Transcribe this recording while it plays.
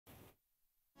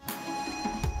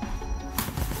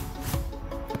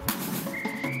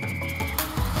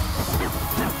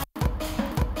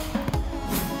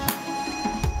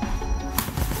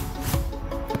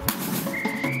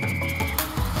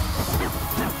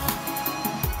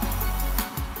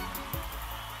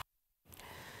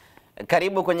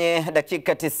Karibu kwenye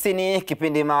dakika 90,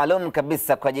 kipindi maalum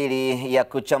kabisa kwa ajili ya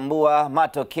kuchambua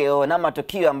matokeo na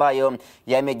matukio ambayo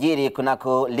yamejiri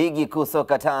kunako Ligi Kuu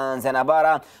Soka Tanzania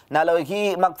Bara. Na leo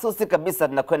hii maksusi kabisa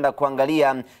tunakwenda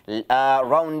kuangalia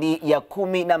raundi ya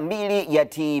 12 ya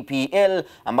TPL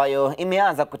ambayo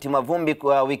imeanza kutimua vumbi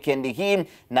kwa weekend hii,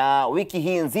 na wiki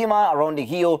hii nzima raundi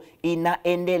hiyo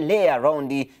inaendelea,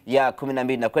 raundi ya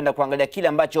 12. Na kwenda kuangalia kile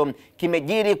ambacho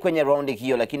kimejiri kwenye raundi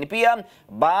hiyo, lakini pia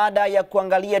baada ya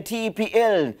kuangalia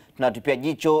TPL tunatupia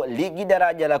jicho ligi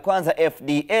daraja la kwanza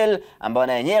FDL ambayo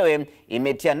na yenyewe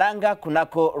imetia nanga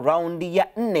kunako raundi ya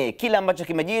 4. Kila ambacho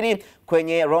kimejiri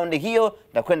kwenye raundi hiyo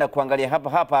na kwenda kuangalia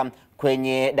hapa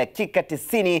kwenye dakika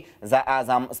 90 za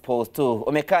Azam Sports 2.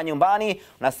 Umekaa nyumbani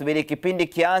unasubiri kipindi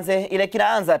kianze, ile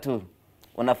kinaanza tu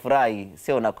unafurahi,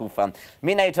 sio unakufa.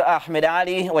 Mimi naitwa Ahmed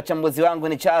Ali, wachambuzi wangu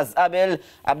ni Charles Abel,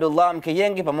 Abdullah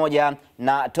Mkeyengi pamoja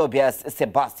na Tobias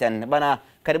Sebastian. Bana,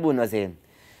 karibuni wazee.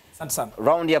 Asante sana.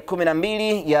 Raundi ya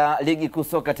 12 ya Ligi Kuu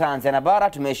Soka Tanzania Bara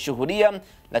tumeshuhudia,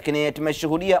 lakini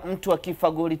tumeshuhudia mtu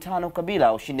akifa goli 5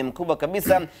 kabila, ushindi mkubwa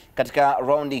kabisa katika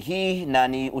raundi hii, na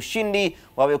ni ushindi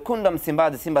wa wekundu wa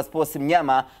Msimbazi Simba Sports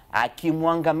Mnyama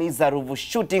akimwangamiza Ruvu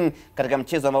Shooting katika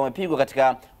mchezo ambao umepigwa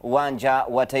katika uwanja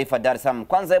wa Taifa Dar es Salaam.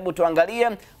 Kwanza hebu tuangalie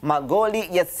magoli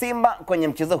ya Simba kwenye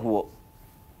mchezo huo.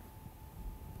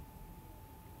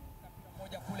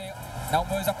 Na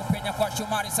umeweza kupenya kwa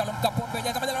Shomari Salum Kapombe,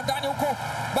 jaza majalo ndani huko,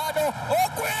 bado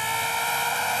Okwi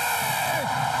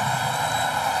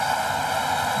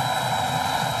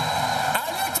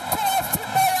aliyechukua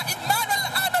fimbo ya Emmanuel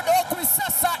Arnold Okwi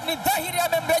sasa ni dhahiri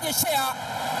amemrejeshea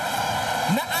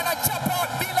na anachapa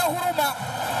bila huruma.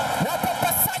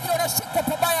 Wapapasaji wanashikwa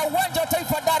pabaya uwanja wa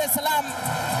Taifa Dar es Salaam.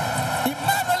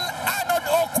 Emmanuel Arnold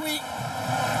Okwi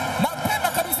mapema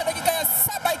kabisa dakika ya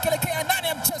 7 ikielekea 8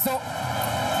 ya mchezo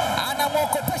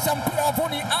anamwokotesha mpira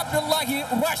wavuni Abdullahi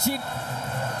Rashid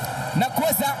na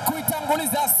kuweza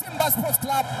kuitanguliza Simba Sports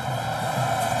Club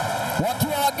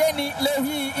wakiwa wageni leo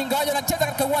hii, ingawa wanacheza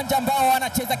katika uwanja ambao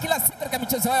wanacheza kila siku katika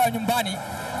michezo yao ya nyumbani.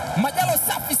 Majalo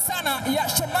safi sana ya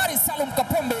Shomari Salum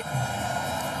Kapombe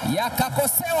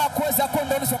yakakosewa kuweza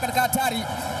kuondoshwa katika hatari,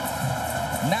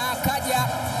 na akaja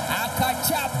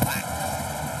akachapa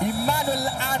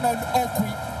Emmanuel Arnold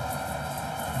Okwi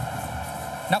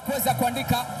na kuweza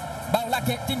kuandika bao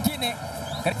lake jingine.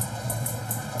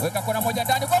 Weka kona moja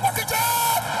ndani kwa kichwa.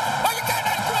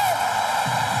 Wajikana kule.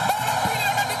 Bao la pili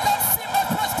linaandika Simba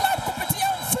Sports Club kupitia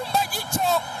mfumba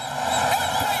jicho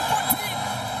MK14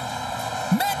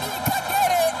 Medi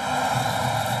Kagere.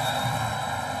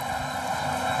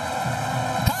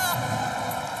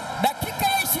 Dakika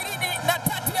ya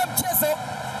 23 ya mchezo,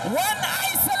 one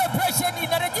eye celebration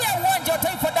inarejea uwanja wa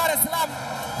Taifa Dar es Salaam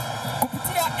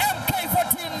kupitia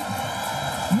MK14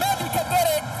 Medi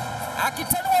Kagere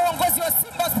akitanua uongozi wa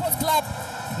Simba Sports Club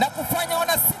na kufanya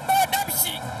wana Simba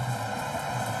wadamshi.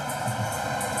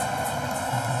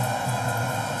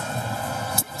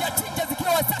 Chinja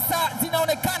zikiwa sasa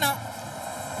zinaonekana,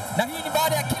 na hii ni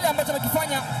baada ya kile ambacho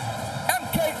amekifanya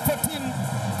MK14.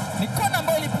 Ni kona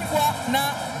ambayo ilipigwa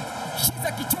na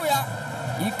Shiza Kichuya,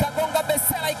 ikagonga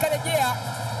besela, ikarejea,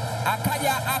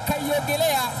 akaja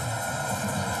akaiogelea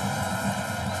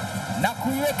na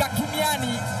kuiweka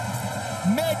kimiani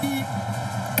Medi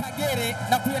Kagere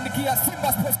na kuiandikia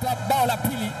Simba Sports Club bao la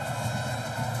pili.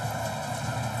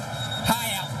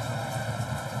 Haya,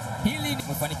 hili ni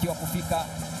kufanikiwa kufika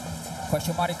kwa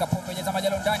Shomari Kapombe, jaza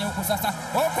majalo ndani huku sasa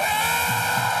Okwi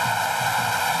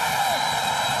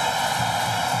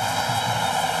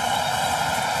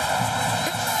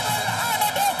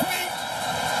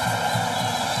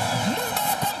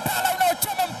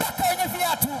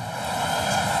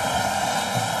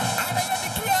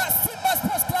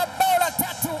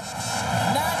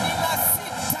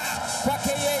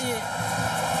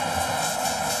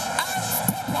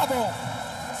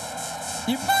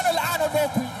Emmanuel Arnold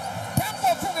Okwi tangu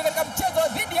afunge katika mchezo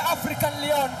dhidi ya African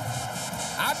Lyon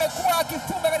amekuwa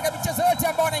akifunga katika michezo yote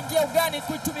ambayo anaingia ugani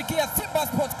kuitumikia Simba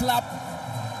Sports Club.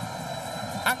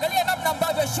 Angalia namna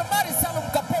ambavyo Shomari Salum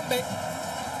Kapombe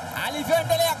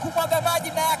alivyoendelea kumwaga maji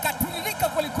na yakatiririka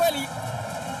kwelikweli,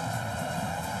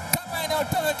 kama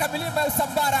yanayotoka katika milima ya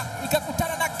Usambara,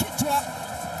 ikakutana na kichwa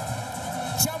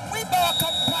cha mwiba wa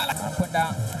Kampala. Anakwenda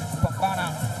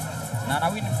kupambana na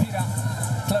anawini mpira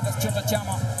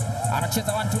Chama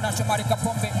anacheza 1-2 na Shomari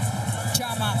Kapombe.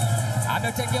 Chama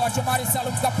ametengewa Shomari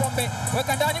Salum Kapombe,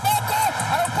 weka ndani boko,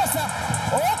 anakosa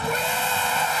Okwi.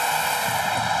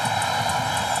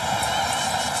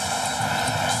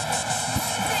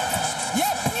 Ya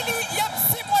pili ya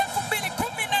msimu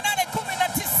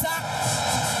 2018-19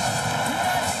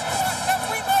 inaandikwa na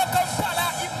mwiba wa Kampala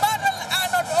Emmanuel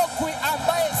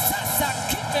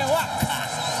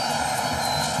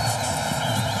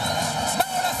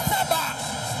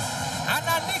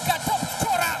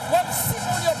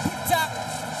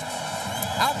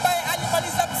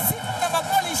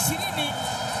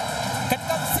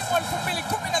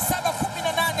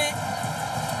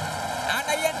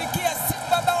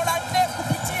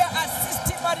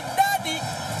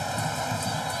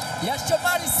ya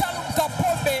Shomari Salum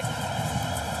Kapombe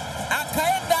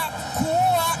akaenda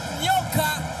kuua nyoka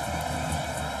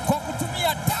kwa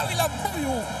kutumia tawi la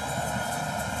mbuyu.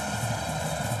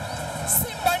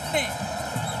 Simba 4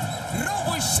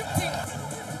 Ruvu Shooting.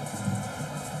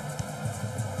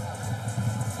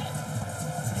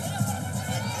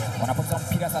 Wanapokea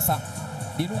mpira sasa.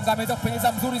 Dilunga ameweza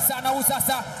kupenyeza mzuri sana huu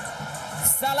sasa.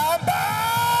 Salamba!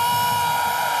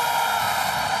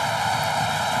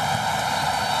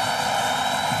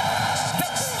 The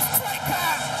goal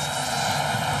striker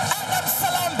Adam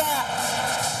Salamba,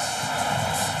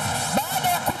 baada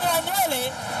ya kunywa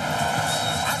nywele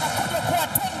anakuja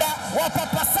kuwatunda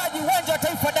wapapasaji uwanja wa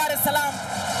Taifa Dar es Salaam.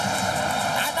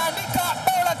 Anaandika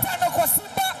bao la 5 kwa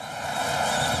Simba,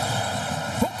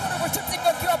 huku Ruvu Shooting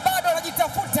wakiwa bado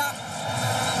wanajitafuta.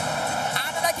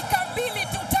 Ana dakika 2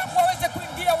 tu tangu aweze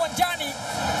kuingia uwanjani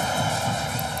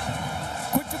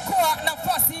kuchukua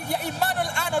nafasi ya Emmanuel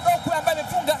Arnold Okwi ambaye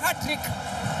amefunga hat-trick.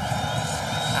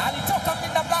 Alitoka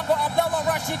mlinda mlango Abdallah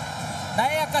Rashid na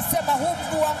yeye akasema, huu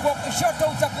mguu wangu wa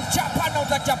kushoto utakuchapa na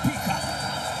utachapika.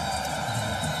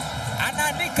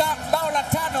 Anaandika bao la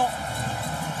 5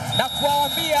 na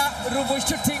kuwaambia Ruvu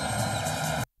Shooting.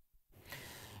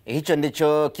 Hicho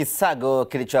ndicho kisago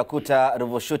kilichowakuta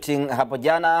Ruvu Shooting hapo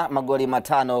jana, magoli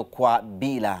 5 kwa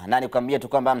bila. Na nikwambia tu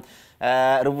kwamba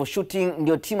Ruvu Shooting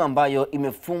ndio timu ambayo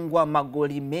imefungwa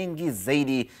magoli mengi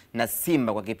zaidi na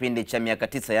Simba kwa kipindi cha miaka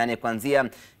 9, yani kuanzia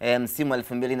msimu wa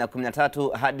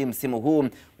 2013 hadi msimu huu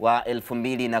wa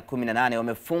 2018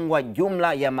 wamefungwa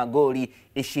jumla ya magoli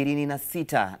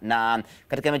 26, na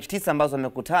katika mechi 9 ambazo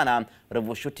wamekutana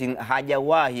Ruvu Shooting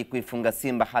hajawahi kuifunga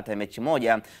Simba hata mechi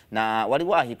moja, na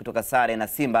waliwahi kutoka sare na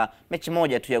Simba mechi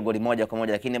moja tu ya goli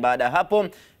 1-1, lakini baada ya hapo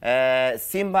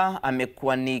Simba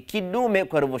amekuwa ni kidume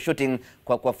kwa Ruvu Shooting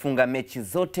kwa kuwafunga mechi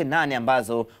zote 8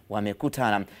 ambazo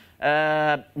wamekutana.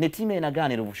 Ni timu ina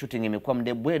gani Ruvu Shooting imekuwa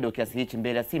mdebwedo kiasi hichi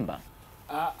mbele ya Simba?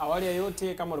 Awali ya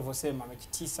yote kama ulivyosema,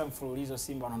 mechi 9 mfululizo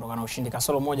Simba wanaondoka na ushindi,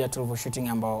 kasoro moja tu Ruvu Shooting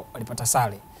ambao walipata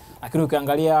sare. Lakini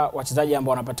ukiangalia wachezaji ambao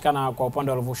wanapatikana kwa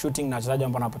upande wa Ruvu Shooting na wachezaji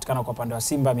ambao wanapatikana kwa upande wa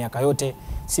Simba, miaka yote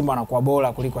Simba wanakuwa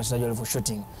bora kuliko wachezaji wa Ruvu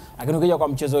Shooting. Lakini ukija kwa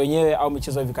mchezo wenyewe au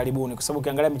michezo hivi karibuni, kwa sababu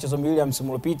ukiangalia michezo miwili ya msimu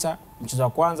uliopita, mchezo wa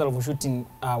kwanza Ruvu Shooting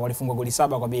walifungwa goli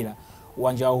 7 kwa bila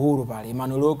uwanja wa Uhuru pale,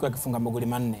 Emmanuel Okwi akifunga magoli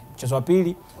 4. Mchezo wa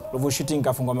pili Ruvu Shooting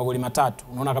kafunga magoli 3.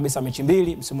 Unaona kabisa mechi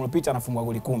mbili msimu uliopita anafungwa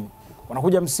goli 10.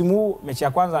 Wanakuja msimu huu, mechi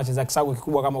ya kwanza anacheza kisago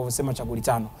kikubwa kama ulivyosema cha goli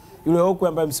 5. Yule Okwi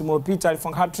ambaye msimu uliopita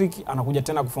alifunga hat-trick anakuja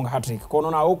tena kufunga hat-trick. Kwa hiyo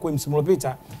unaona Okwi msimu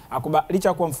uliopita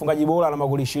licha kuwa mfungaji bora na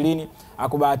magoli 20,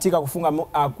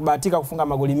 akubahatika kufunga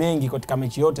magoli mengi katika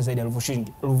mechi yote zaidi ya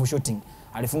Ruvu Shooting.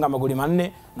 Alifunga magoli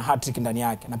 4 na hat-trick ndani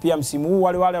yake. Na pia msimu huu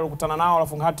wale walikutana nao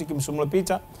walifunga hat-trick msimu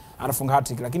uliopita, anafunga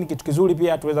hat-trick. Lakini kitu kizuri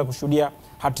pia tuweza kushuhudia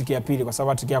hat-trick ya pili, kwa sababu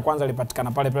hat-trick ya kwanza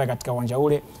ilipatikana pale katika uwanja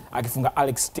ule akifunga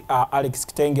Alex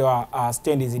Kitenge wa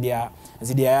stendi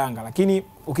zidi ya Yanga. Lakini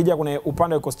ukija kwenye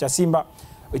upande wa kikosi cha Simba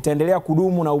itaendelea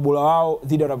kudumu na ubora wao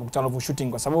dhidi ya Ruvu Shooting,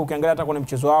 kwa sababu ukiangalia hata kwenye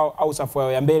mchezo wao au safu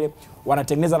yao ya mbele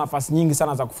wanatengeneza nafasi nyingi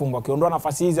sana za kufunga. Wakiondoa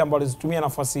nafasi hizi ambazo walizitumia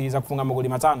nafasi za kufunga magoli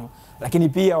 5, lakini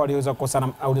pia waliweza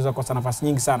kukosa nafasi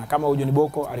nyingi sana, kama Ujoni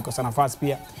Boko alikosa nafasi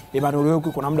pia. Emmanuel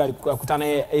Okwi kuna muda alikutana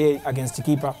yeye against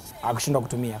keeper akishindwa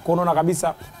kutumia. Kwa unaona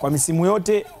kabisa kwa misimu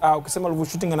yote ukisema Ruvu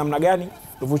Shooting namna gani,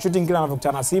 Ruvu Shooting kila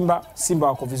anapokutana na Simba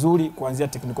wako vizuri kuanzia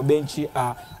technical bench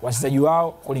wachezaji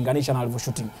wao kulinganisha na Ruvu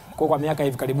Shooting. Kwa miaka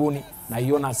hivi karibuni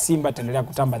naiona Simba itaendelea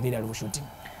kutamba dhidi ya Ruvu Shooting.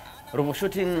 Ruvu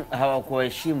Shooting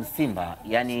hawakuheshimu Simba,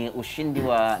 yani ushindi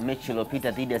wa mechi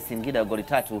iliyopita dhidi ya Singida goli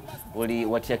 3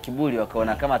 uliwatia kiburi,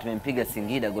 wakaona kama tumempiga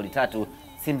Singida goli 3,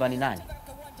 Simba ni nani?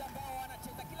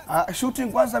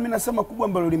 Shooting kwanza mimi nasema kubwa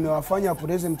ambalo limewafanya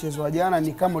wapoteze mchezo wa jana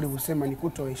ni kama ulivyosema, ni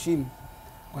kutoheshimu.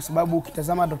 Kwa sababu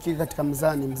ukitazama dakika katika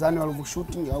mzani wa Ruvu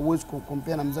Shooting hauwezi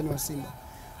kukompea na mzani wa Simba.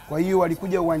 Kwa hiyo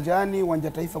walikuja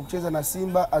uwanja Taifa kucheza na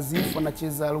Simba, Azifu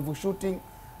anacheza Ruvu Shooting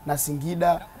na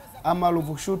Singida, ama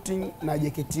Ruvu Shooting na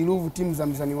JKT Ruvu, timu za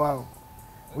mzani wao.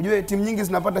 Unajua timu nyingi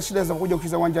zinapata shida za kuja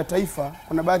kucheza uwanja Taifa.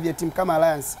 Kuna baadhi ya timu kama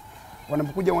Alliance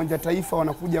wanapokuja uwanja Taifa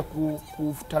wanakuja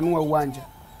kutanua uwanja.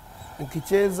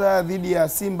 Ukicheza dhidi ya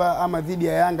Simba ama dhidi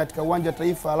ya Yanga katika uwanja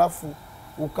Taifa alafu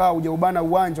hujaubana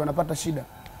uwanja, wanapata shida.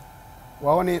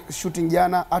 Waone Shooting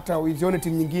jana, hata uzione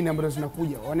timu nyingine ambazo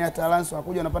zinakuja, waone hata Alliance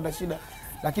wanakuja wanapata shida.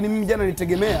 Lakini mimi jana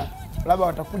nilitegemea labda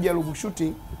watakuja Ruvu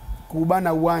Shooting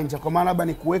kuubana uwanja, kwa maana labda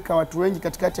ni kuweka watu wengi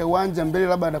katikati ya uwanja mbele,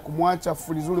 labda na kumwacha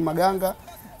Fulizuri Maganga.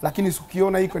 Lakini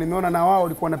sikiona hiko, nimeona na wao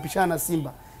walikuwa wanapishana na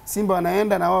Simba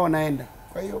wanaenda na wao wanaenda.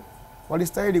 Kwa hiyo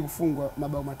walistahili kufungwa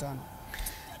mabao 5.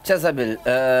 Chazabil,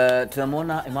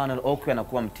 tunamwona Emmanuel Okwi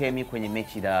anakuwa mtemi kwenye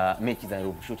mechi za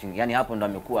Ruvu Shooting. Yani hapo ndo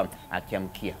amekuwa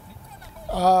akiamkia.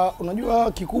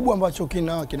 Unajua kikubwa ambacho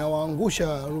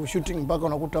kinawaangusha Ruvu Shooting mpaka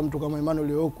unakuta mtu kama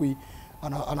Emmanuel Okwi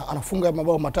anafunga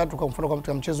mabao matatu kwa mfano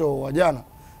katika mchezo wa jana.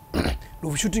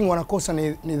 Ruvu Shooting wanakosa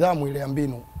nidhamu ile ya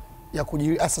mbinu ya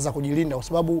hasa za kujilinda, kwa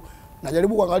sababu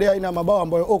najaribu kuangalia aina mabao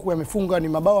ambayo Okwi amefunga ni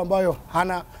mabao ambayo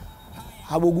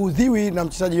habugudhiwi na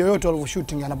mchezaji yoyote wa Ruvu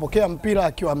Shooting. Anapokea mpira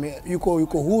akiwa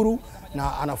yuko huru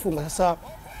na anafunga. Sasa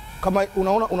kama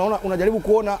unajaribu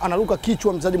kuona anaruka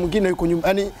kichwa mchezaji mwingine yuko nyuma,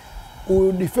 yani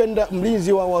defender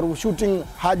mlinzi wa Ruvu Shooting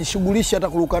hajishughulishi hata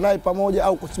kuruka naye pamoja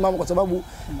au kusimama, kwa sababu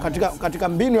katika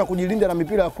mbinu ya kujilinda na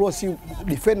mipira ya cross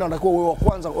defender anatakiwa wewe wa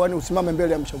kwanza, yani usimame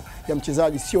mbele ya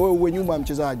mchezaji, sio wewe uwe nyuma ya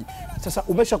mchezaji. Sasa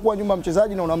umeshakuwa nyuma ya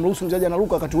mchezaji na unamruhusu mchezaji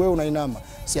anaruka wakati wewe unainama.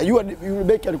 Sijajua yule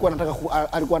beki alikuwa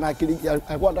na akili,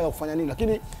 alikuwa anataka kufanya nini,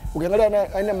 lakini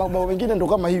ukiangalia aina mabao mengine ndio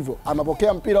kama hivyo.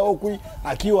 Anapokea mpira Okwi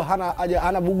akiwa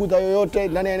hana bugudha yoyote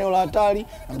ndani ya eneo la hatari,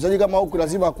 na mchezaji kama Okwi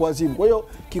lazima akuadhibu. Kwa hiyo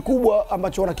kikubwa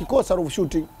ambacho wanakikosa Ruvu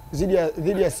Shooting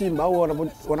dhidi ya Simba au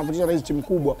wanapocheza na hizo timu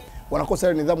kubwa, wanakosa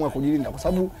ile nidhamu ya kujilinda, kwa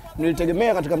sababu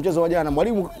nilitegemea katika mchezo wa jana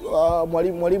mwalimu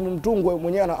Mtungwe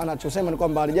mwenyewe anachosema ni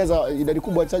kwamba alijaza idadi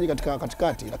kubwa ya wachezaji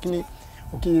katikati, lakini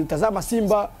ukitazama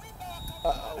Simba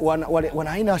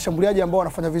wana aina ya washambuliaji ambao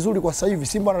wanafanya vizuri kwa sasa hivi.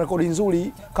 Simba wana rekodi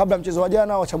nzuri. Kabla mchezo wa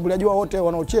jana washambuliaji wao wote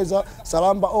wanaocheza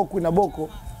Salamba, Okwi na Boko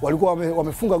walikuwa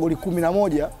wamefunga goli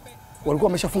 11. Walikuwa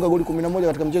wameshafunga goli 11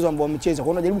 katika mchezo ambao wamecheza. Kwa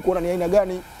hiyo najaribu kuona ni aina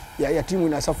gani ya timu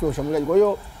ina safu ya ushambuliaji. Kwa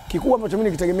hiyo kikubwa ambacho mimi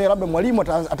nikitegemea labda mwalimu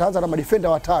ataanza na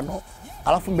madefender watano,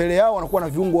 alafu mbele yao wanakuwa na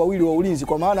viungo wawili wa ulinzi,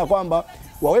 kwa maana kwamba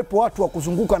wawepo watu wa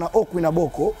kuzunguka na Okwi na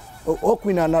Boko,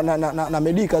 Okwi na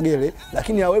Medi Kagere,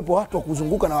 lakini wawepo watu wa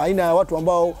kuzunguka na aina ya watu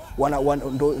ambao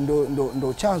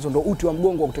ndo chanzo ndo uti wa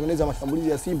mgongo wa kutengeneza mashambulizi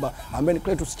ya Simba ambaye ni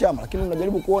Cletus Chama. Lakini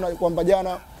unajaribu kuona kwamba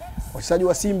jana wachezaji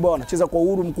wa Simba wanacheza kwa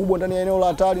uhuru mkubwa ndani ya eneo la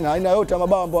hatari, na aina yote ya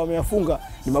mabao ambao wameyafunga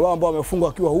ni mabao ambao wamefunga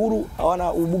wakiwa huru,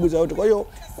 hawana ubugu za yote. Kwa hiyo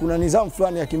kuna nidhamu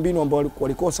fulani ya kimbinu ambao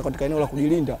walikosa katika eneo la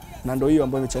kujilinda, na ndio hiyo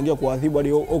ambayo imechangia kuadhibu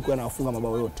hadi Okwi anafunga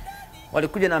mabao yote.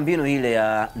 Walikuja na mbinu ile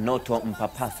ya Noto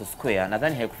Mpapaso Square,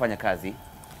 nadhani haikufanya kazi.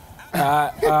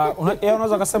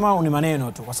 Unaweza kusema ni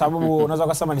maneno tu, kwa sababu unaweza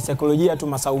kusema ni saikolojia tu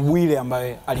Masaubu ile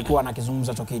ambaye alikuwa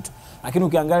anakizungumza hicho kitu, lakini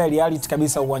ukiangalia reality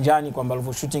kabisa uwanjani kwamba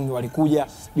Ruvu Shooting walikuja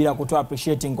bila kutoa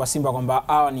appreciating kwa Simba kwamba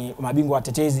hawa ni mabingwa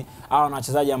watetezi, hawa na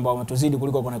wachezaji ambao wametuzidi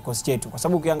kuliko kwenye kikosi chetu. Kwa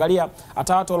sababu ukiangalia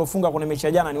hata watu waliofunga kwenye mechi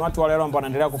ya jana ni watu wale ambao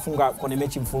wanaendelea kufunga kwenye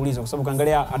mechi mfululizo, kwa sababu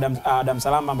ukiangalia Adam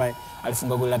Salama ambaye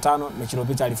alifunga goli la 5 mechi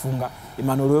iliyopita alifunga,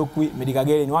 Emmanuel Okwi, Medi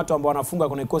Kagere, ni watu ambao wanafunga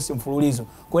kwenye kikosi mfululizo.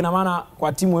 Kwa ina maana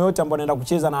kwa timu yote ambao wanaenda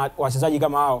kucheza na wachezaji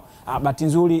kama hao, bahati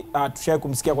nzuri tushawahi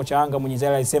kumsikia kocha Yanga Mwenyezi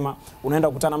alisema unaenda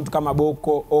kukutana mtu kama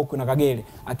Boko, Okwi na Kagere,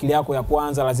 akili yako ya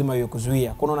kwanza lazima iwe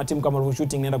kuzuia. Kwa hiyo timu kama Ruvu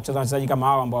Shooting inaenda kucheza na wachezaji kama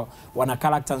hao ambao wana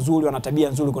character nzuri, wana tabia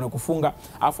nzuri kwenye kufunga,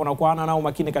 afu wanakuwa nao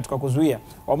makini katika kuzuia,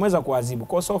 wameweza kuadhibu.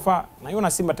 Kwa sofa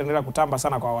naiona Simba taendelea kutamba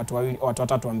sana kwa watu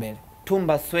watatu wa mbele.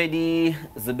 Tumba Swedi,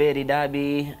 Zuberi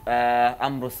Dabi,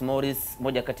 Ambrose Morris,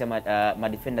 moja kati ya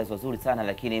madefenders wazuri sana,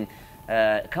 lakini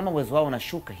kama uwezo wao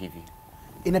unashuka hivi,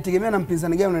 inategemea na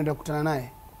mpinzani gani unaenda kukutana naye.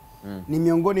 Ni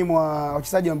miongoni mwa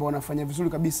wachezaji ambao wanafanya vizuri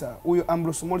kabisa. Huyo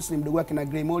Ambrose Morris ni mdogo wake na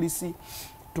Gray Morris.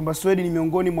 Tumba Swedi ni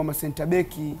miongoni mwa masenta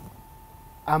beki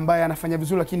ambaye anafanya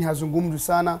vizuri lakini hazungumzwi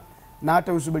sana, na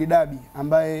hata Zuberi Dabi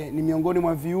ambaye ni miongoni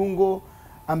mwa viungo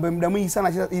ambaye muda mwingi sana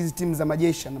anacheza hizi timu za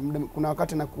majeshi. Kuna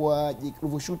wakati anakuwa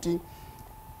Ruvu Shooting,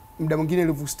 muda mwingine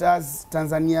Ruvu Stars,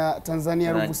 Tanzania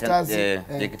Ruvu Stars,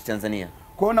 Tanzania.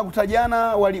 Kwa hiyo nakuta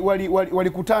jana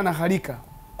walikutana harika,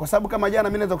 kwa sababu kama jana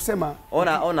mimi naweza kusema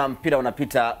ona mpira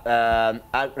unapita,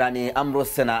 yani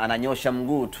Ambrose ananyosha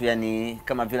mguu tu, yani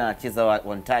kama vile anacheza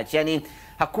one touch, yani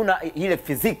hakuna ile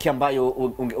fiziki ambayo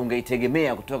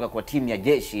ungeitegemea kutoka kwa timu ya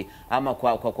jeshi ama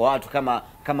kwa watu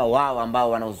kama wao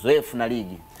ambao wana uzoefu na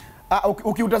ligi.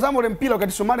 Ukiutazama ule mpira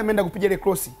wakati Somali ameenda kupiga ile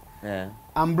cross,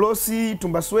 Ambrose,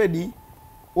 Tumba Swedi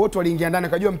wote waliingia ndani,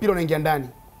 akajua mpira unaingia ndani.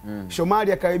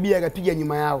 Shomali akaibia akapiga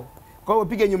nyuma yao. Kwa hiyo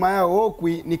piga nyuma yao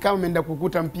Okwi ni kama ameenda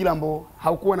kukuta mpira ambao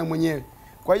haukuwa na mwenyewe.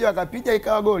 Kwa hiyo akapiga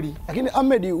ikawa goli. Lakini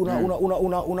Ahmed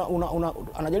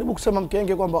anajaribu kusema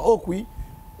mkenge kwamba Okwi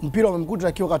mpira umemkuta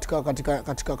akiwa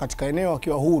katika eneo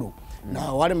akiwa huru.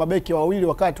 Na wale mabeki wawili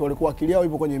wakati walikuwa akili yao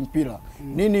ipo kwenye mpira.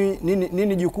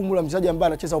 Nini jukumu la mchezaji ambaye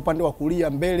anacheza upande wa kulia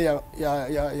mbele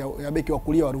ya beki wa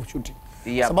kulia wa Ruvu Shooting?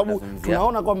 Sababu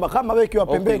tunaona kwamba kama beki wa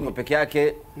pembeni peke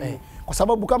yake, kwa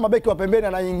sababu kama beki wa pembeni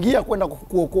anaingia kwenda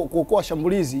kuokoa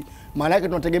shambulizi, maana yake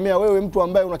tunategemea wewe mtu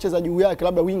ambaye unacheza juu yake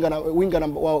labda winga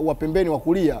wa pembeni wa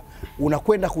kulia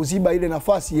unakwenda kuziba ile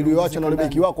nafasi iliyoachwa na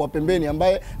beki wako wa pembeni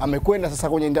ambaye amekwenda sasa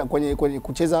kwenye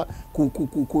kucheza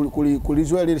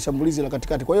kulizuia ile shambulizi la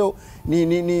katikati. Kwa hiyo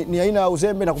ni aina ya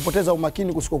uzembe na kupoteza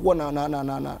umakini kusikokuwa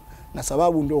na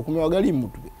sababu ndio kumewagharimu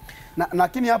tu.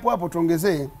 Lakini hapo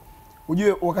tuongezee,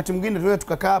 ujue wakati mwingine tunaweza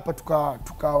tukakaa hapa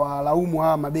tukawalaumu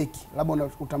hawa mabeki, labda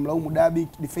utamlaumu Dabi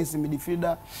defensive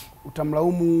midfielder,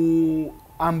 utamlaumu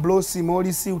Ambrosi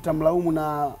Morris, utamlaumu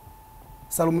na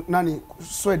Salum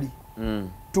Swedi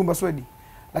Tumba Swedi,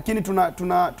 lakini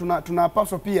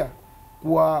tunapaswa pia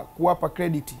kuwapa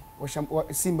credit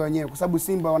Simba wenyewe, kwa sababu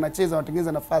Simba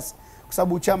wanatengeneza nafasi, kwa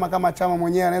sababu Chama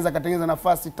mwenyewe anaweza katengeneza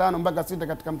nafasi 5 mpaka 6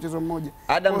 katika mchezo mmoja.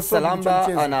 Adam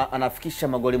Salamba anafikisha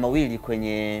magoli mawili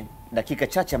kwenye dakika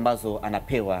chache ambazo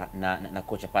anapewa na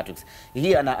kocha Patrick.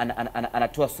 Hii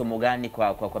anatoa somo gani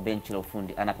kwa benchi la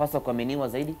ufundi? Anapaswa kuaminiwa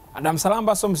zaidi? Adam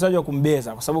Salamba sio mchezaji wa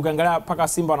kumbeza, kwa sababu ukiangalia paka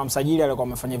Simba wanamsajili alikuwa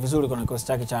amefanya vizuri kwenye kikosi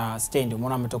chake cha Stand.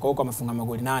 Umeona ametoka huko amefunga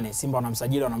magoli 8. Simba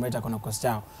wanamsajili wanamleta kwenye kikosi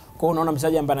chao. Kwa hiyo unaona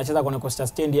mchezaji ambaye anacheza kwenye kikosi cha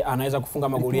Stand anaweza kufunga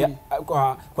magoli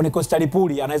kwenye kikosi cha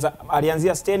Lipuli,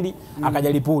 alianzia Stand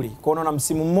akaja Lipuli. Kwa hiyo unaona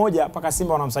msimu mmoja paka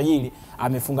Simba wanamsajili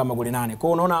amefunga magoli 8. Kwa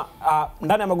hiyo unaona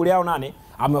ndani ya magoli yao 8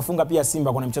 amefunga pia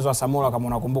Simba kwenye mchezo wa Samora, kama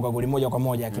unakumbuka, goli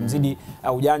 1-1 akimzidi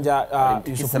ujanja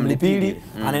Yusuf Mlipili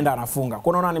anaenda anafunga. Kwa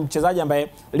unaona ni mchezaji ambaye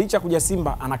licha kuja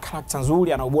Simba ana karakta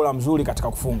nzuri, ana ubora mzuri katika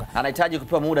kufunga. Anahitaji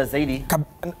kupewa muda zaidi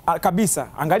kabisa.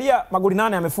 Angalia magoli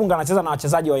 8 amefunga, anacheza na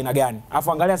wachezaji wa aina gani?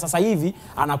 Alafu angalia sasa hivi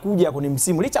anakuja kwenye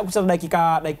msimu licha kucheza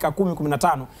dakika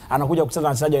 10-15 anakuja kucheza na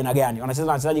wachezaji wa aina gani? Wanacheza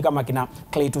na wachezaji kama kina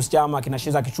Claytus Chama, kina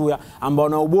Shiza Kichuya ambao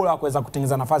wana ubora wa kuweza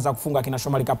kutengeneza nafasi za kufunga, kina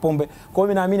Shomari Kapombe. Kwa hiyo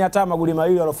mimi naamini hata magoli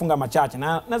mawili walofunga machache,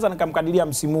 na naweza nikamkadiria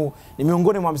msimu ni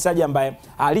miongoni mwa mchezaji ambaye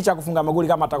licha kufunga magoli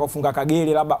kama atakofunga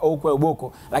Kagere labda Okwe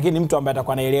Uboko, lakini mtu ambaye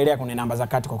atakuwa anaelelea kwenye namba za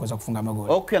kati kwa kuweza kufunga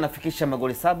magoli. Okwe anafikisha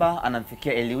magoli 7,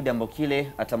 anamfikia Eliud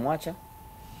Ambokile, atamwacha?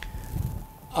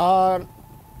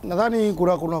 Nadhani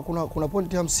kuna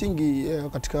pointi ya msingi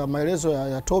katika maelezo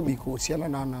ya Toby kuhusiana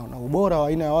na ubora wa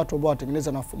aina ya watu ambao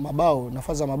watengeneza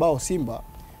nafasi za mabao Simba.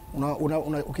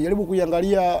 Ukijaribu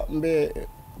kuiangalia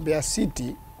Mbeya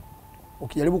City,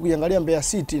 ukijaribu kuiangalia Mbeya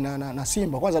City na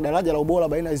Simba, kwanza daraja la ubora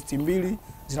baina ya hizo timu mbili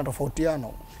zinatofautiana.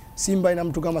 Simba ina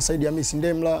mtu kama Said Hamisi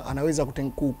Ndemla, anaweza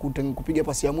kupiga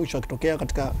pasi ya mwisho akitokea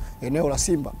katika eneo la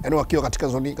Simba, yaani wakiwa katika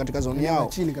zoni yao.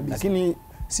 Lakini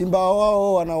Simba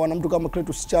wao wana mtu kama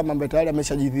Claytus Chama ambaye tayari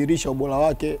ameshajidhihirisha ubora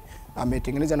wake,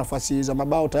 ametengeneza nafasi za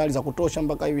mabao tayari za kutosha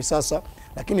mpaka hivi sasa.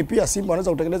 Lakini pia Simba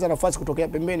anaweza kutengeneza nafasi kutokea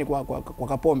pembeni kwa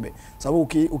Kapombe. Sababu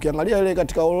ukiangalia ile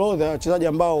katika orodha ya wachezaji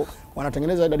ambao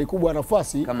wanatengeneza idadi kubwa ya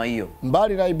nafasi kama hiyo,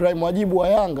 mbali na Ibrahim Wajibu wa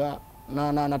Yanga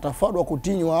na Tafadu wa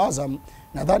Kutinyi wa Azam,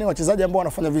 nadhani wachezaji ambao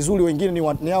wanafanya vizuri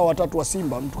wengine ni hao watatu wa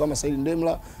Simba, mtu kama Said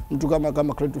Ndemla, mtu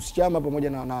kama Claytus Chama pamoja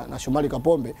na Shomari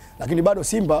Kapombe. Lakini bado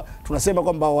Simba tunasema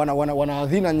kwamba wana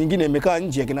adhina nyingine imekaa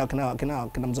nje,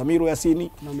 kina Mzamiru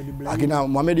Yasini, akina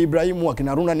Mohamed Ibrahim,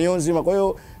 akina Runa Nionzima. Kwa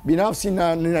hiyo binafsi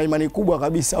nina imani kubwa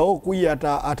kabisa Okwi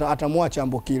atamwacha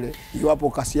Ambokile iwapo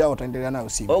kasi yao ataendelea nayo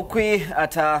Simba. Okwi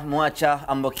atamwacha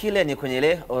Ambokile ni kwenye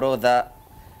ile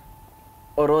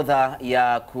orodha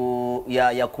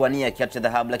ya kuwania kiatu cha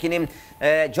dhahabu. Lakini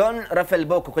John Rafael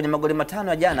Boko kwenye magoli 5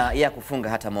 ya jana ya kufunga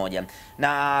hata moja,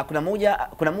 na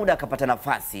kuna muda akapata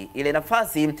nafasi. Ile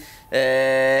nafasi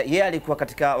yeye alikuwa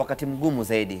katika wakati mgumu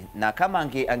zaidi, na kama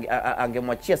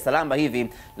angemwachia Salamba hivi,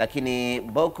 lakini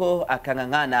Boko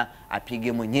akang'ang'ana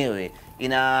apige mwenyewe.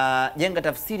 Inajenga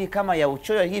tafsiri kama ya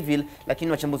uchoyo hivi,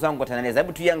 lakini wachambuzi wangu wataeleza.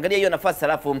 Hebu tuiangalie hiyo nafasi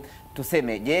alafu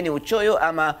tuseme, je, ni uchoyo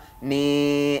ama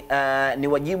ni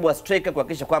wajibu wa striker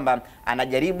kuhakikisha kwamba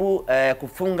anajaribu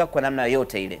kufunga kwa namna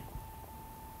yoyote ile.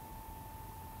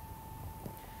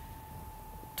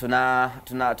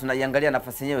 Tunaiangalia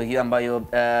nafasi yenyewe hiyo ambayo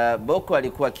Boko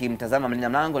alikuwa akimtazama mlinda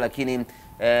mlango, lakini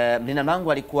mlinda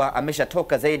mlango alikuwa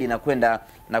ameshatoka zaidi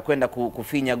na kwenda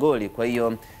kufinya goli. Kwa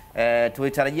hiyo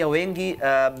tulitarajia wengi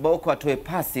Boko atoe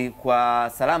pasi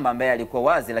kwa Salamba ambaye alikuwa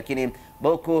wazi, lakini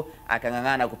Boko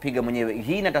akang'ang'ana kupiga mwenyewe.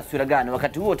 Hii ina taswira gani?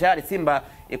 Wakati huo tayari Simba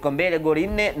iko mbele goli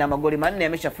 4 na magoli 4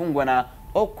 yameshafungwa na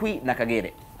Okwi na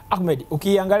Kagere. Ahmed,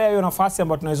 ukiangalia hiyo nafasi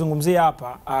ambayo tunaizungumzia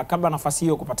hapa, kabla nafasi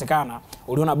hiyo kupatikana,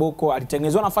 uliona Boko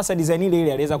alitengenezwa nafasi ya design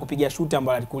ile aliweza kupiga shuti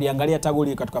ambayo alikuliangalia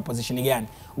tagoli katika position gani.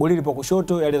 Goli lipo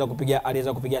kushoto,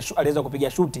 aliweza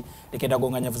kupiga shuti likaenda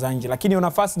gonga nyavu za nje. Lakini hiyo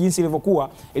nafasi jinsi ilivyokuwa,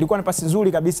 ilikuwa ni pasi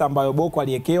nzuri kabisa ambayo Boko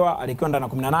alikuwa ndani na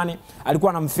 18,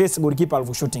 alikuwa anamface goalkeeper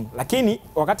alivyo shooting. Lakini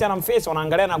wakati anamface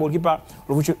wanaangalia na goalkeeper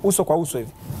uso kwa uso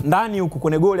hivi. Ndani huku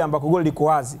kwenye goli ambako goli liko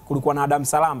wazi, kulikuwa na Adam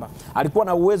Salamba. Alikuwa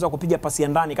na uwezo wa kupiga pasi ya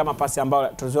ndani kama pasi ambayo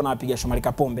tulizoona apiga Shomari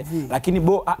Kapombe,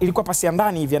 lakini ilikuwa pasi ya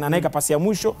ndani hivi, anaweka pasi ya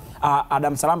mwisho,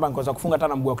 Adam Salamba angeweza kufunga hata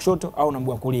na mguu wa kushoto au na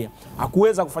mguu wa kulia.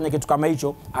 Hakuweza kufanya kitu kama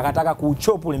hicho, akataka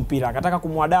kuuchop ule mpira, akataka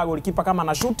kumwadaa golikipa kama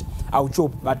na shoot au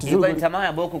chop. But ilikuwa ni tamaa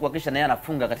ya Boko kuhakikisha naye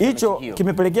anafunga katika mechi hiyo. Hicho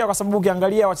kimepelekea, kwa sababu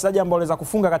ukiangalia wachezaji ambao waliweza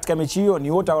kufunga katika mechi hiyo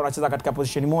ni wote wanacheza katika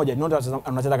position moja, ni wote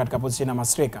wanacheza katika position ya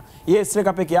striker. Yeye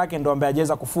striker peke yake ndio ambaye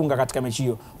hajaweza kufunga katika mechi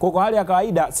hiyo. Kwa hali ya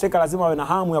kawaida striker lazima awe na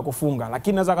hamu ya kufunga,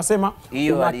 lakini naweza kusema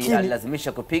hiyo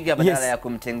alilazimisha kupiga badala ya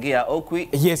kumtengea Okwi.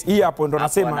 Yes, hii hapo ndo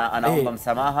nasema anaomba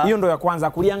msamaha. Hiyo ndo ya kwanza,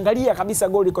 kuliangalia kabisa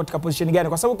goli katika position gani,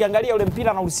 kwa sababu ukiangalia ule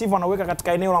mpira na receiver anaweka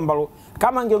katika eneo ambalo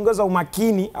kama angeongeza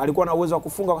umakini alikuwa na uwezo wa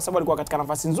kufunga, kwa sababu alikuwa katika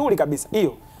nafasi nzuri kabisa.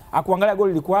 Hiyo akuangalia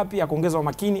goli liko wapi, akaongeza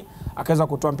umakini, akaweza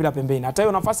kutoa mpira pembeni. Hata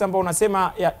hiyo nafasi ambayo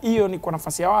unasema hiyo ni kwa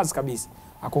nafasi ya wazi kabisa,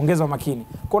 akaongeza umakini.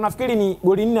 Kwa nafikiri ni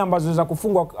goli 4 ambazo zinaweza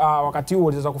kufungwa wakati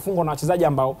huo, zinaweza kufungwa na wachezaji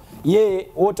ambao yeye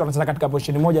wote wanacheza katika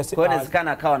position moja. Kwa hiyo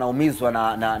inawezekana akawa anaumizwa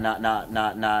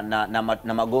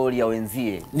na magoli ya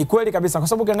wenzie. Ni kweli kabisa, kwa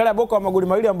sababu ukiangalia Boko wa magoli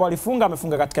mawili ambao alifunga,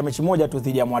 amefunga katika mechi moja tu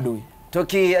dhidi ya Mwadui.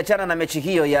 Tukiachana na mechi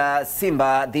hiyo ya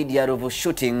Simba dhidi ya Ruvu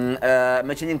Shooting,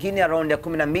 mechi nyingine ya round ya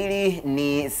 12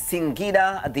 ni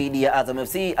Singida dhidi ya Azam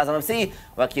FC. Azam FC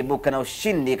wakiibuka na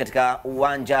ushindi katika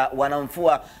uwanja wa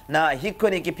Namfua, na hiko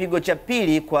ni kipigo cha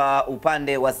pili kwa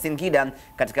upande wa Singida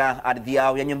katika ardhi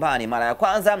yao ya nyumbani. Mara ya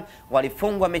kwanza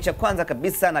walifungwa mechi ya kwanza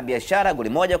kabisa na Biashara goli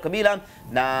 1-0,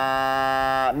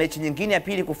 na mechi nyingine ya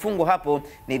pili kufungwa hapo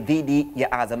ni dhidi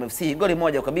ya Azam FC goli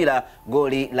 1-0,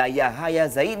 goli la Yahaya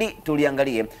Zaidi.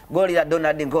 Tuliangalie goli la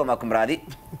Donald Ngoma, kumradhi.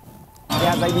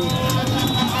 Ya Zaidi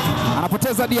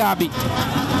anapoteza Diaby.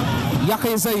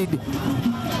 Yahya Zaidi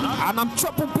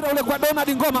anamchopa mpira ule kwa Donald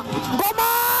Ngoma. Ngoma!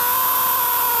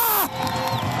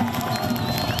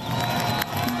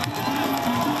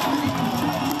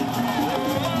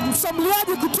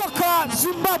 Mshambuliaji kutoka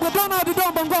Zimbabwe Donald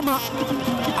Domba Ngoma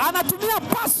anatumia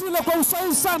pasi ile kwa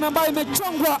usahihi sana, ambayo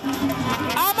imechongwa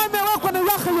ama imewekwa na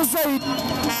Yahya Zaidi.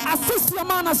 Assist ya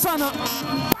maana sana,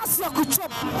 pasi ya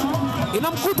kuchop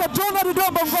inamkuta Donald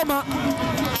Domba Ngoma.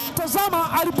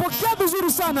 Tazama, alipokea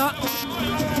vizuri sana,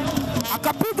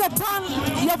 akapiga turn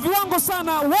ya viwango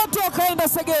sana, wote wakaenda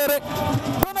segere.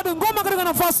 Donald Ngoma katika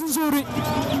nafasi nzuri,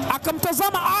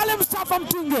 akamtazama Ale Mustafa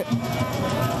Mtinge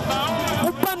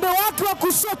upande wake wa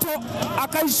kushoto,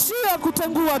 akaishia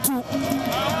kutengua tu,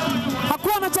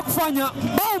 hakuwa na cha kufanya.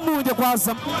 Bao moja kwa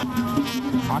Azam,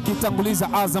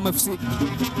 akitanguliza Azam FC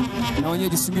na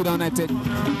wenyeji Singida United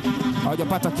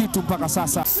hawajapata kitu mpaka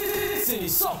sasa.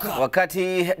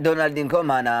 Wakati Donald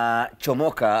Ngoma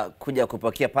anachomoka kuja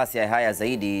kupokea pasi ya Yahya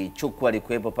Zaidi, Chuku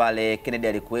alikuwepo pale, Kennedy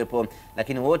alikuwepo,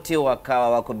 lakini wote wakawa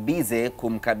wako bize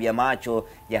kumkabia macho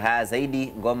Yahya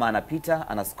Zaidi. Ngoma anapita,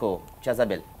 ana score.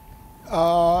 Chazabel.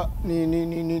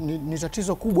 Ni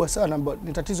tatizo kubwa sana,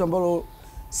 ni tatizo ambalo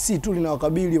si tu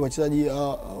linawakabili wachezaji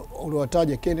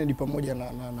uliowataja Kennedy pamoja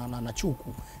na Chuku.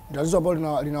 Ni tatizo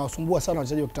ambalo linawasumbua sana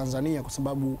wachezaji wa Tanzania, kwa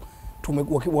sababu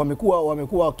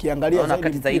wamekuwa wakiangalia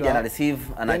zaidi ana receive,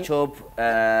 ana chop,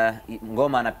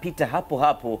 Ngoma anapita hapo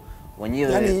hapo,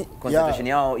 wenyewe concentration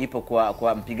yao ipo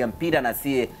kwa mpiga mpira na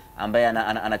sie ambaye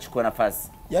anachukua nafasi.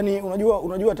 Yani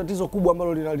unajua tatizo kubwa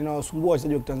ambalo linawasumbua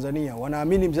wachezaji wa Tanzania,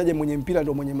 wanaamini mchezaji mwenye mpira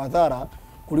ndio mwenye madhara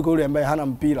kuliko yule ambaye hana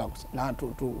mpira. Na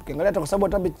ukiangalia hata kwa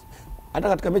sababu hata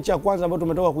katika mechi ya kwanza ambayo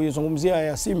tumetoka kuizungumzia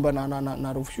ya Simba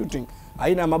na Ruvu Shooting,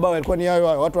 aina ya mabao yalikuwa ni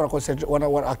hayo, watu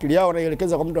akili yao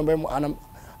wanaielekeza kwa mtu ambaye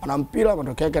ana mpira,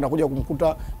 matokeo yake anakuja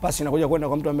kumkuta pasi inakuja kwenda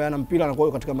kwa mtu ambaye ana mpira, na kwa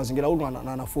hiyo katika mazingira huru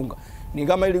anafunga. Ni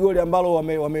kama ile goli ambalo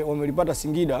wamelipata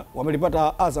Singida,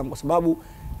 wamelipata Azam, kwa sababu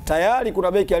tayari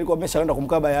kuna beki alikuwa ameshaenda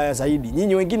kumkaba Yahya Zaidi.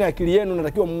 Nyinyi wengine akili yenu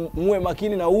inatakiwa muwe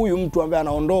makini na huyu mtu ambaye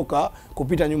anaondoka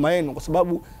kupita nyuma yenu, kwa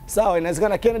sababu sawa,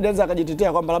 inawezekana Kennedy anaweza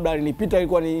akajitetea kwamba labda alinipita,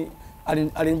 ilikuwa ni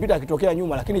alinipita akitokea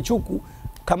nyuma, lakini Chuku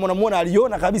kama unamuona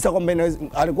aliona kabisa kwamba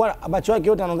alikuwa macho yake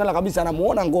yote anaangalia kabisa,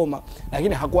 anamuona Ngoma,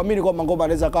 lakini hakuamini kwamba Ngoma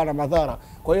anaweza kuwa na madhara.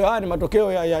 Kwa hiyo haya ni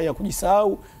matokeo ya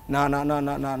kujisahau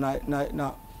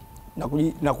na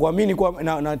kuamini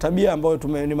na tabia ambayo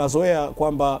ni mazoea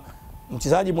kwamba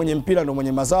mchezaji mwenye mpira ndio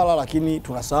mwenye madhara, lakini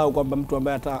tunasahau kwamba mtu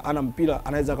ambaye ana mpira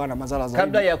anaweza kuwa na madhara zaidi.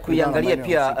 Kabla ya kuiangalia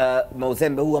pia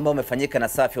mauzembe huu ambao umefanyika na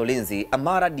safi ya ulinzi,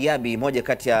 Amara Diaby, moja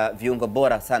kati ya viungo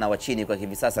bora sana wa chini kwa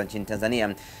hivi sasa nchini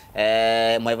Tanzania,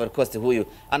 Ivory Coast, huyu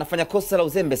anafanya kosa la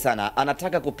uzembe sana.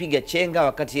 Anataka kupiga chenga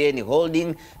wakati yeye ni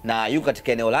holding na yuko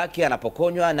katika eneo lake,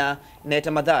 anapokonywa na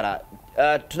inaleta madhara.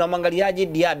 Tunamwangaliaje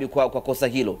Diaby kwa kosa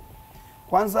hilo?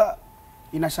 Kwanza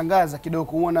inashangaza kidogo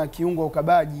kuona kiungo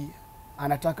ukabaji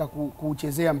anataka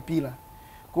kuchezea mpira.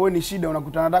 Kwa hiyo ni shida,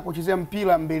 unakutana anataka kuchezea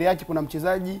mpira, mbele yake kuna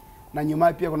mchezaji na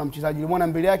nyuma pia kuna mchezaji. Umeona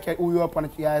mbele yake huyu hapa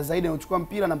Yahya Zaidi anachukua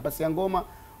mpira na mpasi ya Ngoma,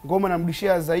 Ngoma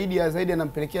anamrudishia zaidi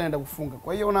anampelekea anaenda kufunga.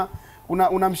 Kwa hiyo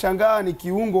unamshangaa ni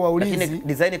kiungo wa ulinzi. Lakini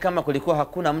design kama kulikuwa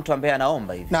hakuna mtu ambaye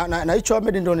anaomba hivi. Na hicho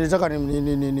Ahmed ndio nilitaka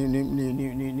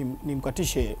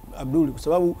nimkatishe Abdul kwa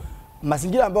sababu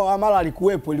mazingira ambayo Amala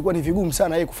alikuwepo ilikuwa ni vigumu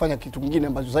sana yeye kufanya kitu kingine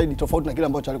ambacho zaidi tofauti na kile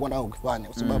ambacho alikuwa anataka kufanya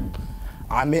kwa sababu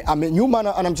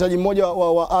nyuma ana mchezaji mmoja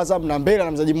wa Azam na mbele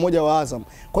ana mchezaji mmoja wa Azam.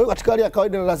 Kwa hiyo katika hali ya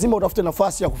kawaida lazima utafute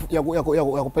nafasi ya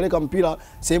kupeleka mpira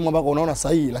sehemu ambako unaona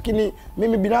sahihi. Lakini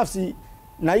mimi binafsi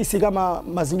nahisi kama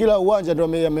mazingira ya uwanja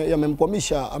ndio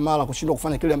yamemkwamisha Amala kushindwa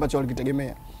kufanya kile ambacho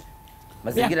alikitegemea.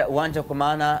 Mazingira uwanja kwa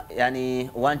maana yani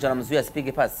uwanja unamzuia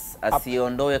asipige pass,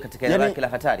 asiondoe katika eneo lake la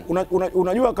hatari.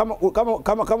 Unajua kama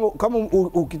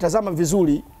ukitazama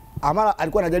vizuri Amala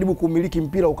alikuwa anajaribu kumiliki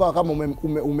mpira ukawa kama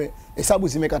hesabu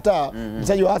zimekataa.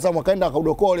 Mchezaji wa Azam akaenda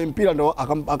akaudokoa ule mpira ndo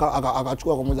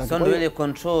akachukua kwa mwenzake. Sio ndio ile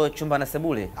control chumba na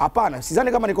sebule? Hapana,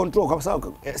 sidhani kama ni control kwa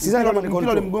sababu sidhani kama ni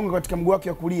control. Mpira mgongo katika mguu wake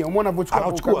wa kulia. Umeona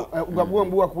anapochukua ukagua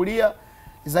mguu wa kulia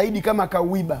zaidi kama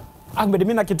kauiba. Ahmed,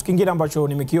 mimi na kitu kingine ambacho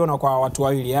nimekiona kwa watu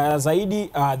wawili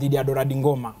zaidi dhidi ya Doradi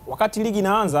Ngoma. Wakati ligi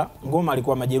inaanza, Ngoma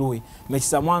alikuwa majeruhi. Mechi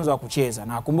za mwanzo wa kucheza.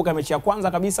 Na nakumbuka mechi ya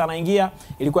kwanza kabisa anaingia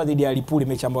ilikuwa dhidi ya Lipuli,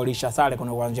 mechi ambayo ilisha sare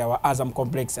kwenye uwanja wa Azam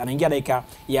Complex. Anaingia dakika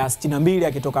ya 62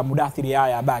 akitoka Mudathiri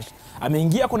ya Abash.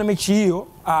 Ameingia kwenye mechi hiyo,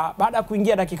 baada ya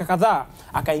kuingia dakika kadhaa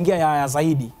akaingia ya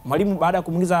zaidi. Mwalimu baada ya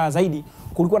kumuingiza zaidi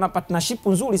kulikuwa na partnership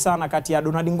nzuri sana kati ya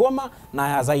Donald Ngoma na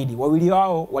ya zaidi. Wawili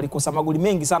wao walikosa magoli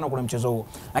mengi sana kwenye mchezo huo.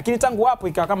 Lakini tangu hapo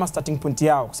ikawa kama starting point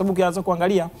yao. Kwa sababu ukianza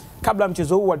kuangalia kabla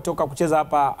mchezo huu walitoka kucheza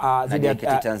hapa dhidi ya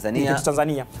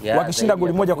Tanzania. Wakishinda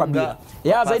goli moja kwa bila.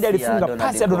 Ya zaidi alifunga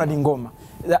pasi ya Donald Ngoma.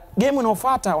 Game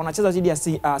inayofuata wanacheza dhidi ya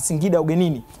Singida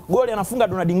ugenini. Goli anafunga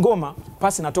Donald Ngoma,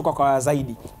 pasi inatoka kwa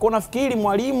zaidi. Kwa nafikiri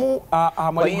mwalimu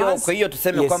kwa hiyo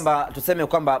tuseme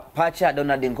kwamba pacha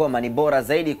Donald Ngoma ni bora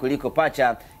zaidi kuliko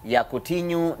pacha ya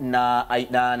Coutinho na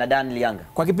Daniel Yanga.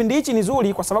 Kwa kipindi hichi ni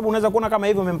nzuri kwa sababu unaweza kuona kama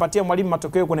hivyo umempatia mwalimu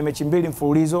matokeo kwenye mechi mbili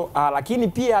mfululizo, lakini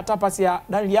pia hata pasi ya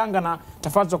Daniel Yanga na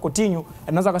tofauti za Coutinho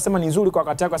naweza kusema ni nzuri kwa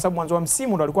wakati wake kwa sababu mwanzo wa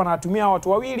msimu ndo alikuwa anatumia watu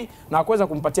wawili na kuweza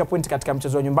kumpatia point katika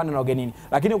mchezo wa nyumbani na ugenini.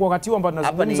 Lakini kwa wakati huo ambao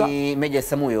tunazungumza hapa ni Meja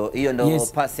Samuyo, hiyo ndo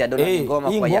pasi ya Donald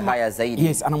Ngoma kwa Yahya zaidi.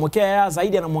 Yes, anamwekea Yahya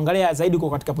zaidi, anamwangalia zaidi kwa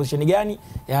katika position gani,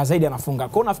 Yahya zaidi anafunga.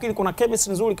 Kwa hiyo nafikiri kuna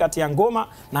chemistry nzuri kati ya Ngoma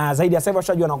na zaidi. Sasa hivi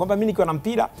washajua na kwamba mimi nikiwa na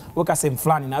mpira weka sehemu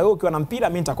fulani na wewe ukiwa na mpira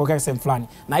mimi nitakuweka sehemu fulani.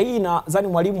 Na hii nadhani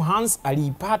mwalimu Hans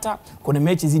aliipata kwenye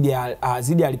mechi zidi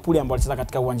ya Lipuli ambao alicheza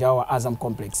katika uwanja wao wa Azam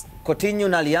Complex. Coutinho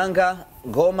na Yanga,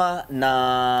 Ngoma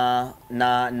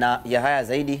na Yahya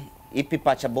zaidi, ipi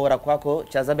pacha bora kwako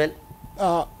Chazabel?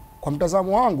 Kwa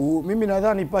mtazamo wangu mimi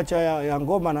nadhani pacha ya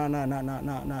Ngoma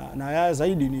na Yahya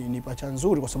zaidi ni pacha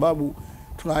nzuri kwa sababu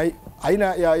tuna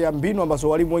aina ya mbinu ambazo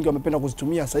walimu wengi wamependa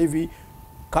kuzitumia sasa hivi.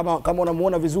 Kama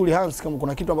unamuona vizuri Hans, kama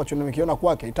kuna kitu ambacho nimekiona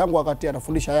kwake tangu wakati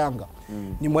anafundisha Yanga,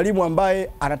 ni mwalimu ambaye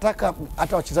anataka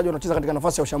hata wachezaji wanacheza katika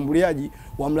nafasi ya ushambuliaji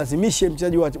wamlazimishe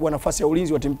mchezaji wa nafasi ya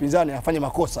ulinzi wa timu pinzani afanye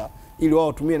makosa ili wao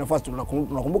watumie nafasi.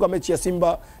 Tunakumbuka mechi ya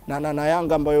Simba na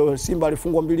Yanga ambayo Simba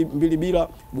alifungwa mbili bila,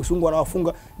 Busungu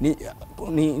anawafunga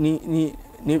ni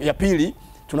ya pili.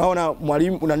 Tunaona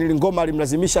mwalimu na Ngoma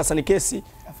alimlazimisha Hassan Kesi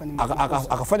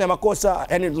akafanya makosa,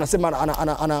 yani tunasema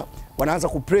wanaanza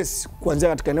kupress kuanzia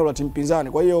katika eneo la timu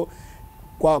pinzani. Kwa hiyo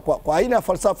kwa aina ya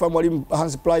falsafa ya mwalimu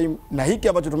Hans Prime na hiki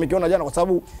ambacho tumekiona jana, kwa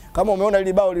sababu kama umeona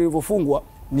ile bao lilivyofungwa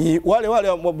ni wale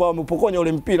wamepokonya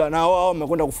ule mpira na wao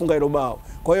wamekwenda kufunga ile bao.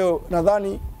 Kwa hiyo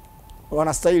nadhani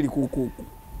wanastahili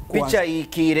picha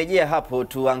ikirejea hapo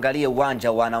tuangalie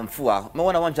uwanja wa Namfua.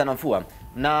 Umeona uwanja wa Namfua?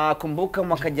 Na kumbuka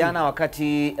mwaka jana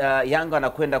wakati Yanga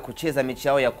anakwenda kucheza mechi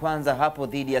yao ya kwanza hapo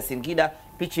dhidi ya Singida,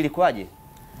 pichi ilikuwaje?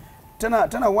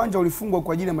 Tena uwanja ulifungwa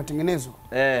kwa ajili ya matengenezo.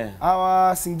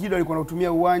 Hawa Singida walikuwa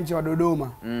wanatumia uwanja wa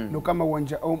Dodoma. Ndio kama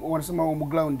uwanja wanasema home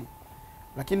ground.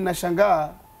 Lakini nashangaa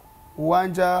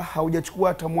uwanja haujachukua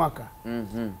hata mwaka.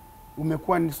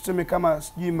 Umekuwa niseme kama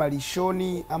sijui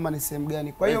malishoni ama ni sehemu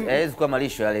gani. Kwa hiyo haiwezi kuwa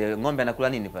malisho, yale ng'ombe anakula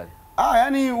nini pale?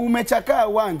 Yani umechakaa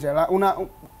uwanja.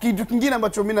 Kitu kingine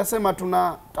ambacho mimi nasema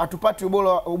hatupati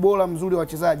ubora mzuri wa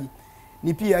wachezaji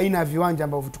ni pia aina ya viwanja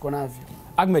ambavyo tuko navyo.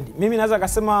 Ahmed, mimi naweza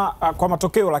kusema kwa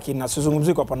matokeo, lakini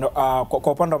nasizungumzii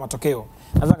kwa upande wa matokeo.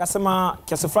 Naweza kusema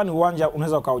kiasi fulani uwanja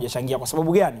unaweza ukawa hujachangia. Kwa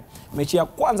sababu gani? Mechi ya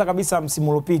kwanza kabisa msimu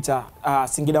uliopita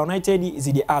Singida United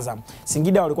dhidi ya Azam.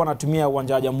 Singida walikuwa wanatumia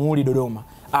uwanja wa Jamhuri Dodoma.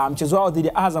 Mchezo wao dhidi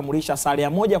ya Azam uliisha sare ya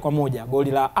 1-1.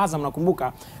 Goli la Azam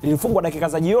nakumbuka lilifungwa dakika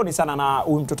za jioni sana na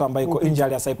huyu mtoto ambaye yuko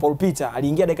injured ya Paul Peter.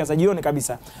 Aliingia dakika za jioni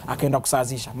kabisa akaenda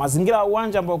kusawazisha. Mazingira ya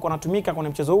uwanja ambao uko natumika kwenye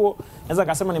mchezo huo naweza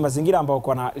kusema ni mazingira ambayo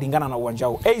uko nalingana na uwanja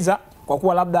huo. Aidha kwa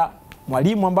kuwa labda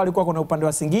mwalimu ambaye alikuwa kuna upande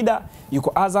wa Singida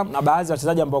yuko Azam, na baadhi ya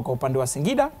wachezaji ambao kwa upande wa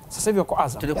Singida sasa hivi wako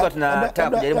Azam. Tulikuwa tunataka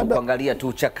kujaribu kuangalia tu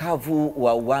uchakavu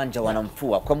wa uwanja wa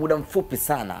Namfua kwa muda mfupi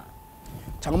sana.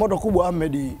 Changamoto kubwa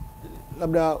Ahmed,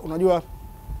 labda unajua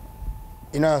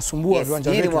inasumbua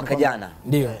viwanja vyetu mwaka jana.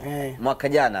 Ndio. Mwaka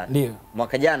jana. Ndio.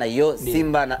 Mwaka jana hiyo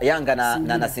Simba na Yanga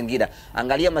na Singida.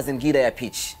 Angalia mazingira ya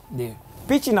pitch. Ndio.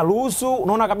 Pitch inaruhusu,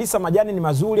 unaona kabisa majani ni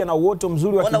mazuri na uoto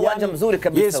mzuri wa kijani. Uwanja mzuri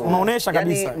kabisa. Yes, unaonesha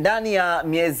kabisa. Yani, ndani ya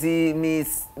miezi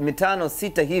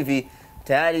 5-6 hivi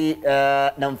tayari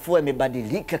Namfua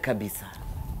imebadilika kabisa.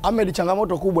 Ahmed,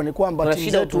 changamoto kubwa ni kwamba tuna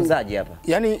shida utunzaji hapa.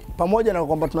 Yani pamoja na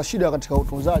kwamba tuna shida katika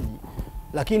utunzaji,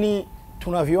 lakini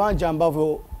tuna viwanja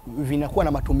ambavyo vinakuwa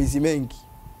na matumizi mengi.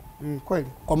 Kweli.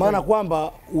 Kwa maana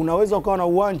kwamba unaweza ukawa na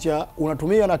uwanja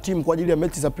unatumia na timu kwa ajili ya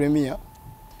mechi za Premier.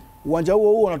 Uwanja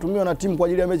huo unatumiwa na timu kwa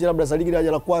ajili ya mechi labda za ligi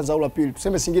daraja la kwanza au la pili.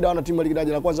 Tuseme Singida wana timu ya ligi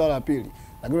daraja la kwanza au la pili.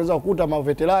 Lakini unaweza kukuta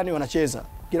maveterani wanacheza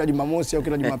kila Jumamosi au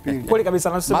kila Jumapili. Kweli kabisa,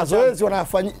 na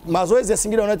mazoezi ya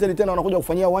Singida United tena wanakuja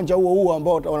kufanyia uwanja huo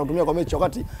ambao wanatumia kwa mechi,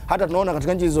 wakati hata tunaona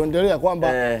katika nchi zilizoendelea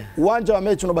kwamba uwanja wa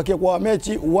mechi unabakia kwa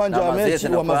mechi, uwanja wa mechi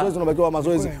wa mazoezi unabakia kwa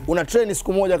mazoezi. Una train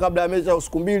siku moja kabla ya mechi au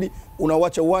siku mbili,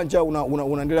 unauacha uwanja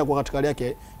unaendelea kwa katika hali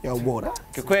yake ya ubora.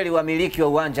 Kikweli wamiliki wa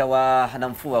uwanja wa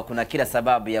Namfua kuna kila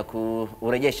sababu ya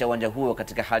kurejesha uwanja huo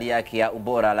katika hali yake ya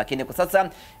ubora, lakini kwa sasa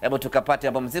hebu tukapate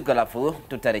mapumziko alafu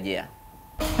tutarejea.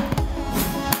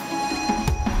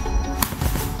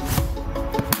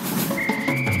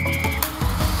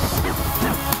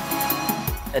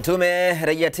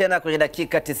 Tumerejea tena kwenye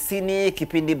dakika 90,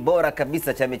 kipindi bora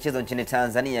kabisa cha michezo nchini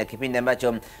Tanzania, kipindi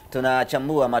ambacho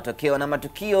tunachambua matokeo na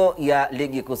matukio ya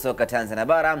Ligi Kuu Soka Tanzania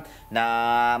Bara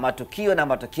na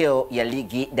matokeo ya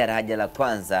ligi daraja la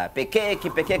kwanza.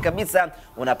 Kipekee kabisa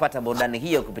unapata burudani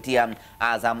hiyo kupitia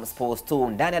Azam Sports 2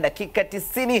 ndani ya dakika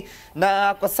 90,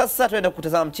 na kwa sasa tunaenda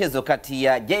kutazama mchezo kati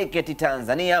ya JKT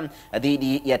Tanzania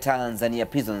dhidi ya Tanzania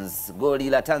Prisons. Goli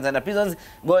la Tanzania Prisons,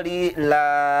 goli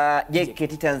la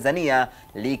JKT Tanzania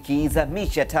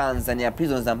likizamisha Tanzania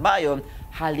Prisons ambayo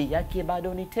hali yake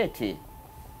bado ni tete.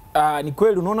 Ni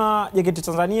kweli, unaona JKT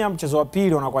Tanzania mchezo wa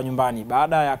pili wanakuwa nyumbani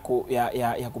baada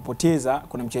ya kupoteza.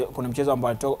 Kuna mchezo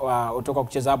ambao watoka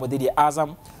kucheza hapo dhidi ya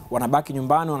Azam, wanabaki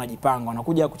nyumbani, wanajipanga,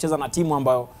 wanakuja kucheza na timu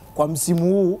ambayo kwa msimu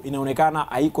huu inaonekana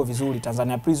haiko vizuri.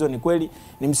 Tanzania Prison ni kweli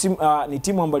ni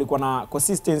timu ambayo ilikuwa na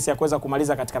consistency ya kuweza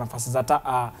kumaliza katika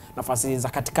nafasi za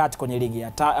katikati kwenye ligi ya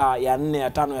 4, ya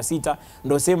 5, ya 6,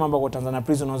 ndio sehemu ambapo Tanzania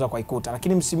Prison unaweza kuikuta.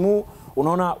 Lakini msimu huu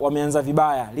unaona wameanza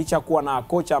vibaya, licha kuwa na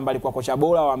kocha ambaye alikuwa kocha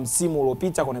bora wa msimu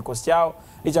uliopita kwenye kosi yao,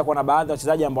 licha kuwa na baadhi ya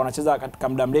wachezaji ambao wanacheza katika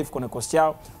muda mrefu kwenye kosi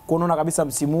yao, kuona kabisa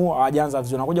msimu huu hawajaanza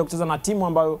vizuri. Wanakuja kucheza na timu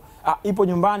ambayo ipo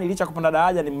nyumbani, licha kupanda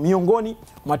daraja, ni miongoni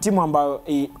mwa timu ambayo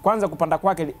kwanza kupanda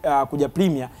kwake kuja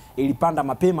Premier ilipanda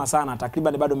mapema sana,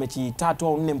 takriban bado mechi 3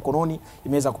 au 4 mkononi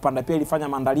imeweza kupanda. Pia ilifanya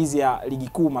maandalizi ya ligi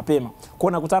kuu mapema. Kwa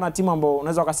hiyo nakutana na timu ambayo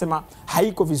unaweza ukasema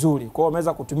haiko vizuri. Kwa hiyo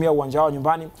wameweza kutumia uwanja wao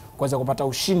nyumbani kuweza kupata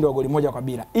ushindi wa goli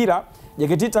 1-0. Ila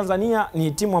JKT Tanzania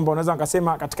ni timu ambayo unaweza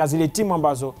ukasema katika zile timu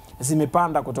ambazo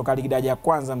zimepanda kutoka ligi daraja ya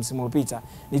kwanza msimu uliopita,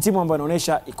 ni timu ambayo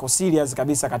inaonyesha iko serious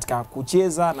kabisa katika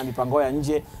kucheza na mipango ya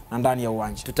nje na ndani ya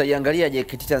uwanja. Tutaiangalia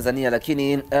JKT Tanzania,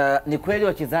 lakini ni kweli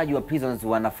wachezaji wa Prisons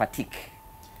wana fatigue.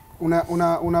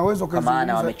 Unaweza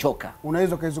kuzungumza wamechoka.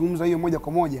 Unaweza kuzungumza hiyo moja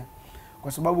kwa moja,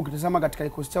 kwa sababu ukitazama katika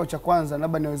kikosi chao cha kwanza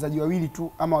labda ni wachezaji wawili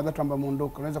tu ama watatu ambao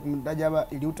wameondoka. Unaweza kumtaja hapa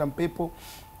Iliuta Mpepo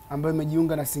ambaye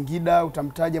amejiunga na Singida,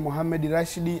 utamtaja Mohamed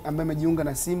Rashidi ambaye amejiunga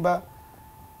na Simba,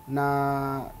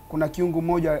 na kuna kiungo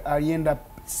mmoja alienda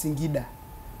Singida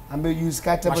ambaye juzi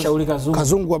kati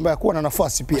Kazungu ambaye hakuwa na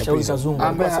nafasi pia,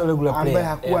 ambaye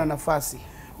hakuwa na nafasi.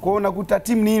 Kwa hiyo unakuta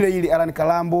timu ni ile ile, Alan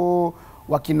Kalambo,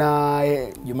 wakina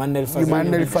Jumanne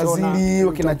Fazili,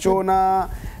 wakina Chona,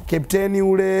 kapteni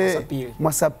ule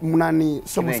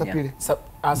Mwasapile,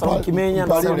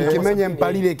 Kimenya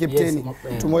Mpalile kapteni.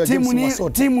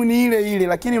 Timu ni ile ile,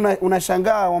 lakini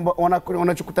unashangaa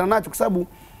wanachokutana nacho, kwa sababu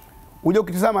unajua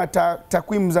ukitazama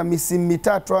takwimu za misimu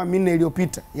 3 au 4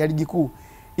 iliyopita ya ligi kuu,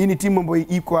 hii ni timu ambayo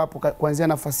iko hapo kuanzia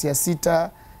nafasi ya 6,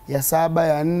 ya 7,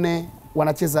 ya 4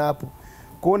 wanacheza hapo.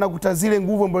 Kuona kuta zile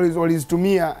nguvu ambazo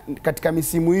walizitumia katika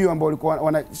misimu hiyo ambao walikuwa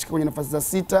wanashika kwenye nafasi za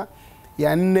 6,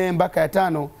 ya 4 mpaka ya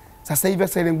 5, sasa hivi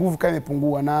sasa ile nguvu kama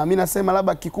imepungua. Na mimi nasema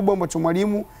labda kikubwa ambacho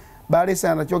mwalimu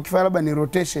Baresa anatakiwa kufanya labda ni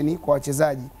rotation kwa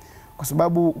wachezaji, kwa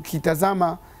sababu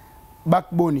ukitazama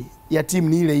backbone ya timu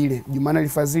ni ile ile. Jumanne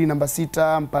Fazili namba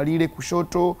 6, Mpalile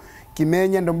kushoto,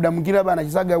 Kimenya ndo muda mwingine labda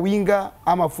anachezaga winga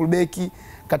ama fullback,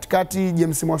 katikati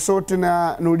James Mwasote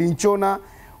na Nurdin Chona,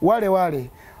 wale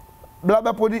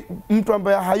labda mtu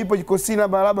ambaye hayupo jikosini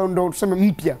labda ndo tuseme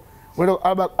mpya Wale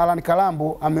Alan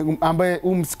Kalambo ambaye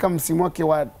kama msimu wake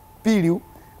wa pili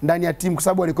ndani ya timu kwa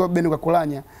sababu alikuwa Beno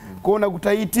Kakolanya. Kwa hiyo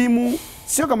unakuta hii timu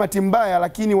sio kama timu mbaya,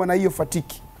 lakini wana hiyo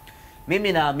fatiki.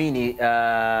 Mimi naamini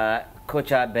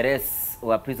kocha Beres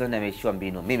wa Prisons ameishiwa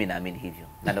mbinu. Mimi naamini hivyo.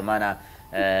 Na ndio maana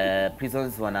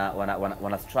Prisons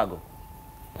wana struggle.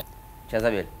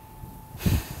 Chazabel.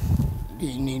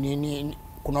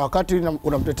 Kuna wakati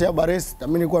unamtetea Bares, na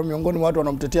mimi nilikuwa miongoni mwa watu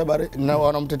wanamtetea Bares na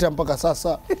wanamtetea mpaka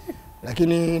sasa.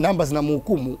 Lakini namba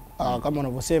zinamhukumu kama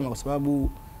unavyosema, kwa sababu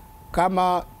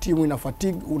kama timu ina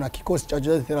fatigue, una kikosi cha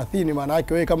wachezaji 30, maana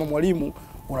yake wewe kama mwalimu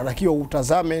unatakiwa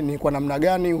utazame ni kwa namna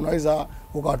gani unaweza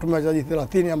ukawatumia wachezaji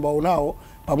 30 ambao unao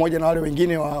pamoja na wale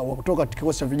wengine wa kutoka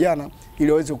kikosi cha vijana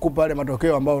ili waweze kukupa yale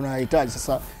matokeo ambayo unahitaji.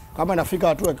 Sasa kama inafika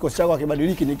hatua kikosi chako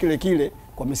hakibadiliki ni kile kile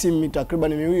kwa misimu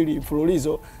takriban miwili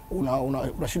mfululizo,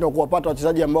 unashindwa kuwapata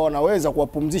wachezaji ambao wanaweza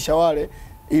kuwapumzisha wale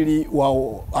ili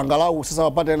wao angalau sasa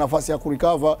wapate nafasi ya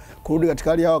kurecover kurudi katika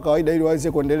hali yao kawaida ili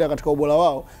waweze kuendelea katika ubora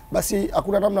wao, basi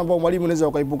hakuna namna ambayo mwalimu anaweza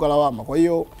ukaipuka lawama. Kwa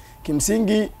hiyo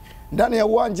kimsingi ndani ya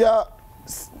uwanja,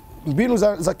 mbinu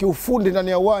za kiufundi ndani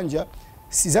ya uwanja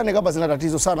sidhani kama zina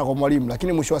tatizo sana kwa mwalimu,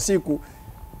 lakini mwisho wa siku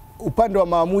upande wa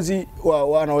maamuzi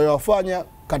wanaoyafanya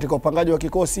katika upangaji wa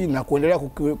kikosi na kuendelea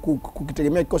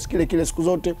kukitegemea kikosi kile kile siku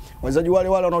zote, wachezaji wale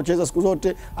wanaocheza siku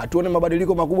zote, atuone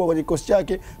mabadiliko makubwa kwenye kikosi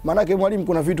chake. Maana yake mwalimu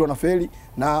kuna vitu anafeli,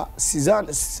 na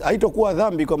haitokuwa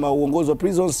dhambi kama uongozi wa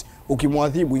Prisons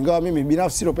ukimwadhibu, ingawa mimi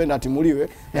binafsi sipenda atimuliwe,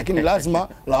 lakini lazima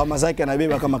lawama zake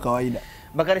anabeba kama kawaida.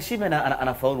 Bakari Shime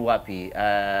anafaulu wapi?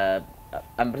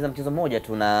 Amepoteza mchezo mmoja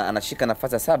tu na anashika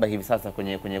nafasi ya 7 hivi sasa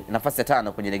kwenye nafasi ya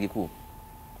 5 kwenye ligi kuu.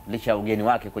 Licha ugeni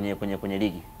wake kwenye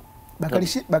ligi.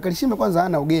 Bakari Shime kwanza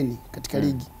hana ugeni katika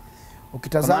ligi.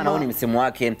 Ukitazama ni msimu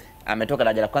wake, ametoka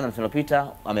daraja la kwanza msimu uliopita,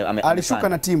 alishuka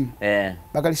na timu.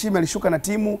 Bakari Shime alishuka na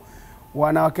timu,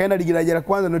 wakaenda ligi daraja la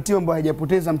kwanza, ndio timu ambayo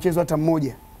haijapoteza mchezo hata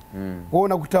mmoja. Kwa hiyo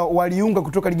unakuta waliunga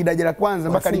kutoka ligi daraja la kwanza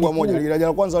mpaka ligi moja. Ligi daraja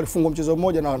la kwanza walifungwa mchezo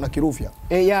mmoja na Kiruvya.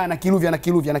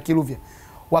 Na Kiruvya.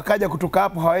 Wakaja kutoka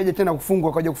hapo hawaje tena kufungwa,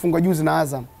 wakaja kufungwa juzi na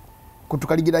Azam.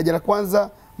 Kutoka ligi daraja la kwanza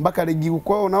mpaka ligi kuu.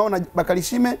 Kwa hiyo unaona Bakari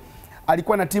Shime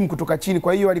alikuwa na timu kutoka chini,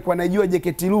 kwa hiyo alikuwa anajua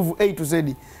JKT Ruvu A to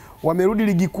Z. Wamerudi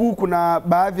ligi kuu, kuna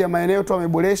baadhi ya maeneo tu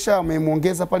wameboresha,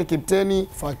 wamemuongeza pale kapteni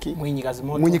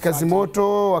Mwinyi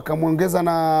Kazimoto, wakamuongeza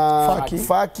na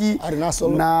Faki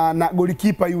na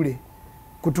golikipa yule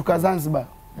kutoka Zanzibar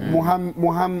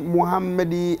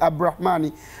Muhammad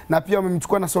Abrahmani, na pia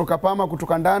wamemchukua na Solkapama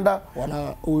kutoka Ndanda,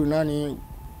 huyu nani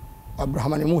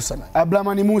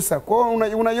Abramani Musa. Kwa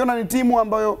hiyo unaiona ni timu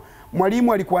ambayo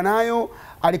mwalimu alikuwa nayo,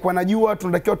 alikuwa anajua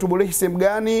tunatakiwa tuboreshe sehemu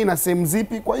gani na sehemu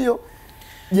zipi. Kwa hiyo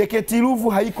JKT Ruvu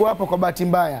haiko hapa kwa bahati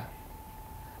mbaya,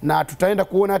 na tutaenda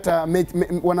kuona hata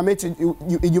wana mechi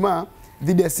Ijumaa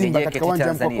dhidi ya Simba katika uwanja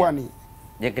wa Mkwakwani.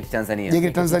 JKT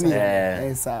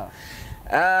Tanzania. Sawa.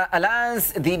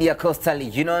 Alliance dhidi ya Coastal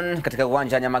Union katika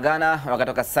uwanja wa Nyamagana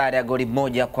wakatoka sare ya goli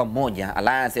 1-1.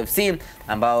 Alliance FC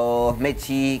ambao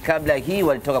mechi kabla hii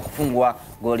walitoka kufungwa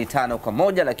goli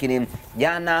 5-1, lakini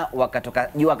jana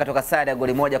wakatoka sare ya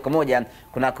goli 1-1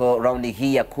 kunako raundi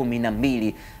hii ya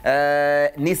 12.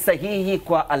 Ni sahihi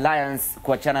kwa Alliance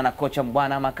kuachana na kocha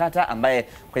Mbwana Makata ambaye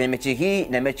kwenye mechi hii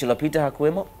na mechi iliyopita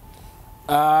hakuwemo?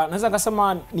 Naweza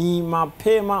kusema ni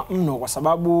mapema mno, kwa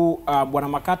sababu Bwana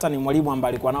Makata ni mwalimu ambaye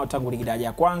alikuwa nao tangu ligi daraja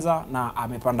ya kwanza na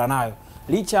amepanda nayo.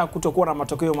 Licha kutokuwa na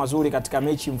matokeo mazuri katika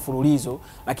mechi mfululizo,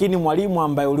 lakini mwalimu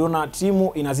ambaye uliona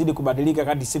timu inazidi kubadilika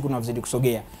kadri siku zinazozidi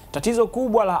kusogea. Tatizo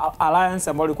kubwa la Alliance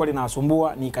ambalo lilikuwa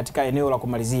linasumbua ni katika eneo la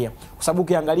kumalizia, kwa sababu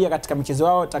ukiangalia katika michezo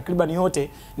yao takriban yote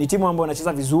ni timu ambayo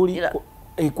inacheza vizuri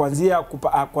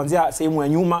kuanzia sehemu ya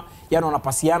nyuma, yani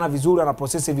wanapasiana vizuri,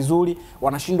 wanaprocess vizuri,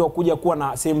 wanashindwa kuja kuwa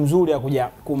na sehemu nzuri ya kuja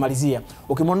kumalizia.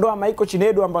 Ukimwondoa Michael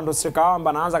Chinedu ambaye ndo striker wao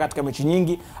ambaye anaanza katika mechi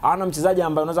nyingi, ana mchezaji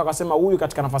ambaye unaweza kusema huyu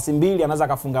katika nafasi mbili anaweza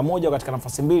kufunga moja, au katika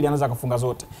nafasi mbili anaweza kufunga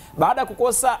zote. Baada ya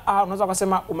kukosa unaweza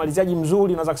kusema umaliziaji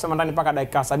mzuri, unaweza kusema ndani mpaka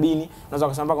dakika 70, unaweza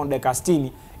kusema mpaka dakika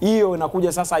 60. Hiyo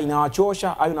inakuja sasa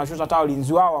inawachosha au inawachosha hata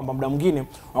walinzi wao ambao muda mwingine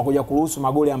wanakuja kuruhusu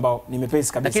magoli ambao ni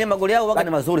mepesi kabisa. Lakini magoli yao waga ni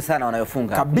mazuri sana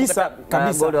wanayofunga. Kabisa.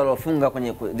 Goli waliofunga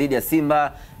kwenye dhidi ya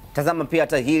Simba. Tazama pia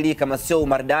hata hili kama sio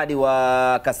umaridadi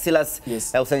wa Casillas,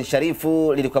 Hussein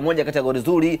Sharifu lilikuwa moja kati ya goli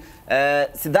nzuri.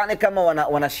 Sidhani kama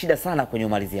wana shida sana kwenye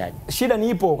umaliziaji. Shida ni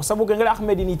ipo kwa sababu ukiangalia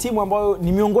Ahmed ni timu ambayo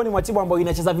ni miongoni mwa timu ambayo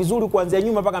inacheza vizuri kuanzia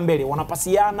nyuma mpaka mbele.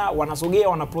 Wanapasiana, wanasogea,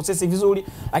 wanaprocess vizuri,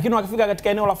 lakini wakifika katika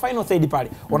eneo la final third pale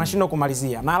wanashindwa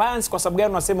kumalizia. Na Alliance kwa sababu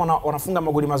gani unasema wanafunga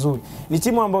magoli mazuri? Ni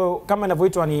timu ambayo kama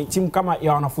inavyoitwa ni timu kama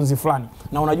ya wanafunzi fulani.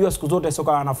 Na unajua siku zote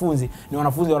soka la wanafunzi ni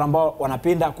wanafunzi ambao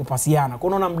wanapenda kupasiana. Kwa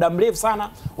unaona muda mrefu sana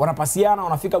wanapasiana,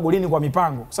 wanafika golini kwa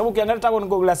mipango. Kwa sababu ukiangalia tangu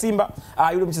goli la Simba,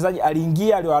 yule mchezaji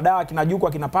aliingia, aliwadaa kina Juku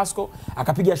kina Pasco,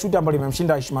 akapiga shuti ambalo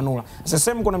limemshinda Ishmanula. Sasa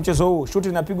sema kuna mchezo huu, shuti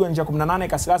linapigwa nje ya 18,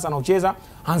 Kasilasa anaucheza,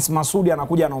 Hans Masudi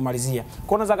anakuja anaumalizia.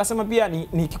 Kwa unaweza kusema pia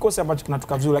ni kikosi ambacho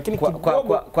kinatoka vizuri, lakini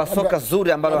kwa soka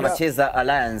zuri ambalo wanacheza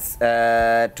Alliance,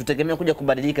 tutegemea kuja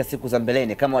kubadilika siku za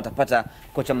mbeleni kama watapata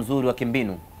kocha mzuri wa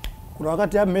kimbinu. Kuna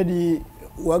wakati Ahmed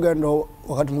waga ndo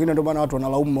wakati mwingine ndio maana watu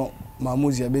wanalaumu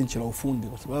maamuzi ya benchi la ufundi,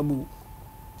 kwa sababu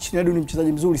Chinedu ni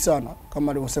mchezaji mzuri sana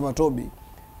kama alivyosema Toby,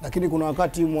 lakini kuna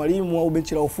wakati mwalimu au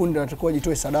benchi la ufundi anatakiwa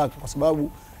jitoe sadaka, kwa sababu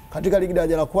katika ligi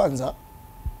daraja la kwanza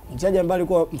mchezaji ambaye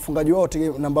alikuwa mfungaji wao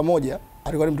namba 1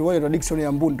 alikuwa ni mtu mmoja Dickson ya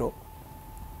Ambundo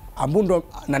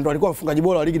na ndo alikuwa mfungaji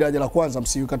bora wa ligi daraja la kwanza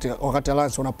msimu wakati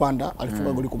Alliance wanapanda,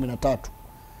 alifunga goli 13.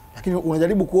 Lakini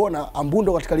unajaribu kuona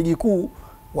Ambundo katika ligi kuu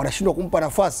wanashindwa kumpa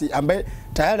nafasi ambaye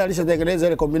tayari alishatengeneza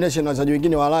ile combination na wachezaji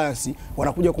wengine wa Alliance,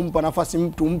 wanakuja kumpa nafasi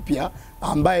mtu mpya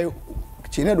ambaye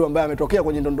Chinedu ambaye ametokea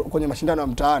kwenye mashindano ya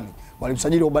mtaani.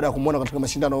 Walimsajili baada ya kumuona katika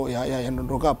mashindano ya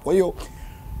Ndondo Cup. Kwa hiyo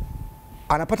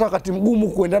anapata wakati mgumu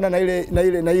kuendana na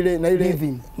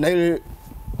ile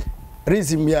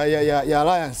rhythm ya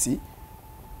Alliance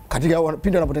katika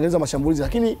pindi anapotengeneza mashambulizi,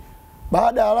 lakini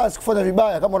baada ya Alliance kufanya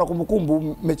vibaya, kama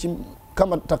unakumbukumbu mechi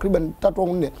kama takriban 3 au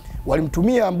 4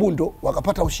 walimtumia Ambundo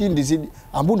wakapata ushindi zidi.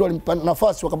 Ambundo walimpa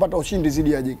nafasi wakapata ushindi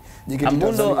zidi ya JKT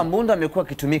Tanzania. Ambundo amekuwa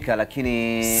kitumika,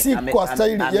 lakini si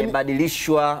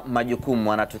amebadilishwa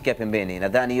majukumu, anatokea pembeni.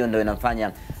 Nadhani hiyo ndio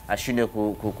inamfanya ashinde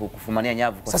kufumania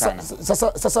nyavu kwa sana.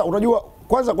 Sasa unajua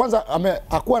kwanza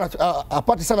hakuwa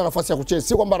apati sana nafasi ya kucheza.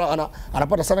 Si kwamba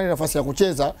anapata sana nafasi ya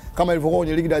kucheza kama ilivyokuwa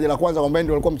kwenye ligi daraja la kwanza kwamba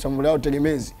ndio alikuwa mshambuliaji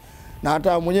tegemezi. Na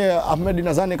hata mwenyewe Ahmed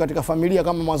nadhani katika familia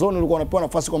kama mwanzoni ulikuwa unapewa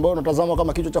nafasi kwamba wewe unatazama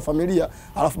kama kichwa cha familia,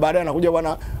 alafu baadaye anakuja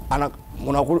bwana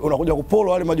unakuja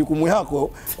kupolo wale majukumu yako.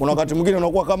 Kuna wakati mwingine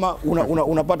unakuwa kama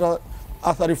unapata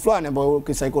athari fulani ambayo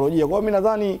kisaikolojia. Kwa hiyo mimi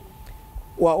nadhani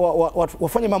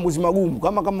wafanye maamuzi magumu,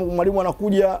 kama mwalimu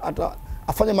anakuja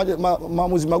afanye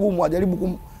maamuzi magumu,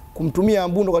 ajaribu kumtumia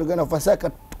Ambundo katika nafasi yake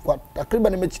kwa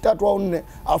takriban mechi 3 au 4,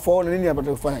 alafu aone nini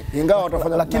anataka kufanya. Ingawa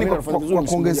watafanya, lakini kwa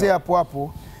kuongezea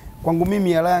hapo kwangu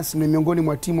mimi Alliance ni miongoni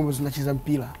mwa timu ambazo zinacheza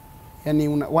mpira.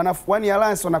 Yaani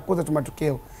Alliance wanakoza tu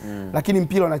matokeo, lakini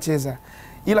mpira wanacheza.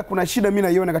 Ila kuna shida mimi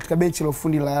naiona katika benchi la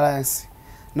ufundi la Alliance.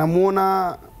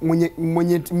 Namuona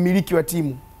mwenye mmiliki wa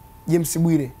timu James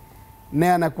Bwire,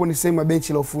 naye anakuwa ni sehemu ya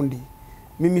benchi la ufundi.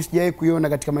 Mimi sijawahi kuiona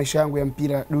katika maisha yangu ya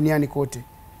mpira duniani kote.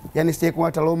 Yaani sijawahi kuona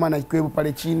hata Roma na ikiwepo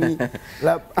pale chini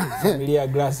la familia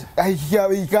Glass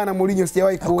ikana Mourinho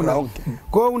sijawahi kuona.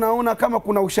 Kwa hiyo unaona kama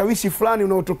kuna ushawishi fulani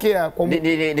unaotokea kwa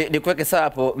kuweke sawa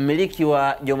hapo. Mmiliki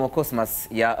wa Jomo Cosmas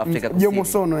ya Afrika Kusini, Jomo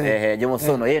Sono, Jomo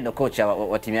Sono, yeye ndo kocha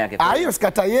wa timu yake. Hiyo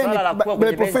sikata yeye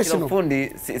ni professional.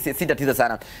 Fundi si tatizo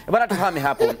sana. Bwana tuhame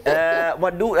hapo.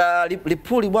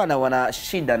 Lipuli bwana wana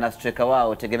shida na striker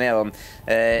wao tegemeo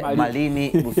Malini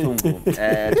Busungu.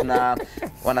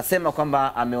 Wanasema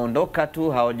kwamba ameondoka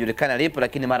tu, hawajulikana alipo,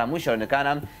 lakini mara mwisho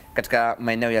alionekana katika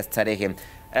maeneo ya starehe.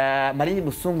 Malini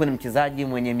Busungu ni mchezaji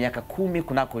mwenye miaka 10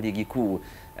 kunako ligi kuu.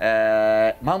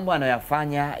 Mambo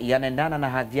anayoyafanya yanaendana na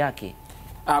hadhi yake.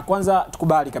 Kwanza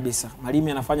tukubali kabisa,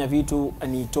 Malimi anafanya vitu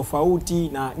ni tofauti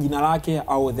na jina lake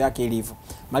au hadhi yake ilivyo.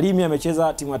 Malimi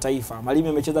amecheza timu ya taifa, Malimi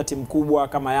amecheza timu kubwa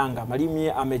kama Yanga, Malimi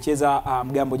amecheza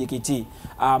Mgambo JKT.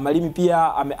 Malimi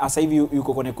pia sasa hivi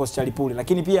yuko kwenye kosi cha Lipuli,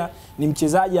 lakini pia ni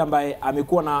mchezaji ambaye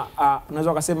amekuwa na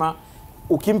unaweza kusema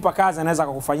ukimpa kazi anaweza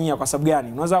kukufanyia. Kwa sababu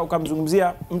gani? Unaweza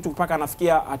ukamzungumzia mtu mpaka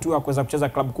anafikia hatua ya kuweza kucheza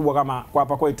klabu kubwa kama kwa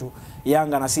hapa kwetu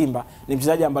Yanga na Simba. Ni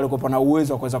mchezaji ambaye alikuwa na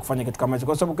uwezo wa kuweza kufanya kitu kama hicho.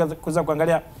 Kwa sababu kuweza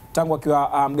kuangalia tangu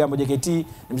akiwa Mgambo JKT, ni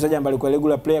mchezaji ambaye alikuwa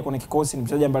regular player kwenye kikosi, ni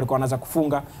mchezaji ambaye alikuwa anaweza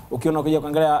kufunga. Ukiona ukija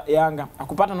kuangalia Yanga,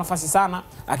 akupata nafasi sana,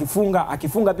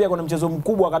 akifunga pia kuna mchezo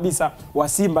mkubwa kabisa wa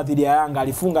Simba dhidi ya Yanga,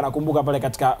 alifunga nakumbuka pale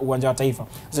katika uwanja wa Taifa.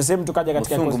 Sasa sehemu tukaja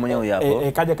katika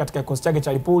kaja katika kikosi chake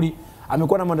cha Lipuli,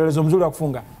 amekuwa na mwendelezo mzuri wa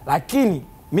kufunga. Lakini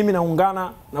mimi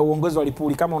naungana na uongozi wa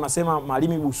Lipuli, kama unasema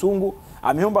Malimi Busungu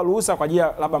ameomba ruhusa kwa ajili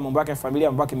ya labda mambo yake ya familia,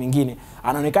 mambo yake mengine,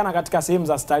 anaonekana katika sehemu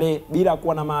za starehe bila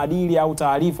kuwa na maadili au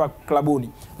taarifa klabuni.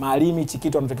 Malimi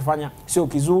Chikitu anachokifanya sio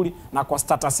kizuri, na kwa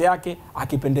status yake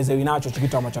akipendezewi nacho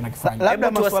Chikitu ambacho anakifanya.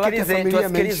 Labda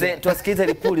tuwasikilize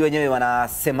Lipuli wenyewe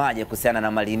wanasemaje kuhusiana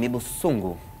na Malimi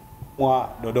Busungu mwa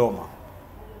Dodoma.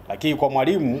 Lakini kwa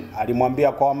mwalimu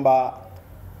alimwambia kwamba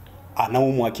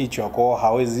anaumwa kichwa, kwa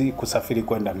hawezi kusafiri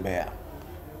kwenda Mbeya.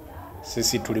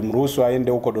 Sisi tulimruhusu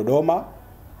aende huko Dodoma.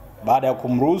 Baada ya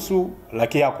kumruhusu,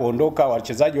 lakini hakuondoka,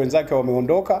 wachezaji wenzake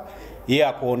wameondoka, yeye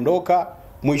hakuondoka.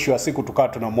 Mwisho wa siku tukawa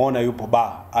tunamuona yupo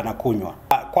baa anakunywa.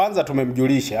 kwanza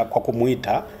tumemjulisha kwa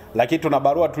kumuita, lakini tuna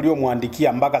barua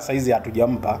tuliyomwandikia mpaka saizi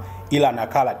hatujampa, ila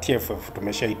nakala TFF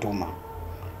tumeshaituma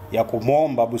ya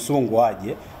kumwomba Busungu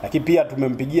aje, lakini pia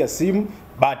tumempigia simu.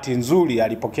 Bahati nzuri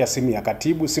alipokea simu ya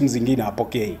katibu, simu zingine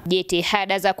hapokei.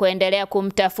 Jitihada za kuendelea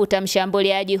kumtafuta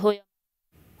mshambuliaji huyo.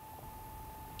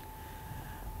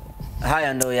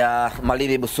 Haya ndo ya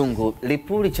Malimi Busungu.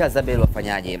 Lipuli cha Zabel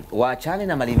wafanyaje? Waachane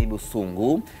na Malimi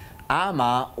Busungu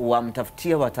ama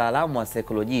wamtafutie wataalamu wa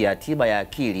saikolojia, tiba ya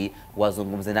akili,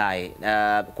 wazungumze naye?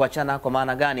 Kuachana kwa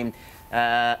maana gani?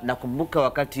 Nakumbuka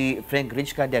wakati Frank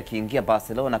Rijkaard akiingia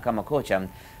Barcelona kama kocha,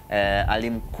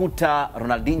 alimkuta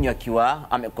Ronaldinho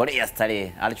akiwa amekolea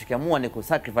starehe. Alichokiamua ni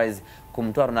kusacrifice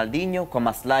kumtoa Ronaldinho kwa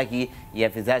maslahi ya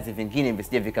vizazi vingine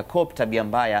visije vikakop tabia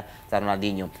mbaya za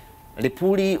Ronaldinho.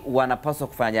 Lipuli wanapaswa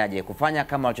kufanyaje? Kufanya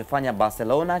kama walichofanya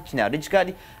Barcelona chini ya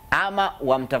Rijkaard, ama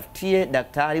wamtafutie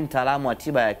daktari mtaalamu wa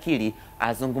tiba ya akili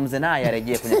azungumze naye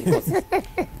arejee kwenye kikosi?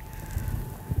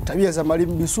 Tabia za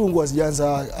Malimi Busungu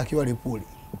hazijaanza akiwa Lipuli.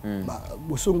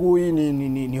 Busungu hii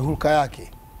ni hulka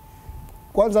yake.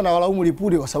 Kwanza na walaumu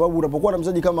Lipuli kwa sababu unapokuwa na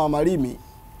mchezaji kama Malimi,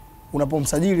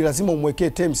 unapomsajili lazima umwekee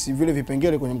terms, vile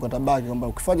vipengele kwenye mkataba wake kwamba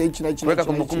ukifanya hichi na hichi na hichi.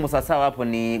 Kwa kumbukumbu sasa hapo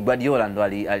ni Guardiola ndo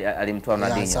alimtoa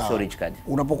Ronaldinho, sio Rijkaard.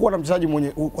 Unapokuwa na mchezaji mwenye,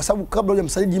 kwa sababu kabla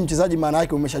hujamsajili mchezaji maana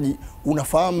yake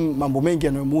unafahamu mambo mengi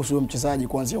yanayomhusu huyo mchezaji,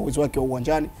 kuanzia uwezo wake wa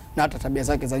uwanjani na hata tabia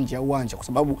zake za nje ya uwanja, kwa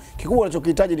sababu kikubwa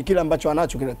anachokihitaji ni kile ambacho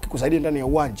anacho kikusaidia ndani ya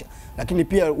uwanja, lakini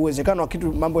pia uwezekano wa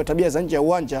kitu mambo ya tabia za nje ya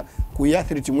uwanja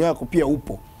kuiathiri timu yako pia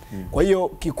upo. Kwa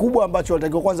hiyo kikubwa ambacho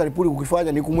wanatakiwa kwanza Lipuli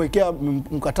kukifanya ni kumwekea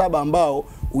mkataba ambao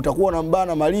utakuwa na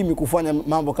mbana Malimi kufanya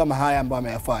mambo kama haya ambayo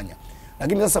ameyafanya.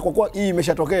 Lakini sasa kwa kuwa hii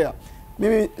imeshatokea,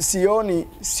 mimi sioni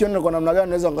kwa namna gani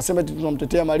naweza ngasema eti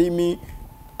tunamtetea Malimi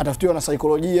atafutiwa na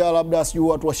saikolojia, labda sio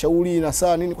watu washauri na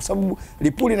saa nini, kwa sababu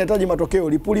Lipuli inahitaji matokeo.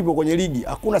 Lipuli ipo kwenye ligi.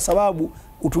 Hakuna sababu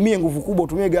utumie nguvu kubwa,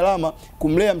 utumie gharama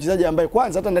kumlea mchezaji ambaye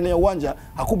kwanza hata ndani ya uwanja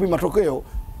hakupi matokeo.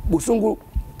 Busungu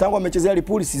tangu amechezea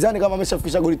Lipuli sidhani kama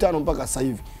ameshafikisha goli 5 mpaka sasa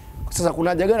hivi. Sasa kuna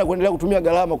haja gani kuendelea kutumia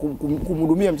gharama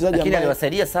kumhudumia mchezaji ambaye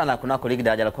aliwasaidia sana kunako ligi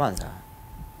daraja la kwanza?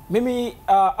 Mimi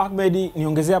Ahmed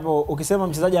niongezea hapo, ukisema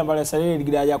mchezaji ambaye alisaidia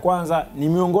ligi daraja la kwanza ni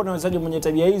miongoni mwa wachezaji mwenye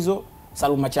tabia hizo,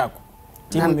 Salum Machako.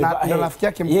 Timu ndo rafiki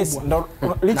yake mkubwa. Yes, ndo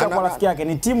licha kwa rafiki yake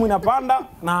ni timu inapanda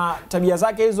na tabia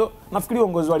zake hizo. Nafikiri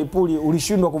uongozi wa Lipuli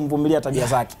ulishindwa kumvumilia tabia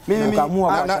zake.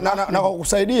 Ukaamua na kwa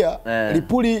kusaidia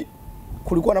Lipuli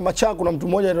kulikuwa na Machako na mtu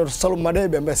mmoja anaitwa Salum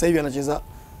Madebe ambaye sasa hivi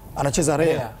anacheza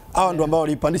Rea. Hao ndio ambao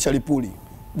walipandisha Lipuli.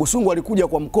 Busungu alikuja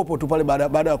kwa mkopo tu pale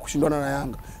baada ya kushindana na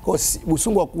Yanga. Kwa hiyo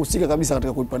Busungu hakuhusika kabisa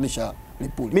katika kuipandisha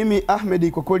Lipuli. Mimi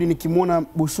Ahmed, kwa kweli nikimuona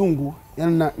Busungu,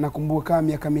 yani nakumbuka kama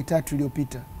miaka 3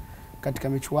 iliyopita katika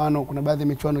michuano, kuna baadhi ya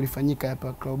michuano ilifanyika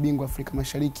hapa klabu bingwa Afrika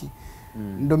Mashariki.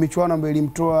 Ndio michuano ambayo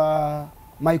ilimtoa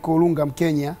Michael Olunga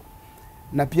Mkenya,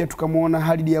 na pia tukamuona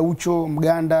Halid Aucho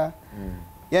Mganda.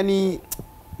 Yani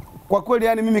kwa kweli,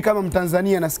 yani mimi kama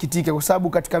Mtanzania nasikitika kwa sababu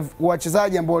katika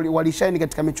wachezaji ambao walishaini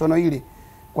katika michuano ile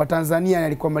kwa Tanzania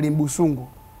alikuwa Malimi Busungu,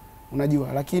 unajua.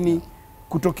 Lakini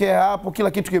kutokea hapo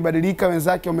kila kitu kibadilika,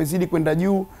 wenzake wamezidi kwenda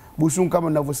juu. Busungu kama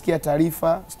ninavyosikia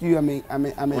taarifa, sijui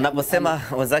unaposema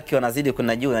wenzake wanazidi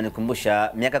kwenda juu,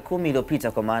 yanikumbusha miaka 10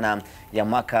 iliyopita, kwa maana ya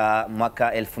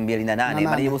mwaka 2008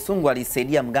 Malimi Busungu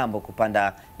alisaidia Mgambo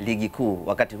kupanda ligi kuu.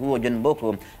 Wakati huo John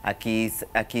Boko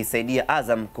akisaidia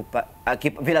Azam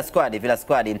Villa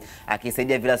Squad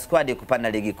akisaidia Villa Squad kupanda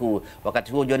ligi kuu.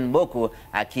 Wakati huo John Boko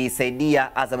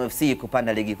akisaidia Azam FC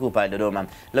kupanda ligi kuu pale Dodoma.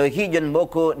 Leo hii John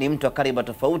Boko ni mtu wa kariba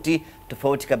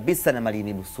tofauti kabisa na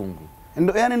Malimi Busungu.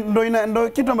 Ndo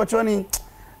kitu ambacho yani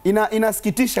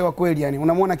inasikitisha kwa kweli. Yani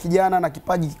unamwona kijana na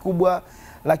kipaji kikubwa,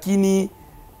 lakini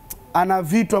ana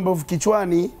vitu ambavyo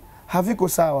kichwani haviko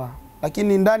sawa,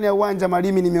 lakini ndani ya uwanja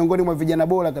Malimi ni miongoni mwa vijana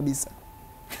bora kabisa.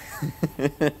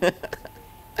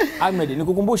 Ahmed,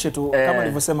 nikukumbushe tu kama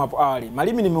nilivyosema hapo awali,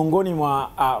 Malimi ni miongoni mwa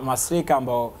mastrika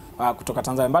ambao kutoka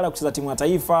Tanzania mbali ya kucheza timu ya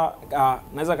taifa,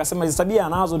 naweza kusema hizo tabia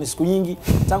anazo ni siku nyingi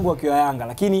tangu akiwa Yanga,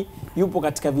 lakini yupo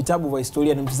katika vitabu vya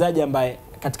historia. Ni mchezaji ambaye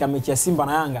katika mechi ya Simba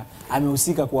na Yanga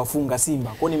amehusika kuwafunga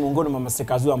Simba. Kwa ni miongoni mwa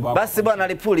mastrika wazuri ambao. Basi bwana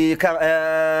Lipuli,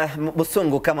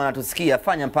 Busungu kama unatusikia,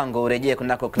 fanya mpango urejee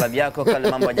kunako klabu yako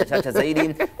kama mambo hajachacha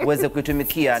zaidi, uweze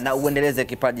kuitumikia na uendeleze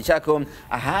kipaji chako.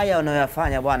 Haya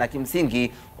unayoyafanya bwana,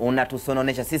 kimsingi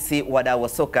unatusononesha sisi wadau wa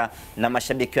soka na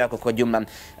mashabiki wako kwa jumla.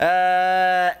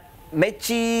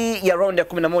 Mechi ya round ya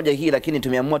 11 hii, lakini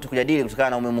tumeamua tukujadili kutokana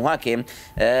na umuhimu wake.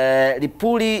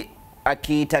 Lipuli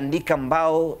akitandika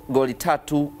Mbao goli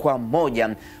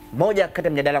 3-1. Moja kati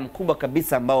ya mjadala mkubwa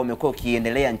kabisa ambao umekuwa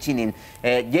ukiendelea nchini.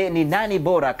 Je, ni nani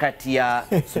bora kati ya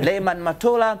Suleiman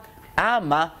Matola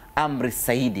ama Amri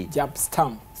Saidi?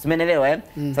 Simenelewa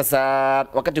Sasa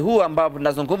wakati huu ambapo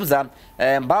tunazungumza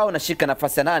Mbao inashika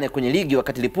nafasi ya 8 kwenye ligi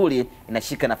wakati Lipuli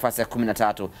inashika nafasi ya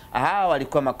 13. Hawa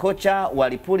walikuwa makocha wa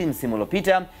Lipuli msimu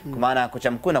uliopita kwa maana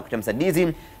kocha mkuu na kocha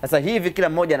msaidizi. Sasa hivi kila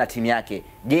mmoja na timu yake.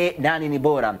 Je, nani ni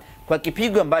bora? Kwa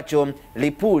kipigo ambacho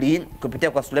Lipuli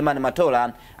kupitia kwa Suleiman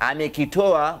Matola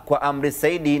amekitoa kwa Amri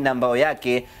Saidi na Mbao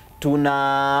yake,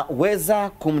 tunaweza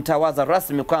kumtawaza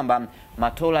rasmi kwamba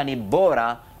Matola ni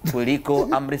bora kuliko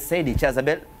Amri Saidi.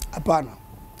 Chazabel? Hapana.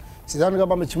 Sidhani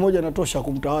kama mechi moja inatosha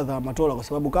kumtawadha Matola, kwa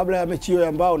sababu kabla ya mechi hiyo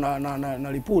ya Mbao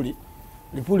na Lipuli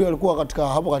walikuwa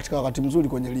katika wakati mzuri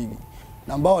kwenye ligi.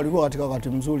 Na Mbao walikuwa katika wakati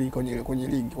mzuri kwenye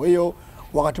ligi. Kwa hiyo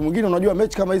wakati mwingine unajua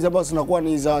mechi kama hizi ambazo zinakuwa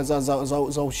ni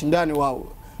za ushindani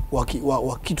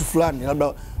wa kitu fulani,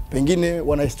 labda pengine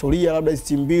wana historia, labda hizi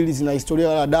timu mbili zina historia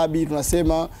ya dabi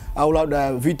tunasema, au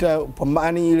labda vita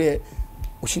pambani, ile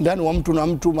ushindani wa mtu na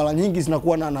mtu mara nyingi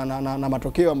zinakuwa na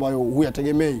matokeo ambayo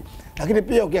huyategemei. Lakini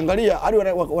pia ukiangalia hadi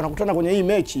wanakutana kwenye hii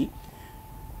mechi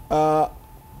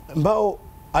Mbao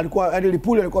alikuwa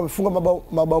Lipuli alikuwa amefunga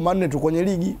mabao 4 tu kwenye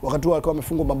ligi, wakati huo alikuwa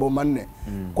amefunga mabao 4.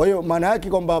 Kwa hiyo maana yake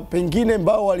kwamba pengine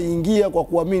Mbao waliingia kwa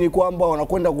kuamini kwamba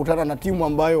wanakwenda kukutana na timu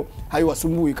ambayo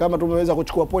haiwasumbui. Kama tumeweza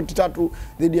kuchukua pointi 3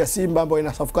 dhidi ya Simba ambayo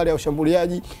ina safu kali ya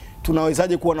ushambuliaji,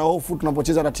 tunawezaje kuwa na hofu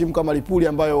tunapocheza na timu kama Lipuli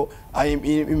ambayo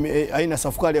haina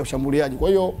safu kali ya ushambuliaji? Kwa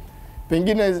hiyo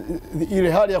pengine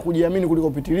ile hali ya kujiamini kuliko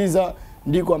pitiliza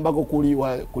ndiko ambako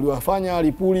kuliwafanya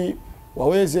Lipuli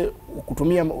waweze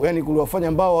kutumia, yani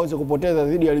kuliwafanya Mbao waweze kupoteza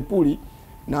dhidi ya Lipuli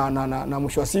na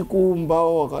mwisho wa siku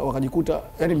Mbao wakajikuta,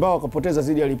 yani Mbao wakapoteza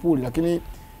dhidi ya Lipuli. Lakini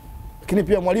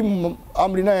pia mwalimu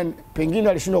Amri naye pengine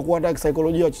alishindwa kuandaa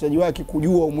kisaikolojia wachezaji wake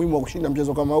kujua umuhimu wa kushinda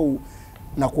mchezo kama huu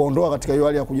na kuondoa katika hiyo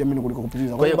hali ya kujiamini kuliko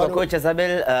kupitiliza. Kwa hiyo kwa kocha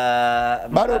Zabel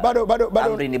bado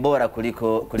Amri ni bora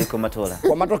kuliko Matola.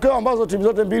 Kwa matokeo ambazo timu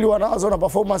zote mbili wanazo na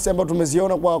performance ambayo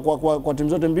tumeziona kwa timu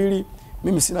zote mbili,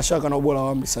 mimi sina shaka na ubora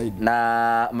wa Amri Saidi.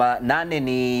 Na 8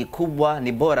 ni kubwa,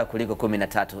 ni bora kuliko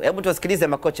 13. Hebu tuwasikilize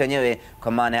makocha wenyewe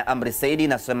kwa maana ya Amri Saidi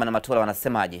na Suleiman Matola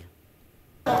wanasemaje.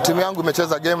 Timu yangu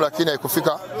imecheza game lakini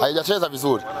haijacheza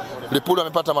vizuri. Lipuli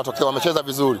wamepata matokeo, wamecheza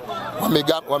vizuri.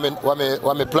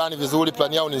 Wame plan vizuri,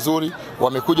 plan yao ni nzuri,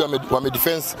 wamekuja wame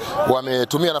defense,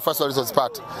 wametumia nafasi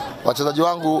walizozipata. Wachezaji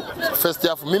wangu first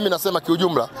half, mimi nasema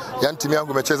kiujumla, yani timu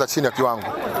yangu imecheza chini ya kiwango.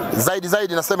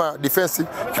 Zaidi nasema defense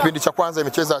kipindi cha kwanza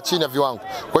imecheza chini ya viwango.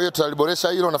 Kwa hiyo tutaliboresha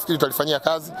hilo, nafikiri tutalifanyia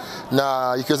kazi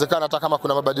na ikiwezekana hata kama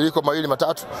kuna mabadiliko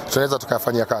 2-3 tunaweza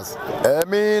tukayafanyia kazi.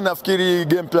 Mimi nafikiri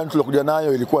game plan tulikuja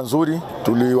nayo ilikuwa nzuri,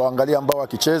 tuliwaangalia ambao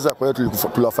wakicheza, kwa hiyo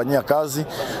tuliwafanyia kazi.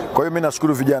 Kwa hiyo mimi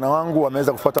nashukuru vijana wangu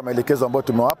wameweza kufuata maelekezo ambayo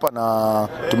tumewapa na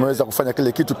tumeweza kufanya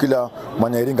kile kitu kila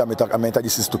mwana Iringa amehitaji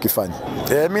sisi tukifanye.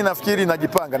 Mimi nafikiri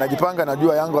najipanga,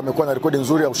 najua Yanga amekuwa na rekodi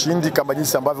nzuri ya ushindi kama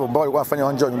jinsi ambavyo ambao walikuwa wanafanya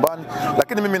uwanja wa nyumbani,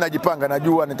 lakini mimi najipanga,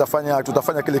 najua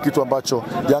tutafanya kile kitu ambacho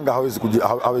Yanga hawezi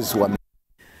kuamini.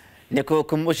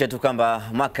 Nikukumbushe tu kwamba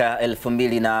mwaka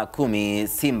 2010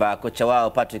 Simba kocha wao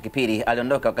Patrick Piri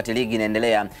aliondoka wakati ligi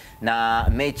inaendelea, na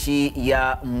mechi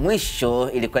ya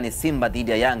mwisho ilikuwa ni Simba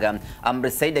dhidi ya Yanga.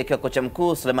 Amri Saidi akiwa kocha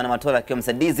mkuu, Suleiman Matola akiwa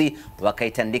msaidizi,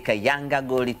 wakaitandika Yanga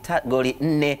goli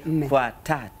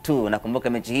 4-3. Nakumbuka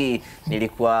mechi hii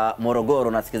nilikuwa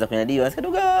Morogoro, nasikiza kwenye radio,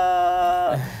 nasikia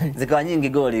zikawa nyingi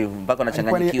goli mpaka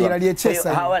unachanganyikiwa.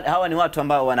 Hawa ni watu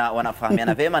ambao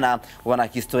wanafahamiana vema na wana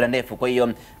historia ndefu, kwa hiyo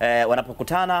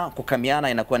wanapokutana kukamiana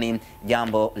inakuwa ni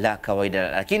jambo la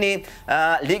kawaida. Lakini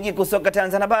Ligi Kuu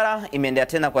Tanzania Bara imeendelea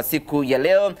tena kwa siku ya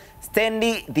leo.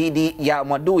 Stendi dhidi ya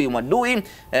Mwadui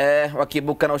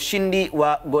wakiibuka na ushindi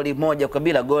wa goli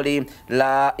 1-0, goli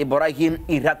la Ibrahim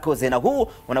Irakoze, na huu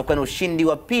unakuwa ni ushindi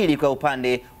wa pili kwa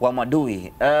upande wa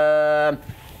Mwadui.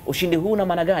 Ushindi huu una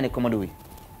maana gani kwa Mwadui?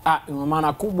 Ina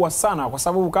maana kubwa sana, kwa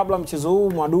sababu kabla mchezo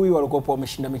huu Mwadui walikuwa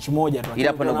wameshinda mechi moja tu. Ila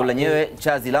hapo ndo lenyewe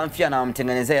Chazi Lamfia na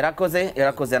mtengenezea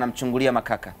Irakoze anamchungulia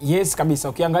makaka. Yes kabisa.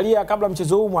 Ukiangalia kabla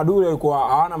mchezo huu Mwadui walikuwa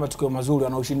hawana matokeo mazuri,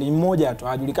 wana ushindi mmoja tu.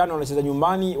 Hajulikani wanacheza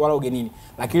nyumbani wala ugenini.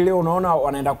 Lakini leo unaona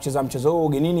wanaenda kucheza mchezo huu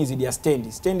ugenini dhidi ya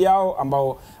Stendi yao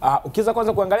ambao ukiweza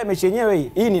kwanza kuangalia mechi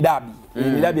yenyewe hii ni dabi.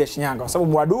 Ni dabi ya Shinyanga, kwa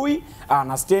sababu Mwadui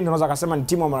na Stendi unaweza kusema ni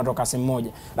timu ambayo inatoka sehemu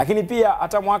moja. Lakini pia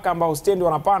hata mwaka ambao Stendi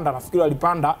wanapanda, nafikiri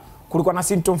walipanda kulikuwa na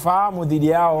sintomfahamu dhidi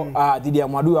yao, dhidi ya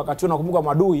Mwadui. Wakati unakumbuka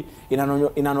Mwadui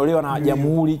inanolewa na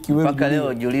Jamhuri Kiwewe. Paka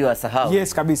leo Juliwa sahau.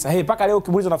 Yes kabisa. Paka leo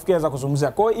Kibulizo nafikiri anaweza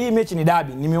kuzungumzia. Kwa hiyo hii mechi ni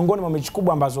dabi, ni miongoni mwa mechi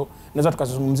kubwa ambazo tunaweza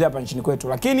tukazungumzia hapa nchini kwetu.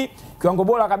 Lakini kiwango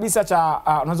bora kabisa cha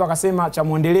unaweza kusema cha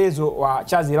muendelezo wa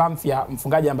Chazi Lamfia,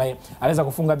 mfungaji ambaye aliweza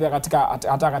kufunga pia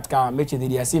katika mechi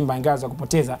dhidi ya Simba ingawa za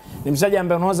kupoteza. Ni mchezaji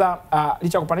ambaye unaweza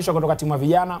licha kupandishwa kutoka timu ya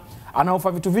vijana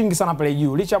anaofa vitu vingi sana pale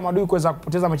juu. Licha ya Mwadui kuweza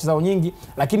kupoteza mechi zao nyingi,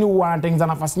 lakini huwa anatengeneza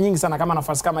nafasi nyingi sana, kama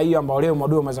nafasi kama hiyo ambayo leo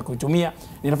Mwadui ameweza kuitumia.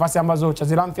 Ni nafasi ambazo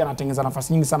Chazilamfi anatengeneza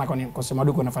nafasi nyingi sana kwa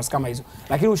Mwadui kwa nafasi kama hizo.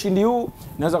 Lakini ushindi huu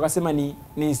naweza kusema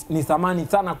ni thamani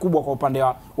sana kubwa kwa upande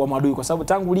wa Mwadui, kwa sababu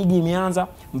tangu ligi imeanza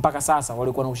mpaka sasa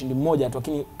walikuwa na ushindi mmoja tu,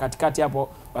 lakini katikati hapo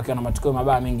wakiwa na matokeo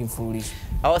mabaya mengi mfululizo.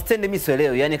 Hawastendi miso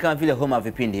leo, yani kama vile homa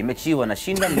vipindi. Mechi hii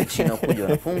wanashinda, mechi inayokuja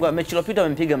wanafungwa. Mechi iliyopita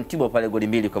wamempiga Mtibwa pale goli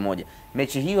 2-1.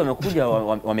 Mechi hii wamekuja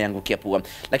wameangukia pua.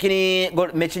 Lakini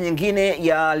mechi nyingine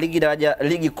ya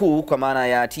ligi kuu kwa maana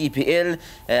ya TPL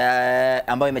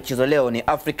ambayo imechezwa leo ni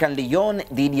African Lyon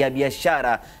dhidi ya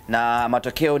Biashara, na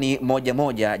matokeo ni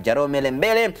 1-1. Jerome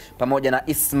Lembele pamoja na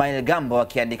Ismail Gambo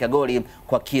wakiandika goli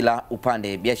kwa kila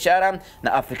upande. Biashara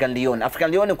na African Lyon.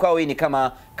 African Lyon kwao hii ni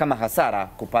kama hasara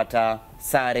kupata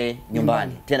sare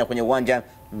nyumbani tena kwenye uwanja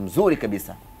mzuri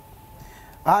kabisa.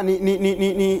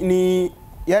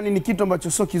 Yani ni kitu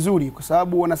ambacho sio kizuri, kwa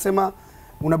sababu wanasema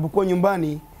unapokuwa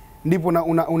nyumbani ndipo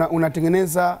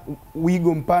unatengeneza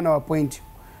wigo mpana wa pointi.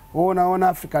 Wao unaona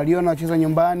Afrika Lyon wanacheza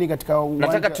nyumbani katika uwanja.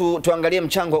 Nataka tuangalie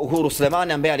mchango wa Uhuru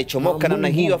Sulemani ambaye alichomoka namna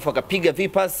hiyo afu akapiga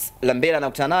vipas la mbele,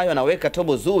 anakutana nayo anaweka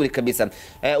tobo zuri kabisa.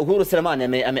 Uhuru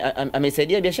Sulemani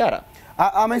amesaidia Biashara.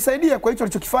 Amesaidia kwa hicho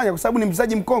alichokifanya, kwa sababu ni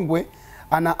mchezaji mkongwe,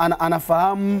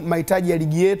 anafahamu mahitaji ya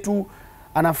ligi yetu,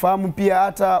 anafahamu pia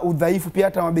hata udhaifu pia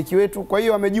hata mabeki wetu. Kwa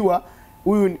hiyo amejua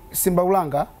huyu Simba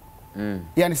Ulanga.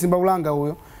 Yani Simba Ulanga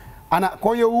huyo.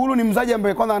 Kwa hiyo Uhuru ni mchezaji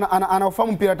ambaye kwanza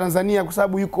anafahamu mpira Tanzania, kwa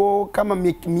sababu yuko kama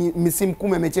misimu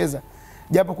 10 amecheza.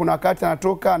 Japo kuna wakati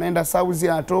anatoka anaenda Saudi,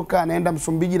 anatoka anaenda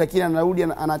Msumbiji, lakini anarudi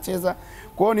anacheza.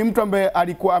 Kwa hiyo ni mtu ambaye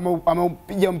alikuwa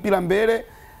ameupiga mpira mbele,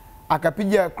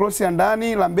 akapiga cross ya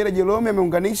ndani, la mbele Jerome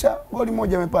ameunganisha, goli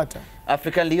moja amepata.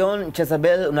 African Lyon,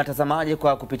 Chezabel, unatazamaje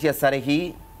kwa kupitia sare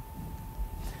hii?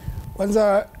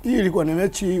 Kwanza hii ilikuwa ni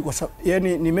mechi,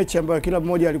 yani ni mechi ambayo kila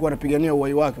mmoja alikuwa anapigania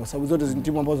uhai wake, kwa sababu zote ni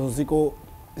timu ambazo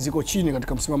ziko chini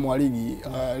katika msimamo wa ligi.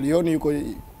 Lyon yuko,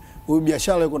 huyu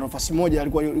Biashara yuko nafasi moja,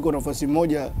 alikuwa yuko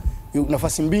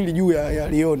nafasi mbili juu ya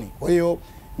Lyon. Kwa hiyo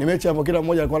ni mechi ambayo kila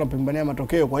mmoja alikuwa anapambania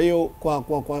matokeo. Kwa hiyo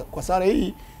kwa sare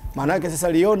hii maana yake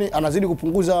sasa Lyon anazidi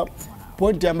kupunguza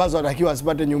pointi ambazo anatakiwa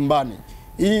asipate nyumbani.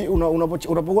 Hii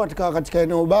unapokuwa katika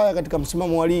eneo baya katika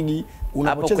msimamo wa ligi,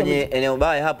 unapocheza kwenye eneo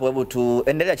baya hapo, hebu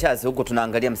tuendelea Chazi, huko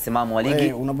tunaangalia msimamo wa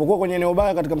ligi. Unapokuwa kwenye eneo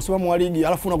baya katika msimamo wa ligi,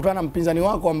 alafu unakutana na mpinzani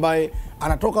wako ambaye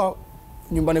anatoka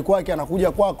nyumbani kwake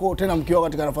anakuja kwako, tena mkiwa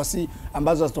katika nafasi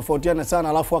ambazo hazitofautiana sana,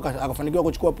 alafu akafanikiwa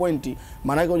kuchukua pointi,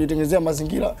 maana yake unajitengenezea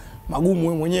mazingira magumu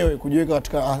wewe mwenyewe kujiweka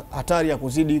katika hatari ya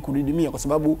kuzidi kudidimia, kwa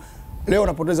sababu leo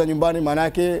unapoteza nyumbani, maana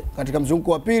yake katika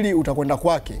mzunguko wa pili utakwenda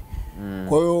kwake.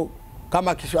 Kwa hiyo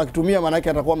kama akitumia, maana yake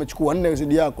atakuwa amechukua 4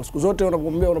 zidi yako. Siku zote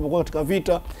unapokuwa katika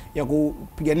vita ya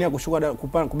kupigania kushuka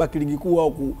kubaki ligi kuu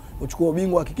au kuchukua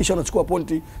ubingwa, hakikisha unachukua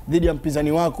pointi dhidi ya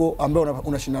mpinzani wako ambaye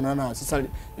unashindana naye. Sasa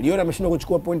Lyon ameshindwa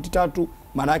kuchukua pointi 3,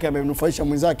 maana yake amemnufaisha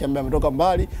mwenzake ambaye ametoka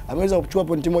mbali, ameweza kuchukua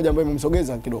pointi 1 ambayo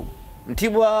imemsogeza kidogo.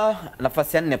 Mtibwa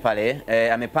nafasi ya 4 pale,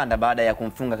 amepanda baada ya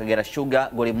kumfunga Kagera Sugar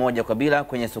goli 1-0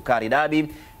 kwenye Sukari Dabi,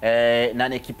 na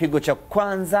ni kipigo cha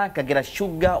kwanza Kagera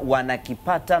Sugar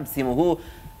wanakipata msimu huu.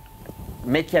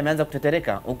 Mechi ameanza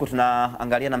kutetereka, huku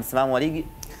tunaangalia na msimamo wa ligi.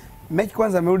 Mechi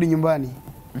kwanza amerudi nyumbani.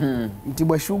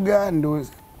 Mtibwa Sugar ndio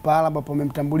pale ambapo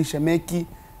amemtambulisha Meki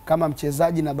kama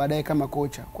mchezaji na baadaye kama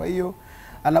kocha. Kwa hiyo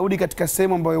anarudi katika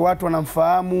sehemu ambayo watu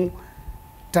wanamfahamu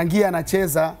tangia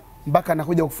anacheza mpaka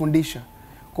anakuja kufundisha.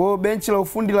 Kwa hiyo benchi la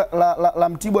ufundi la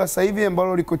Mtibwa sasa hivi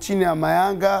ambalo liko chini ya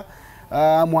Mayanga,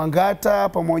 Mwangata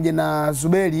pamoja na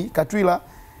Zuberi Katwila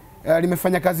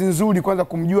limefanya kazi nzuri kwanza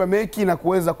kumjua Meki na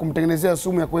kuweza kumtengenezea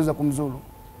sumu ya kuweza kumzuru.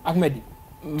 Ahmed,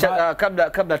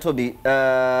 kabla Tobi,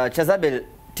 Chazabel,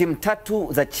 timu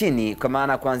 3 za chini kwa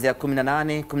maana kuanzia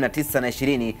 18, 19 na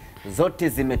 20 zote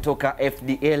zimetoka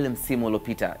FDL msimu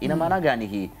uliopita. Ina maana gani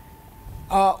hii?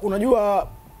 Unajua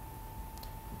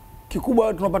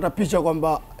kikubwa tunapata picha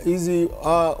kwamba hizi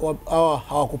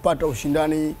hawakupata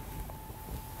ushindani,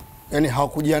 yani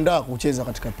hawakujiandaa kucheza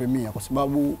katika Premier, kwa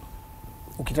sababu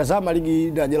ukitazama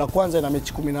ligi daraja la kwanza ina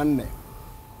mechi 14.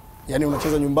 Yani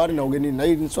unacheza nyumbani na ugenini, na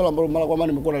hii ni swala ambalo mara kwa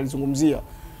mara nimekuwa nalizungumzia.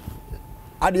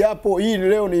 Hadi hapo hii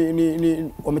leo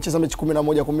ni wamecheza mechi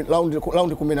 11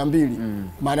 round 12.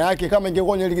 Maana yake kama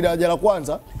ingekuwa kwenye ligi daraja la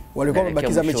kwanza walikuwa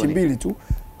wamebakiza mechi 2 tu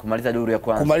kumaliza duru ya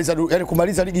kwanza.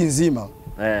 Kumaliza ligi nzima.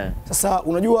 Sasa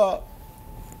unajua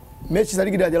mechi za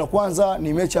ligi daraja la kwanza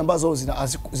ni mechi ambazo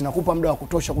zinakupa muda wa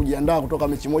kutosha kujiandaa kutoka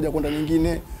mechi moja kwenda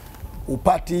nyingine.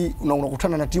 upati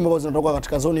unakutana na timu ambazo zinatoka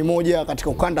katika zoni moja katika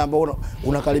ukanda ambao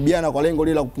unakaribiana kwa lengo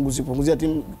lile la kupunguzia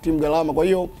timu gharama. Kwa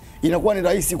hiyo inakuwa ni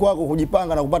rahisi kwako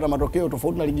kujipanga na kupata matokeo,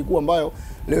 tofauti na ligi kuu ambayo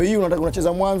leo hii unataka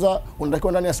unacheza Mwanza,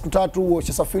 unatakiwa ndani ya siku 3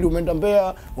 usafiri umeenda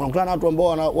Mbeya, unakutana na watu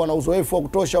ambao wana uzoefu wa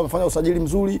kutosha, wamefanya usajili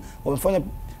mzuri, wamefanya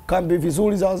kambi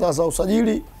vizuri za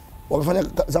usajili, wamefanya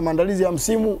za maandalizi ya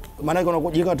msimu, maana yake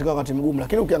unakuja katika wakati mgumu.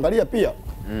 Lakini ukiangalia pia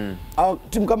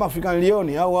timu kama African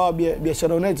Lion au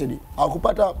Biashara United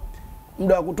hawakupata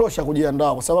muda wa kutosha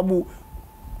kujiandaa, kwa sababu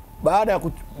baada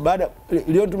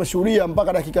Lyon tumeshuhudia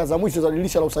mpaka dakika za mwisho za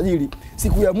dirisha la usajili,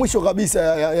 siku ya mwisho kabisa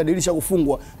ya dirisha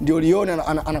kufungwa, ndio Lyon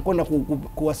anakwenda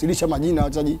kuwasilisha majina ya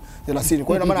wachezaji 30.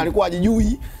 Kwa hiyo maana alikuwa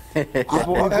hajijui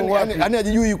yani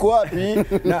hajijui yuko wapi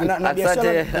na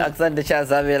Biashara. Asante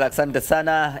Chazabel, asante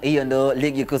sana. Hiyo ndo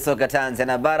ligi kuu soka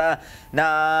Tanzania bara,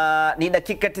 na ni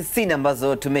dakika 90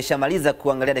 ambazo tumeshamaliza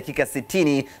kuangalia dakika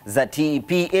 60 za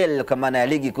TPL kwa maana ya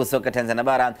ligi kuu soka Tanzania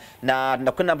bara, na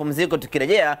tunakwenda mapumziko.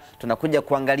 Tukirejea tunakuja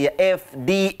kuangalia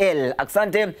FDL.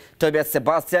 Asante Tobias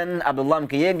Sebastian, Abdullah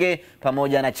Mkiyenge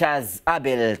pamoja na Chaz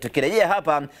Abel. Tukirejea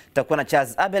hapa tutakuwa na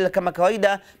Chaz Abel kama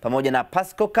kawaida pamoja na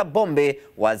Pasco Kabombe,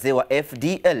 wazee wa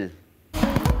FDL.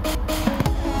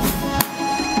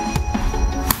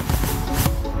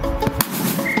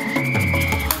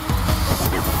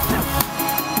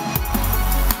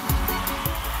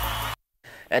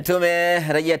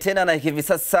 Tumerejea tena na hivi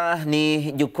sasa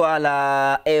ni jukwaa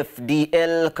la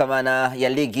FDL kwa maana ya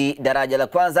ligi daraja la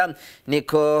kwanza.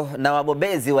 Niko na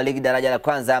wabobezi wa ligi daraja la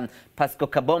kwanza, Pasco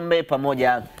Kabombe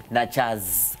pamoja na Chaz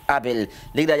Abel.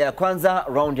 Ligi daraja la kwanza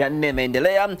round ya 4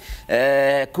 imeendelea.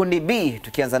 Kundi B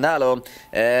tukianza nalo,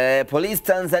 Police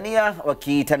Tanzania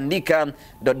wakitandika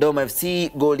Dodoma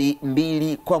FC goli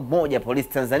 2-1 Police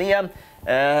Tanzania.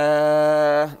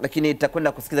 Lakini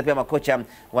tutakwenda kusikiza pia makocha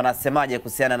wanasemaje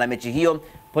kuhusiana na mechi hiyo.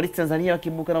 Police Tanzania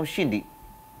wakibuka na ushindi.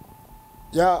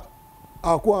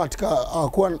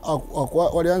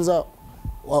 Walianza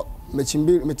mechi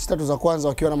 3 za kwanza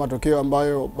wakiwa na matokeo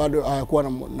ambayo bado hayakuwa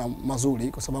na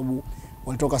mazuri, kwa sababu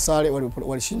walitoka sare,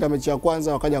 walishinda mechi ya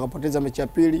kwanza, wakaja wakapoteza mechi ya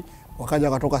pili, wakaja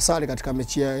wakatoka sare katika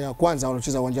mechi ya kwanza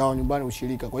waliocheza uwanja wao nyumbani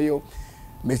Ushirika. Kwa hiyo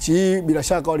mechi hii bila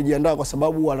shaka walijiandaa, kwa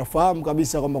sababu wanafahamu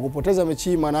kabisa kwamba kupoteza mechi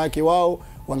hii maana yake wao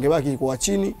wangebaki kwa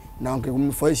chini na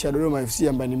wangemnufaisha Dodoma FC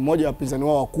ambaye ni mmoja wa wapinzani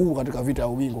wao wakuu katika vita ya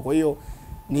ubingwa. Kwa hiyo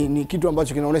ni kitu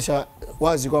ambacho kinaonyesha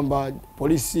wazi kwamba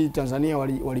Polisi Tanzania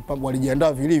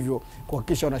walijiandaa vilivyo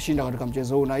kuhakikisha wanashinda katika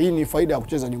mchezo huu, na hii ni faida ya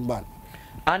kucheza nyumbani.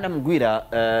 Ana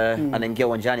Mgwira anaingia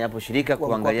uwanjani hapo Ushirika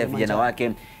kuangalia vijana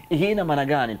wake. Hii ina maana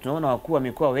gani? Tunaona wakuu wa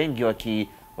mikoa wengi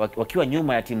wakiwa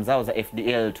nyuma ya timu zao za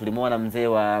FDL. Tulimwona mzee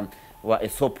wa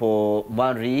Esopo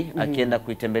Mwanri akienda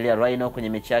kuitembelea Rhino kwenye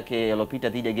mechi yake iliyopita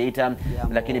dhidi ya Geita,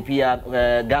 lakini pia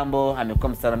Gambo amekuwa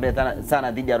mstari mbele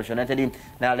sana dhidi ya Arusha United,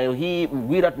 na leo hii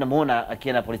Mgwira tunamuona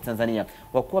akienda Police Tanzania.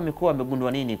 Wakuu wamekuwa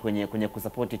wamegundua nini kwenye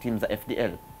kusupport timu za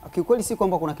FDL? Kiukweli si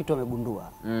kwamba kuna kitu wamegundua,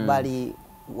 bali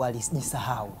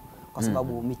walijisahau, kwa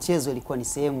sababu michezo ilikuwa ni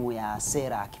sehemu ya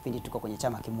sera kipindi tuko kwenye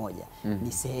chama kimoja.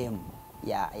 Ni sehemu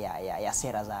ya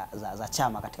sera za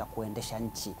chama katika kuendesha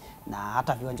nchi, na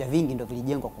hata viwanja vingi ndio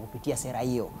vilijengwa kwa kupitia sera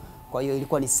hiyo. Kwa hiyo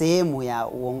ilikuwa ni sehemu ya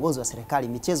uongozi wa serikali,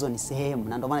 michezo ni sehemu,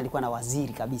 na ndio maana ilikuwa na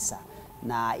waziri kabisa.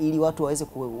 Na ili watu waweze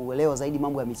kuelewa zaidi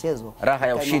mambo ya michezo, raha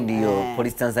ya ushindi hiyo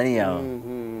Police Tanzania.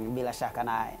 Bila shaka,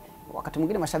 na wakati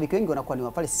mwingine mashabiki wengi wanakuwa ni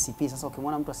wapale CCP. Sasa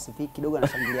ukimwona mtu wa CCP kidogo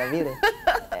anashangilia vile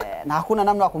na hakuna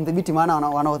namna ya kumdhibiti, maana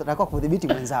wanaotaka kudhibiti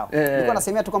mwenzao. Nilikuwa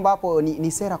nasemea tu kwamba hapo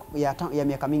ni sera ya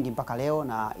miaka mingi mpaka leo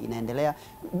na inaendelea.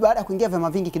 Baada ya kuingia vyama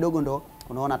vingi kidogo ndo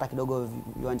unaona hata kidogo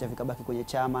viwanja vikabaki kwenye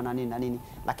chama na nini,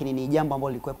 lakini ni jambo ambalo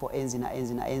lilikuwepo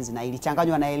enzi na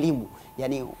ilichanganywa na elimu.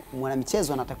 Yaani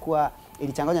mwanamichezo anatakuwa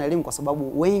ilichanganywa na elimu, kwa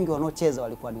sababu wengi wanaocheza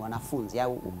walikuwa ni wanafunzi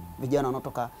au vijana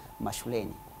wanaotoka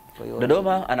mashuleni. Kwa hiyo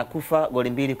Dodoma anakufa goli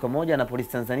 2-1 na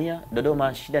Police Tanzania.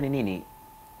 Dodoma shida ni nini?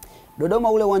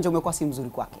 Dodoma ule uwanja umekuwa si mzuri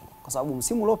kwake, kwa sababu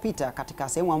msimu uliopita katika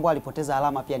sehemu ambayo alipoteza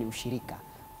alama pia ni Ushirika,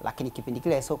 lakini kipindi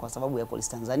kile sio kwa sababu ya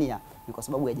Police Tanzania, ni kwa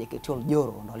sababu ya JKT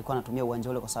Joro ndio alikuwa anatumia uwanja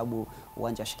ule, kwa sababu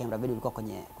uwanja wa Sheikh Mrabedi ulikuwa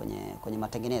kwenye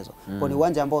matengenezo. Kwa ni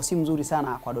uwanja ambao si mzuri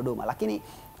sana kwa Dodoma, lakini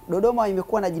Dodoma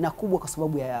imekuwa na jina kubwa kwa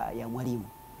sababu ya mwalimu.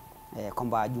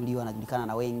 Kwamba Julio anajulikana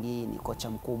na wengi, ni kocha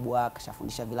mkubwa,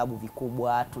 kashafundisha vilabu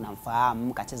vikubwa,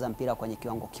 tunamfahamu, kacheza mpira kwenye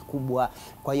kiwango kikubwa.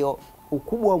 Kwa hiyo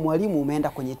ukubwa wa mwalimu umeenda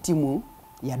kwenye timu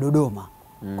ya Dodoma.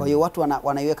 Kwa hiyo watu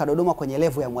wanaiweka Dodoma kwenye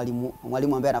level ya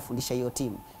mwalimu ambaye anafundisha hiyo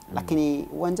timu. Lakini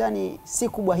uwanjani si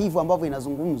kubwa hivyo ambavyo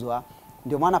inazungumzwa.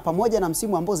 Ndio maana pamoja na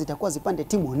msimu ambao zitakuwa zipande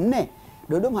timu 4,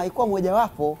 Dodoma haikuwa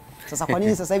mojawapo. Sasa kwa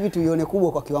nini sasa hivi tuione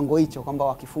kubwa kwa kiwango hicho kwamba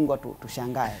wakifungwa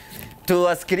tushangae?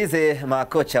 Tuwasikilize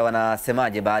makocha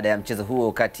wanasemaje baada ya mchezo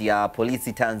huo kati ya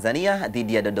Polisi Tanzania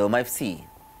dhidi ya Dodoma FC.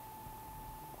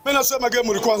 Mimi nasema game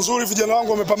ilikuwa nzuri, vijana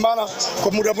wangu wamepambana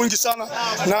kwa muda mwingi sana,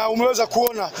 na umeweza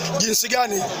kuona jinsi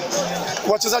gani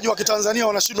wachezaji wa Kitanzania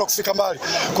wanashindwa kufika mbali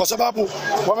kwa sababu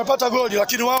wamepata goli,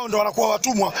 lakini wao ndo wanakuwa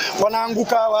watumwa,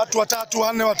 wanaanguka watu watatu,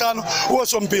 wanne, watano. Huo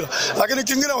sio mpira. Lakini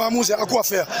kingine, waamuzi hakuwa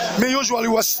fair. Mimi usually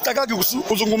wasitakagi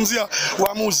kuzungumzia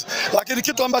waamuzi, lakini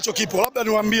kitu ambacho kipo, labda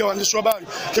niwaambie waandishi wa habari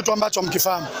kitu ambacho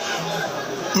mkifahamu.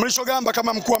 Mlishogamba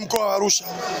kama mkuu wa mkoa wa Arusha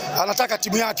anataka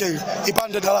timu yake ile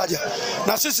ipande daraja,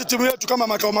 na sisi timu yetu kama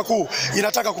makao makuu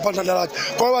inataka kupanda daraja.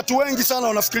 Kwa hiyo watu wengi sana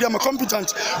wanafikiria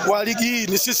competent wa ligi hii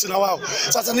ni sisi na wao.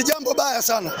 Sasa ni jambo baya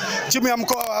sana timu ya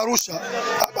mkoa wa Arusha,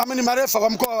 ameni marefa wa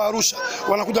mkoa wa Arusha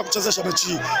wanakuja kuchezesha mechi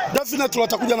hii. Definitely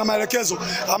watakuja na maelekezo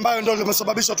ambayo ndio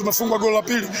limesababisha tumefungwa goli la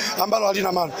pili ambalo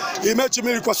halina maana. Hii mechi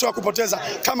mimi ilikuwa sio kupoteza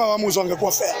kama waamuzi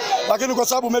wangekuwa fair, lakini kwa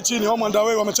sababu mechi hii ni home and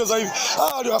away, wamecheza hivi,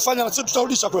 waliwafanya, na sisi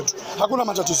tutarudisha kwetu, hakuna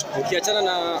matatizo. Ukiachana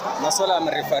na masuala ya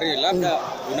marefari, labda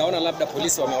unaona labda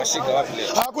polisi wamewashika wapi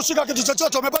leo? Hakushika kitu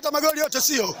chochote, wamepata magoli yote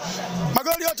sio.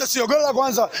 Magoli yote sio. Goli la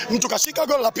kwanza mtu kashika,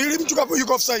 goli la pili mtu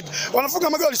yuko offside. Wanafunga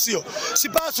magoli sio.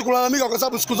 Sipasi kulalamika kwa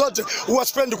sababu siku zote huwa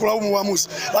sipendi kulaumu waamuzi.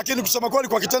 Lakini kusema kweli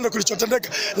kwa kitendo kilichotendeka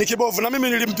ni kibovu, na mimi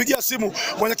nilimpigia simu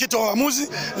mwenyekiti wa waamuzi,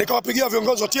 nikawapigia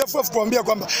viongozi wa TFF kuambia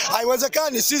kwamba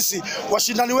haiwezekani sisi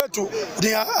washindani wetu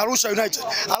ni Arusha United,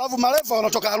 alafu marefa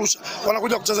wanatoka Arusha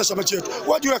wanakuja kuchezesha mechi yetu.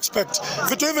 What do you expect?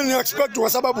 Vitu hivi ni expect kwa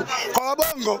sababu kwa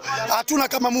wabongo hatuna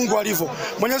kama Mungu alivyo.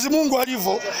 Mwenyezi Mungu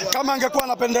alivyo, kama angekuwa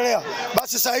anapendelea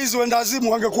basi saa hizi wenda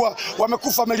azimu wangekuwa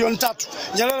wamekufa milioni 3.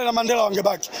 Nyerere na Mandela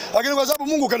wangebaki. Lakini kwa sababu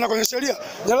Mungu kaenda kwenye sheria,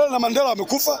 Nyerere na Mandela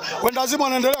wamekufa, wenda azimu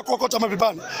wanaendelea kuokota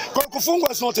mapipani. Kwa hiyo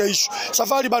kufungwa is not a issue.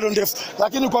 Safari bado ndefu,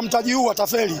 lakini kwa mtaji huu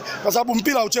watafeli kwa sababu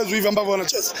mpira hauchezwi hivi ambavyo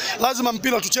wanacheza. Lazima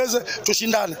mpira tucheze,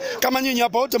 tushindane. Kama nyinyi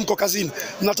hapa wote mko kazini,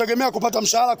 mnategemea kupata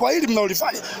mshahara kwa hili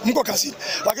mnaolifanya, mko kazini.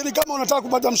 Lakini kama unataka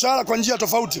kupata mshahara kwa njia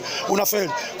tofauti,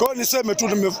 unafeli. Kwa hiyo niseme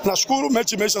tu nashukuru,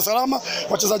 mechi imeisha salama,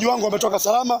 wachezaji wangu wametoka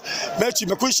salama, mechi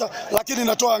imekwisha, lakini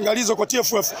natoa angalizo kwa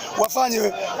TFF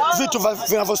wafanye vitu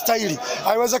vinavyostahili.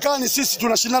 Haiwezekani sisi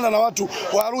tunashindana na watu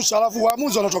wa Arusha alafu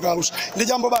waamuzi wanatoka Arusha. Ni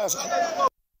jambo baya sana.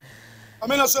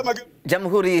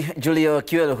 Jamhuri Julio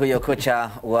Kiwelo, huyo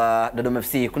kocha wa Dodoma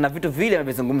FC, kuna vitu vile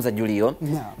amevizungumza Julio.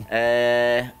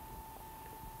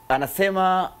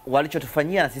 Anasema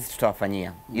walichotufanyia na sisi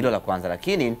tutawafanyia. Hilo la kwanza,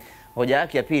 lakini hoja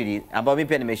yake ya pili ambayo mimi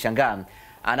pia nimeshangaa,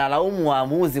 analaumu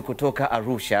waamuzi kutoka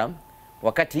Arusha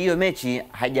wakati hiyo mechi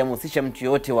haijamhusisha mtu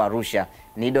yote wa Arusha.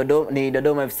 Ni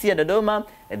Dodoma FC ya Dodoma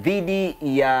dhidi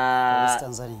ya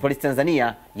Polisi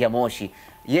Tanzania ya Moshi.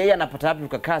 Yeye anapata wapi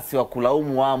ukakasi wa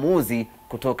kulaumu waamuzi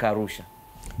kutoka Arusha?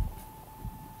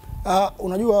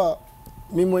 Unajua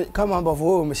mimi kama ambavyo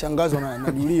wewe umeshangazwa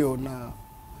na Julio, na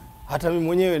hata mimi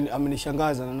mwenyewe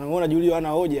amenishangaza, na naona Julio ana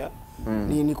hoja.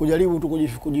 Ni kujaribu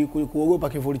tu kuogopa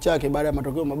kivuli chake baada ya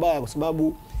matokeo mabaya, kwa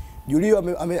sababu Julio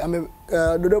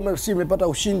Dodoma FC imepata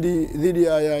ushindi dhidi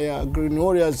ya Green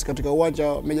Warriors katika uwanja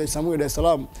wa Meja Samuel Dar es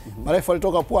Salaam. Marefa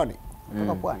walitoka Pwani.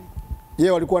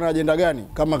 Yeye walikuwa na ajenda gani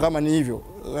kama ni hivyo?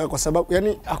 Kwa sababu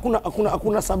yani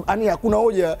hakuna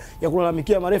hoja ya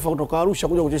kulalamikia marefa kutoka Arusha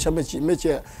kuja kuchezesha mechi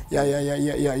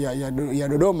ya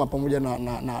Dodoma pamoja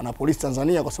na Polisi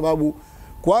Tanzania, kwa sababu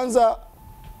kwanza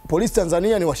Polisi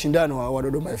Tanzania ni washindani wa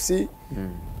Dodoma FC.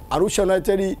 Arusha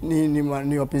United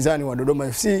ni wapinzani wa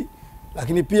Dodoma FC,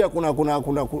 lakini pia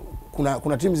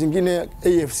kuna timu zingine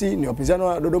AFC ni wapinzani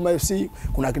wa Dodoma FC,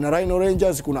 kuna kina Rhino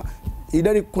Rangers, kuna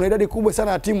idadi kubwa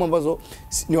sana ya timu ambazo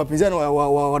ni wapinzani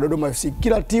wa Dodoma FC.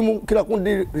 Kila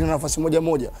kundi lina nafasi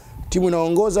moja. Timu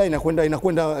inaongoza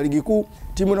inakwenda ligi kuu,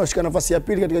 timu inayoshika nafasi ya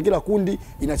pili katika kila kundi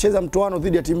inacheza mtoano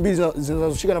dhidi ya timu mbili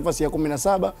zinazoshika nafasi ya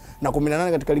 17 na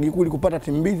 18 katika ligi kuu, ili kupata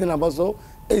timu mbili ambazo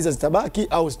aidha zitabaki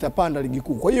au zitapanda ligi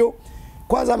kuu. Kwa hiyo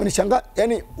kwanza amenishangaza,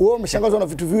 yani wewe umeshangazwa na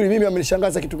vitu viwili, mimi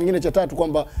amenishangaza kitu kingine cha tatu,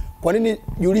 kwamba kwa nini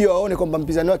Julio aone kwamba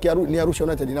mpinzani wake ni Arusha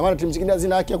United. Ina maana timu zingine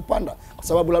hazina haki ya kupanda kwa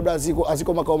sababu labda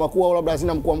haziko makao makuu au labda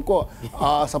hazina mkuu wa mkoa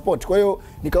support. Kwa hiyo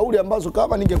ni kauli ambazo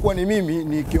kama ningekuwa ni mimi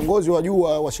ni kiongozi wa juu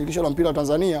wa shirikisho la mpira wa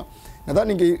Tanzania,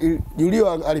 nadhani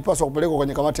Julio alipaswa kupelekwa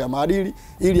kwenye kamati ya maadili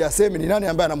ili aseme ni nani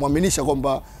ambaye anamwaminisha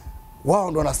kwamba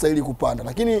wao ndo wanastahili kupanda.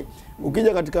 Lakini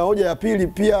ukija katika hoja ya pili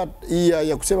pia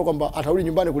ya kusema kwamba atarudi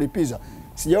nyumbani kulipiza,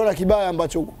 sijaona kibaya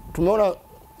ambacho tumeona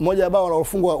moja ya bao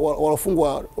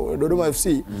walofungwa Dodoma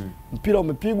FC. Mpira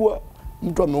umepigwa,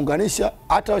 mtu ameunganisha,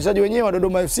 hata wachezaji wenyewe wa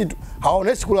Dodoma FC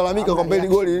hawaoneshi kulalamika kwamba ile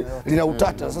goli lina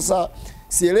utata. Sasa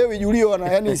sielewi Julio ana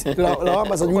yani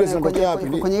lawama za Julio zinatokea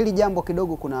wapi. Kwenye hili jambo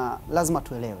kidogo kuna lazima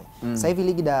tuelewe. Sasa hivi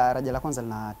ligi daraja la kwanza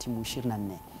lina timu 24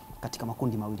 katika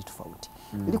makundi mawili tofauti.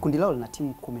 Ili kundi lao lina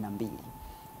timu 12.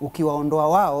 Ukiwaondoa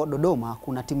wao Dodoma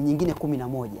kuna timu nyingine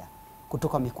 11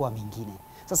 kutoka mikoa mingine.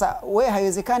 Sasa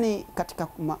haiwezekani katika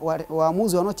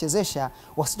waamuzi wanaochezesha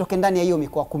wasitoke ndani ya hiyo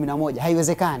mikoa 11.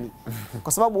 Haiwezekani.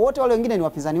 Kwa sababu wote wale wengine ni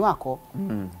wapinzani wako.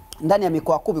 Ndani ya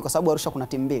mikoa 10 kwa sababu Arusha kuna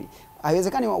timu 2.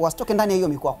 Haiwezekani wasitoke ndani ya hiyo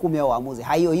mikoa 10 au waamuzi.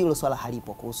 Hilo swala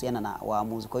halipo kuhusiana na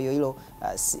waamuzi. Kwa hiyo hilo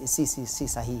si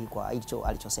sahihi kwa hicho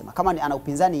alichosema. Kama ana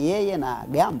upinzani yeye na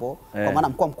Gambo, kwa maana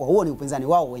mkoa huo ni upinzani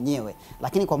wao wenyewe.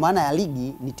 Lakini kwa maana ya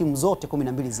ligi ni timu zote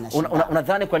 12 zinashindana.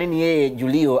 Unadhani kwa nini yeye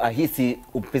Julio ahisi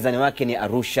upinzani wake ni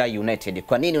Arusha United?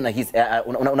 Kwa nini unahisi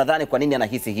unadhani kwa nini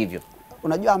anahisi hivyo?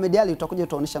 Unajua Ahmed Ali utakuja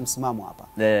utaonesha msimamo hapa.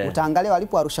 Utaangalia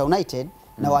walipo Arusha United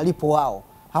na walipo wao.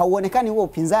 Hauonekani huo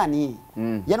upinzani.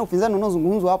 Yaani upinzani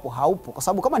unaozungumzwa hapo haupo kwa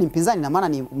sababu kama ni mpinzani na maana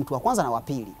ni mtu wa kwanza na wa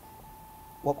pili.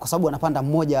 Kwa sababu anapanda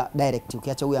mmoja direct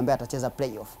ukiacha huyu ambaye atacheza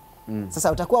playoff.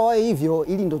 Sasa utakuwa wao hivyo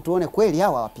ili ndio tuone kweli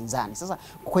hawa wapinzani. Sasa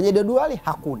kwenye jedwali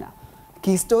hakuna.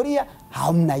 Kihistoria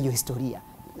hamna hiyo historia.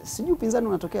 Sijui upinzani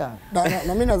unatokea.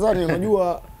 Na mimi nadhani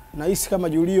unajua nahisi kama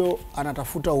Julio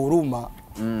anatafuta huruma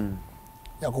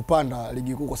ya kupanda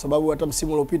ligi kuu kwa sababu hata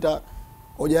msimu uliopita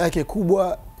hoja yake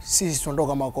kubwa sisi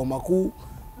tunatoka makao makuu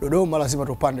Dodoma lazima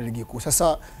tupande ligi kuu.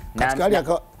 Sasa katika hali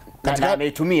na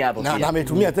ameitumia hapo pia. Na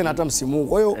ameitumia tena hata msimu huu.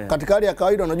 Kwa hiyo katika hali ya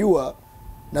kawaida unajua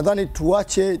nadhani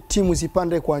tuache timu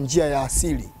zipande kwa njia ya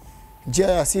asili. Njia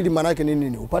ya asili maana yake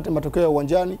nini? Upate matokeo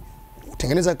uwanjani,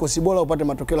 utengeneza kikosi bora upate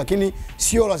matokeo, lakini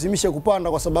sio lazimisha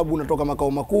kupanda kwa sababu unatoka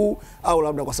makao makuu au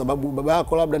labda kwa sababu baba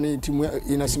yako labda ni timu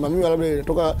inasimamiwa labda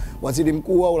inatoka waziri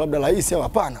mkuu au labda rais au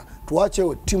hapana.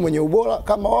 Tuache timu yenye ubora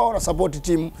kama wao na support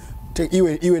timu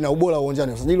iwe na ubora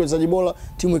uwanjani. Usajili wachezaji bora,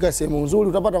 timu ikae sehemu nzuri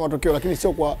utapata matokeo, lakini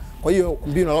sio kwa hiyo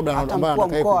mbinu labda ambaye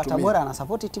mkoa wa Tabora ana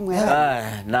support timu yake.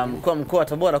 Na mkoa wa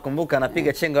Tabora kumbuka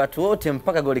anapiga chenga watu wote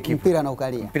mpaka golikipa.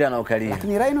 Mpira na ukalia.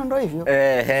 Lakini Rhino ndio hivyo.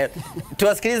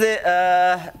 Tuwasikilize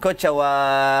kocha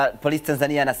wa Polisi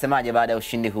Tanzania anasemaje baada ya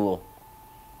ushindi huo.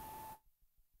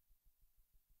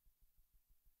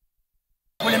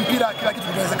 Kwenye mpira kila kitu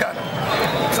kinawezekana.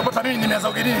 Sababu mimi nimeanza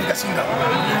ugenini nikashinda.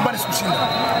 Nyumbani sikushinda.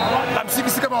 Na msingi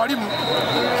si kama walimu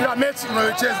kila mechi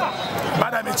unayocheza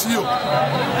baada ya mechi hiyo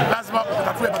lazima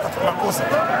utatue makosa.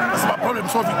 Lazima problem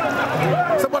solving.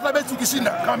 Sababu hata mechi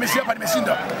ukishinda kama mechi hapa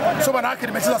nimeshinda. Sio maana yake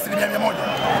nimecheza 100%.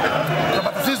 Kuna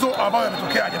matatizo ambayo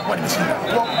yametokea hajakuwa nimeshinda.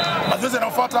 Kwa mazoezi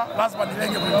yanayofuata lazima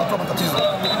nilenge kutatua matatizo.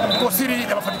 Kwa siri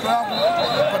ya mafanikio yangu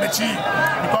kwa mechi hii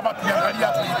ni kwamba tuliangalia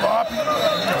tulikuwa wapi.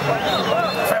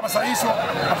 Fanya masahihisho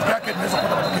matokeo yake tunaweza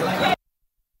kupata matokeo.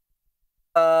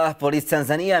 Polisi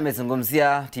Tanzania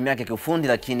amezungumzia timu yake kiufundi,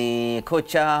 lakini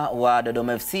kocha wa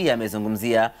Dodoma FC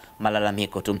amezungumzia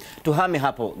malalamiko tu. Tuhame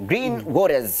hapo. Green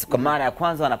Warriors kwa mara ya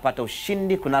kwanza wanapata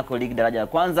ushindi kunako ligi daraja la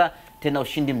kwanza, tena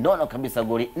ushindi mnono kabisa,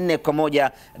 goli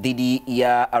 4-1 dhidi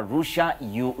ya Arusha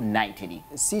United.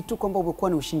 Si tu kwamba umekuwa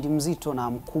ni ushindi mzito na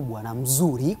mkubwa na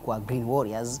mzuri kwa Green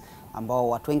Warriors ambao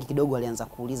watu wengi kidogo walianza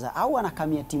kuuliza au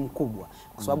anakamia timu kubwa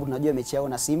kwa sababu tunajua mechi yao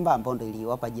na Simba ambao ndio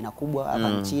iliwapa jina kubwa hapa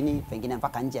nchini, pengine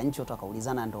mpaka nje ya nchi watu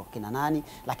wakaulizana ndo kina nani,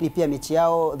 lakini pia mechi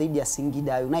yao dhidi ya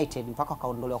Singida United mpaka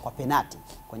wakaondolewa kwa penalti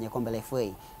kwenye kombe la FA.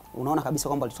 Unaona kabisa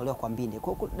kwamba walitolewa kwa mbinde.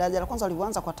 Kwa daraja la kwanza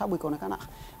walivyoanza kwa tabu ikaonekana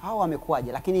hao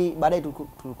wamekuaje, lakini baadaye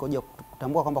tulikoje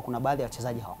kutambua kwamba kuna baadhi ya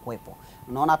wachezaji hawakuepo.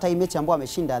 Unaona hata hii mechi ambayo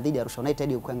ameshinda dhidi ya Arusha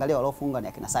United ukiangalia waliofunga ni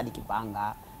akina Sadi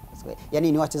Kipanga.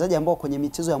 Yaani ni wachezaji ambao kwenye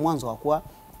michezo ya mwanzo hawakuwa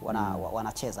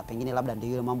wanacheza. Pengine labda ndio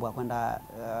ile mambo ya kwenda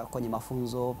kwenye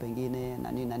mafunzo pengine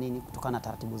na nini kutokana na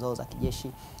taratibu zao za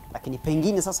kijeshi. Lakini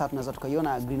pengine sasa tunaweza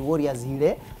tukaiona Green Warriors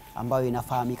ile ambayo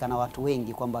inafahamika na watu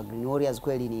wengi kwamba Green Warriors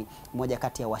kweli ni moja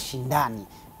kati ya washindani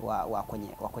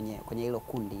kwenye hilo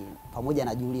kundi pamoja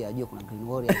na Julia ajue kuna Green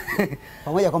Warriors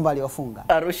pamoja kwamba aliwafunga.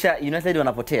 Arusha United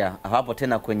wanapotea hawapo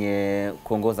tena kwenye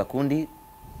kuongoza kundi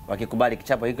wakikubali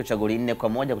kichapo hicho cha goli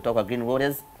 4-1 kutoka kwa Green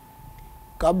Warriors.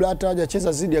 Kabla hata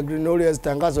hajacheza zidi ya Green Warriors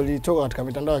tangazo lilitoka katika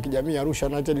mitandao ya kijamii Arusha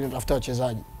United inatafuta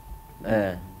wachezaji.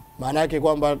 Maana yake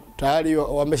kwamba tayari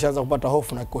wameshaanza kupata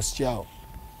hofu na kikosi chao.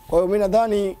 Kwa hiyo mimi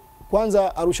nadhani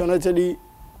kwanza Arusha United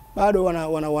bado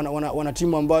wana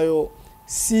timu ambayo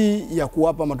si ya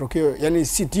kuwapa matokeo, yani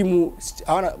si timu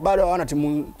bado hawana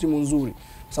timu nzuri.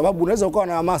 Sababu unaweza ukawa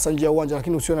na hamasa nje ya uwanja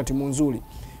lakini usiwe na timu nzuri.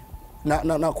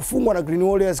 Na kufungwa na Green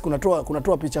Warriors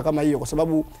kunatoa picha kama hiyo kwa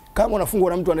sababu kama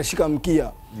unafungwa na mtu anashika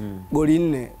mkia goli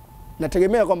 4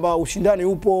 nategemea kwamba ushindani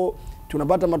upo,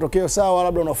 tunapata matokeo sawa,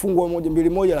 labda unafungwa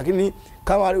 1-2-1, lakini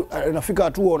kama unafika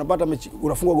hatua unapata mechi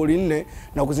unafungwa goli 4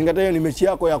 na kuzingatia hiyo ni mechi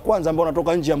yako ya kwanza ambayo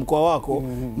unatoka nje ya mkoa wako,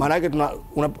 maana yake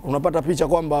unapata picha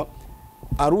kwamba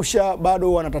Arusha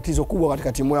bado wana tatizo kubwa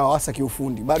katika timu yao, hasa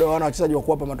kiufundi. Bado hawana wachezaji wa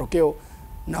kuwapa matokeo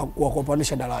na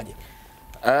kuwapandisha daraja.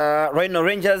 Rhino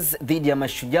Rangers dhidi ya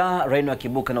Mashujaa, Rhino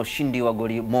akibuka na ushindi wa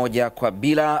goli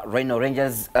 1-0. Rhino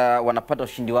Rangers wanapata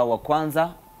ushindi wao wa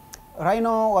kwanza.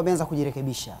 Rhino wameanza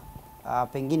kujirekebisha.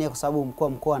 Pengine kwa sababu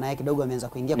mkoa naye kidogo ameanza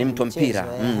kuingia kwenye mchezo. Ni mtu mpira.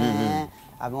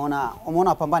 Ameona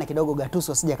wapambane kidogo,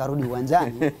 Gatuso asije karudi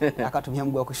uwanjani akatumia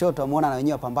mguu wa kushoto. Ameona na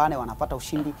wenyewe wapambane, wanapata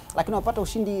ushindi, lakini wanapata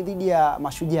ushindi dhidi ya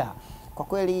Mashujaa. Kwa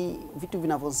kweli vitu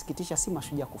vinavyosikitisha si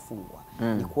Mashujaa kufungwa,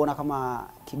 ni kuona kama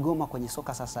Kigoma kwenye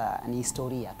soka sasa ni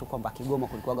historia tu, kwamba Kigoma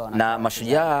kulikuwa na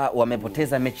Mashujaa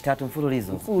wamepoteza mechi 3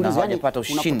 mfululizo na hawajapata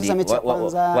ushindi.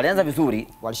 Walianza vizuri,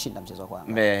 walishinda mchezo wa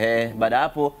kwanza. Baada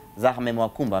hapo Zahma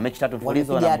imewakumba mechi 3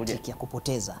 mfululizo wanakuja ya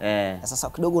kupoteza. Sasa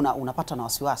kidogo unapata na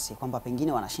wasiwasi kwamba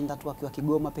pengine wanashinda tu wakiwa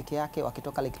Kigoma peke yake,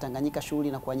 wakitoka Ligi Tanganyika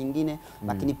shughuli na kwa nyingine,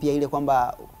 lakini pia ile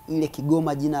kwamba ile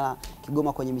Kigoma, jina la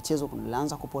Kigoma kwenye michezo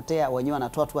linaanza kupotea, wenyewe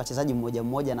wanatoa tu wachezaji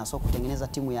mmoja na sio kutengeneza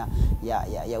timu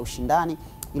ya ushindani.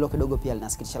 Hilo kidogo pia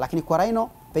linasikitisha, lakini kwa Rhino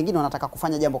pengine wanataka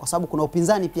kufanya jambo, kwa sababu kuna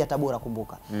upinzani pia Tabora,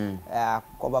 kumbuka.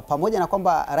 Kwamba pamoja na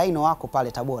kwamba Rhino wako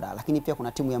pale Tabora, lakini pia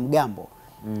kuna timu ya Mgambo.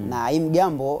 Na hii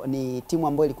Mgambo ni timu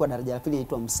ambayo ilikuwa daraja la pili,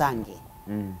 inaitwa Msange.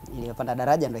 Ilipanda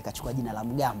daraja ndio ikachukua jina la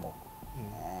Mgambo.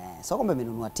 Sio kwamba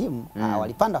imenunua timu,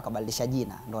 walipanda wakabadilisha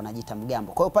jina ndio wanajiita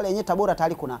Mgambo. Kwa hiyo pale yenyewe Tabora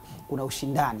tayari kuna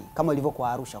ushindani kama ilivyo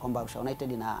kwa Arusha, kwamba Arusha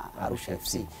United na Arusha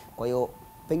FC. Kwa hiyo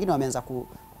pengine wameanza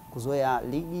kuzoea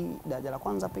ligi daraja la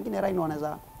kwanza, pengine Rhino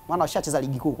wanaweza, maana washacheza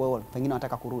ligi kuu, kwa hiyo pengine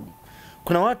wanataka kurudi.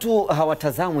 Kuna watu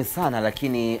hawatazamwi sana,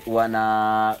 lakini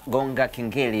wanagonga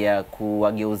kengele ya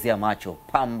kuwageuzia macho.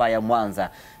 Pamba ya Mwanza,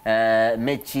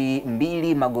 mechi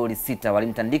 2 magoli 6,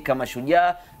 walimtandika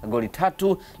Mashujaa goli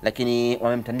 3, lakini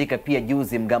wamemtandika pia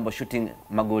juzi Mgambo Shooting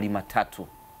magoli 3.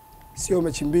 Sio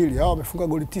mechi 2, hao wamefunga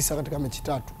goli 9 katika mechi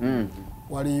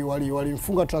 3.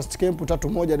 Walimfunga Trust Camp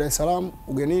 3-1 Dar es Salaam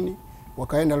ugenini,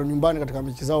 wakaenda nyumbani katika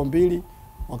mechi zao 2,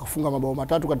 wakafunga mabao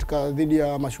 3 katika dhidi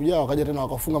ya Mashujaa, wakaja tena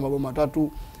wakafunga mabao 3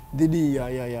 dhidi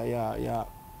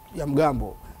ya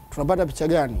Mgambo. Tunapata picha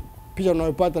gani? Picha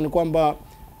tunayopata ni kwamba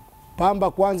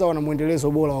Pamba kwanza wana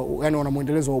muendelezo bora, yani wana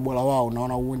muendelezo wa ubora wao na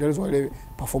wana muendelezo wa ile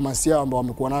performance yao ambao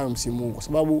wamekuwa nayo msimu huu, kwa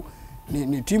sababu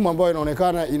ni timu ambayo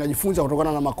inaonekana inajifunza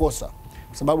kutokana na makosa.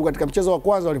 Kwa sababu katika mchezo wa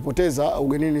kwanza walipoteza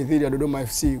ugenini dhidi ya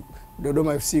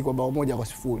Dodoma FC kwa bao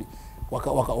 1-0.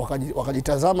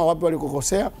 Wakajitazama wapi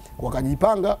walikokosea,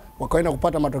 wakajipanga, wakaenda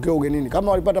kupata matokeo ugenini.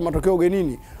 Kama walipata matokeo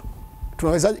ugenini,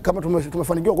 tunaweza kama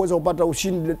tumefanikiwa kuweza kupata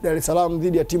ushindi Dar es Salaam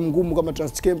dhidi ya timu ngumu kama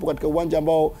Trust Camp katika uwanja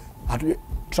ambao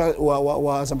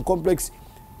wa Azam Complex,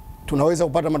 tunaweza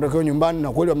kupata matokeo nyumbani,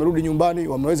 na kweli wamerudi nyumbani,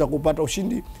 wameweza kupata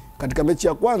ushindi. Katika mechi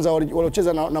ya kwanza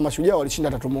waliocheza na Mashujaa walishinda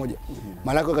 3-1.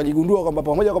 Maana yake akajigundua kwamba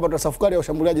pamoja kwamba tuna safu kali ya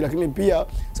ushambuliaji, lakini pia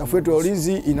safu yetu ya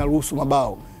ulinzi inaruhusu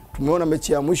mabao. Tumeona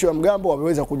mechi ya mwisho ya Mgambo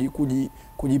wameweza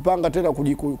kujipanga tena,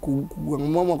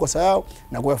 kugomboa makosa yao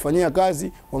na kuyafanyia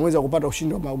kazi, wameweza kupata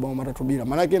ushindi wa mabao 3-0.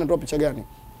 Maana yake inatoa picha gani?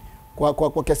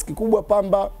 Kwa kiasi kikubwa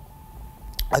Pamba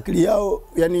akili yao,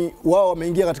 yani wao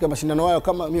wameingia katika mashindano hayo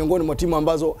kama miongoni mwa timu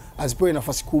ambazo hazipewi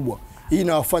nafasi kubwa. Hii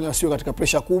inawafanya sio katika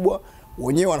pressure kubwa,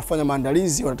 wenyewe wanafanya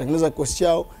maandalizi, wanatengeneza kikosi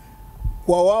chao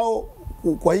kwa wao.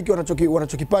 Kwa hiki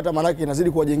wanachokipata maana yake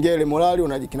inazidi kuwajengea ile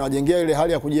morali, kinawajengea ile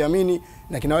hali ya kujiamini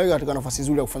na kinaweka katika nafasi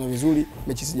nzuri ya kufanya vizuri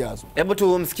mechi zijazo. Hebu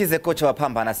tumsikize kocha wa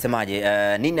Pamba anasemaje,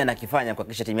 nini anakifanya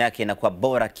kuhakikisha timu yake inakuwa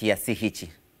bora kiasi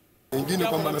hichi. Wengine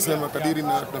kwamba anasema kadiri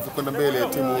na tunavyokwenda mbele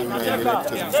timu inaendelea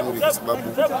kucheza vizuri, kwa sababu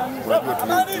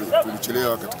unajua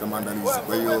tulichelewa katika maandalizi.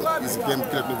 Kwa hiyo hizi game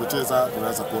kila tunapocheza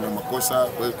tunaanza kuona makosa,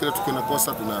 kwa hiyo kila tukiona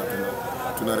kosa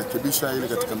tunarekebisha ili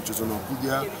katika mchezo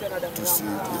unaokuja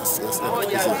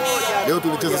leo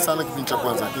tulicheza sana kipindi cha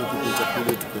kwanza, lakini kipindi cha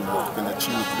pili tukenda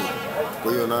chini kidogo.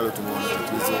 Kwa hiyo nalo tumeona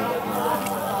tatizo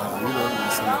na hilo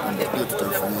nasema kwamba pia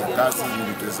tutafanyia kazi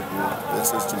ili tuweze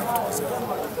kuassess tunapotoka.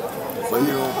 Kwa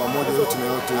hiyo pamoja yote na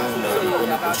yote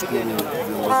napenda kushukuru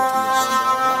viongozi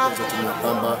wa timu ya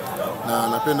Pamba na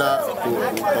napenda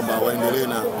kwamba waendelee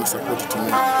na kusupport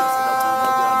timu.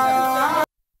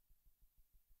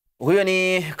 Huyo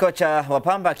ni kocha wa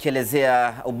Pamba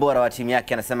akielezea ubora wa timu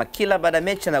yake. Anasema kila baada ya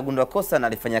mechi anagundua kosa na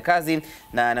alifanya kazi,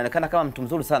 na anaonekana kama mtu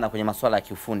mzuri sana kwenye masuala ya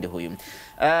kiufundi huyu.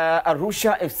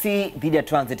 Arusha FC dhidi ya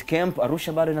Transit Camp.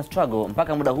 Arusha bado ina struggle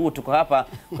mpaka muda huu tuko hapa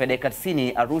kwa dakika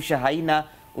 90. Arusha haina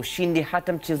ushindi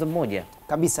hata mchezo mmoja.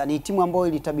 Kabisa ni timu ambayo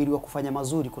ilitabiriwa kufanya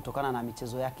mazuri kutokana na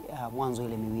michezo yake mwanzo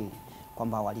ile miwili.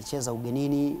 kwamba walicheza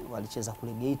ugenini, walicheza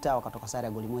kule Geita, wakatoka sare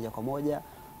ya goli 1-1,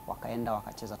 wakaenda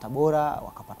wakacheza Tabora,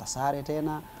 wakapata sare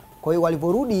tena. Kwa hiyo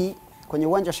walivyorudi kwenye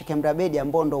uwanja wa Sheikh Amri Abeid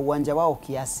ambao ndo uwanja wao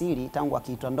kiasili tangu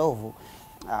akiitwa Ndovu,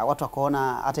 watu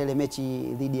wakaona hata ile mechi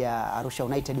dhidi ya Arusha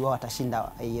United wao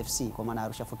watashinda AFC kwa maana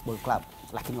Arusha Football Club,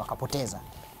 lakini wakapoteza.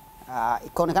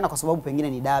 Ikaonekana kwa sababu pengine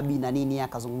ni dabi na nini,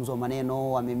 akazungumzwa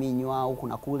maneno, wameminywa huku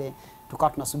na kule.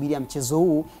 Tukawa tunasubiria mchezo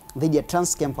huu dhidi ya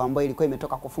Transcamp ambayo ilikuwa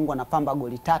imetoka kufungwa na Pamba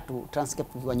goli 3,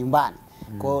 Transcamp ikiwa nyumbani.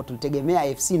 Kwa hiyo tulitegemea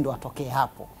AFC ndo atokee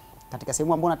hapo. Katika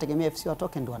sehemu ambayo nategemea AFC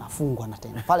watoke ndo wanafungwa na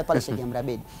tena pale Sheikh Amri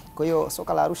Abeid. Kwa hiyo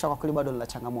soka la Arusha kwa kweli bado lina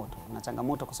changamoto. Na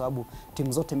changamoto kwa sababu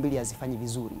timu zote mbili hazifanyi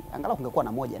vizuri. Angalau kungekuwa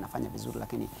na moja inafanya vizuri,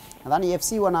 lakini nadhani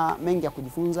AFC wana mengi ya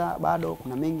kujifunza, bado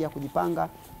kuna mengi ya kujipanga.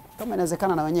 Kama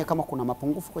inawezekana na wenyewe kama kuna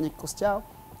mapungufu kwenye kikosi chao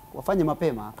wafanye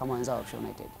mapema kama wenzao wa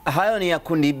United. Hayo ni ya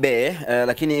kundi B,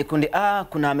 lakini kundi A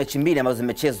kuna mechi mbili ambazo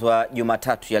zimechezwa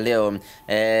Jumatatu ya leo.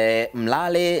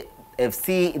 Mlale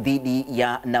FC dhidi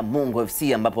ya Namungo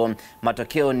FC ambapo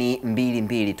matokeo ni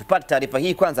 2-2. Tupate taarifa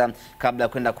hii kwanza kabla ya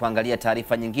kwenda kuangalia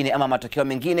taarifa nyingine ama matokeo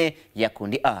mengine ya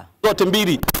kundi A. Zote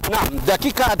mbili. Naam,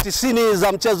 dakika 90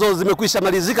 za mchezo zimekwisha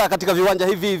malizika katika viwanja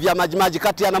hivi vya Majimaji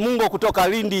kati ya Namungo kutoka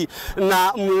Lindi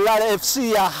na Mlale FC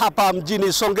ya hapa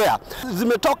mjini Songea.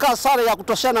 Zimetoka sare ya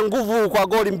kutoshana nguvu kwa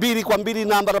goli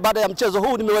 2-2, na baada ya mchezo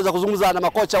huu nimeweza kuzungumza na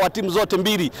makocha wa timu zote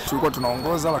mbili. Tulikuwa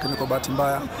tunaongoza, lakini kwa bahati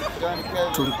mbaya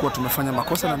tulikuwa tumefanya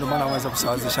makosa na ndio maana waweza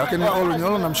kusawazisha. Lakini all in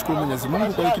all namshukuru Mwenyezi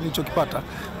Mungu kwa hiki nilichokipata.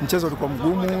 Mchezo ulikuwa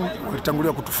mgumu,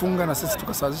 walitangulia kutufunga na sisi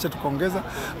tukasawazisha, tukaongeza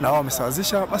na wao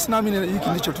wamesawazisha. Basi naamini hiki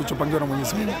ndicho tulichopangiwa na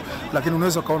Mwenyezi Mungu. Lakini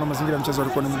unaweza kaona mazingira ya mchezo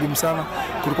ulikuwa ni mgumu sana.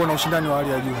 Kulikuwa na ushindani wa hali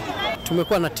ya juu.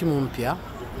 Tumekuwa na timu mpya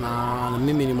na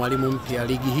mimi ni mwalimu mpya.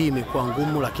 Ligi hii imekuwa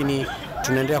ngumu, lakini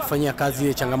tunaendelea kufanyia kazi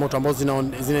ile changamoto ambazo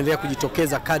zinaendelea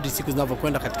kujitokeza kadri siku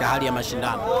zinavyokwenda katika hali ya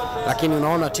mashindano. Lakini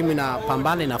unaona timu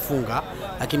inapambana, inafunga,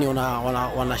 lakini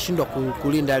wanashindwa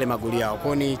kulinda yale magoli yao. Kwa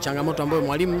hiyo ni changamoto ambayo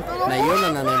mwalimu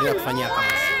naiona na anaendelea kufanyia kazi.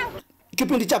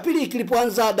 Kipindi cha pili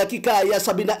kilipoanza dakika ya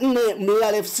 74,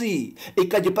 Mlale FC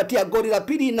ikajipatia goli la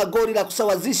pili na goli la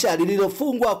kusawazisha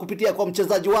lililofungwa kupitia kwa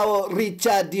mchezaji wao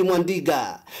Richard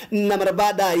Mwandiga. Na mara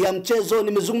baada ya mchezo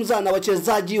nimezungumza na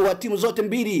wachezaji wa timu zote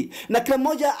mbili na kila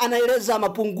mmoja anaeleza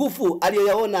mapungufu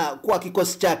aliyoyaona kwa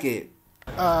kikosi chake.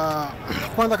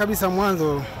 Kwanza kabisa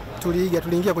mwanzo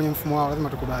tuliingia kwenye mfumo wao, lazima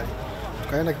tukubali.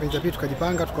 Tukaenda kipindi cha pili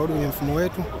tukajipanga, tukarudi kwenye mfumo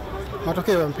wetu.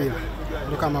 Matokeo ya mpira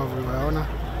ndio kama ulivyoona.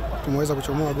 Tumeweza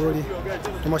kuchomoa goli,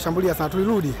 tumewashambulia sana,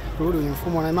 tulirudi kwenye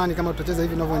mfumo na imani kama tutacheza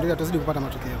hivi tunavyoendelea tutazidi kupata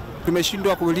matokeo.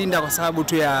 Tumeshindwa kulinda kwa sababu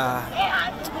tu ya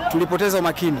tulipoteza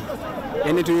umakini.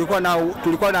 Yaani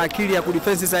tulikuwa na akili ya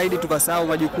kudefense zaidi, tukasahau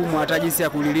majukumu hata jinsi ya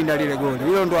kulilinda lile goli.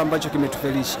 Hilo ndio ambacho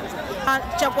kimetufelisha.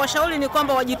 Cha kuwashauri ni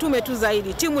kwamba wajitume tu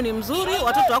zaidi. Timu ni mzuri,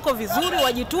 watoto wako vizuri,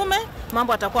 wajitume,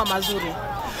 mambo yatakuwa mazuri.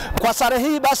 Kwa sare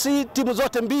hii basi timu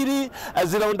zote mbili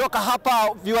zinaondoka hapa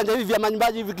viwanja hivi vya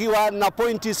Majimaji vikiwa na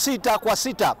pointi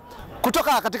 6-6.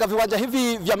 Kutoka katika viwanja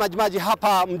hivi vya Majimaji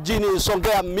hapa mjini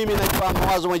Songea, mimi naitwa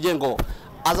Mawazo Majengo,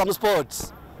 Azam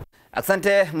Sports.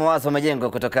 Asante Mawazo Majengo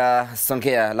kutoka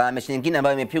Songea. La mechi nyingine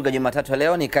ambayo imepigwa Jumatatu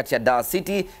leo ni kati ya Dar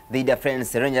City dhidi ya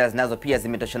Friends Rangers, nazo pia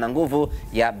zimetoshana nguvu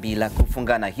ya bila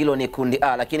kufungana. Hilo ni kundi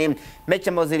A, lakini mechi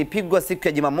ambazo zilipigwa siku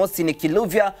ya Jumamosi ni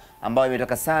Kiluvya ambayo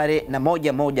imetoka sare na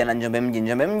 1-1 na Njombe Mji.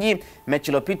 Njombe Mji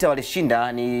mechi iliyopita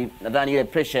walishinda, ni nadhani ile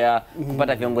pressure ya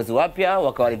kupata viongozi wapya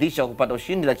wakawaridhisha kupata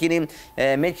ushindi, lakini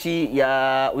mechi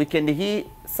ya weekend hii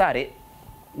sare.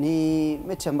 Ni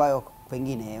mechi ambayo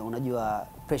pengine unajua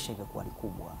pressure ilikuwa ni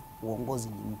kubwa. Uongozi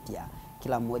ni mpya,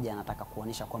 kila mmoja anataka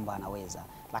kuonesha kwamba anaweza,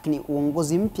 lakini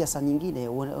uongozi mpya saa nyingine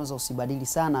unaweza usibadili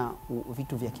sana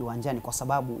vitu vya kiwanjani kwa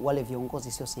sababu wale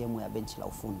viongozi sio sehemu ya benchi la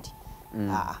ufundi.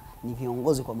 Ni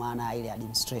viongozi kwa maana ile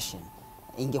administration.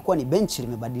 Ingekuwa ni benchi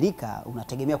limebadilika,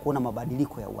 unategemea kuona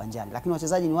mabadiliko ya uwanjani, lakini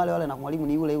wachezaji ni wale wale na mwalimu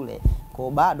ni yule yule.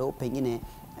 Kwa bado pengine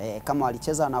kama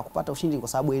walicheza na kupata ushindi kwa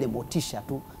sababu ile motisha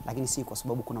tu, lakini si kwa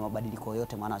sababu kuna mabadiliko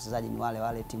yote, maana wachezaji ni wale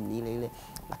wale, timu ni ile ile,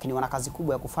 lakini wana kazi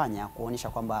kubwa ya kufanya kuonyesha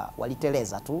kwamba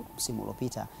waliteleza tu msimu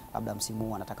uliopita, labda msimu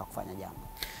huu wanataka kufanya jambo.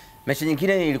 Mechi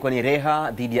nyingine ilikuwa ni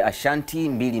Reha dhidi ya Ashanti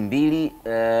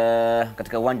 2-2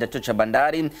 katika uwanja cha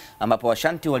Bandari ambapo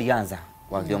Ashanti walianza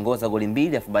wakiongoza goli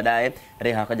 2 afu baadaye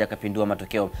Reha akaja akapindua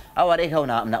matokeo. Hawa Reha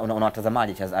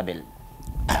unawatazamaje Charles Abel?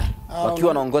 Wakiwa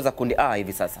wanaongoza kundi A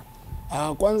hivi sasa.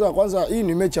 Kwanza hii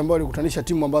ni mechi ambayo ilikutanisha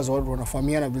timu ambazo watu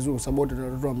wanafahamiana vizuri sababu wote ni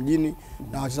watoto wa mjini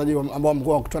na wachezaji ambao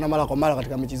wamekuwa wakutana mara kwa mara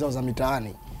katika mechi zao za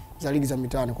mitaani, za ligi za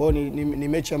mitaani. Kwa hiyo ni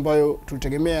mechi ambayo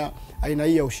tulitegemea aina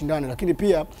hii ya ushindani, lakini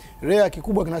pia Reha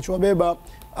kikubwa kinachowabeba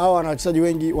hawa na wachezaji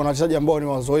wengi, wana wachezaji ambao ni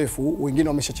wazoefu, wengine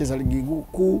wameshacheza ligi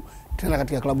kuu tena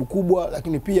katika klabu kubwa,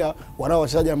 lakini pia wanao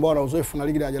wachezaji ambao wana uzoefu na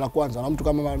ligi daraja la kwanza, na mtu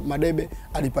kama Madebe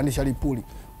alipandisha Lipuli,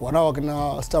 wanao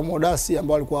kina Stamodasi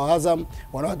ambao walikuwa Azam,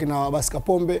 wanao kina Basika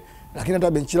Pombe, lakini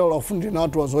hata benchi lao la ufundi na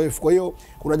watu wazoefu. Kwa hiyo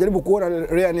unajaribu kuona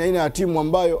Rea ni aina ya timu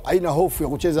ambayo haina hofu ya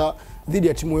kucheza dhidi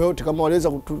ya timu yoyote. Kama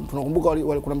waliweza, tunakumbuka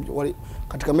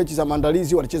katika mechi za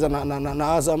maandalizi walicheza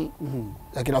na Azam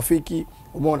ya kirafiki,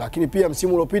 umeona. Lakini pia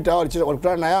msimu uliopita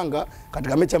walikutana na Yanga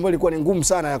katika mechi ambayo ilikuwa ni ngumu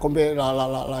sana ya kombe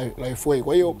la FA.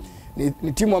 Kwa hiyo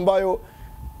ni timu ambayo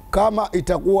kama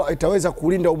itaweza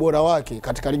kulinda ubora wake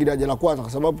katika ligi daraja la kwanza,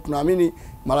 kwa sababu tunaamini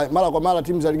mara kwa mara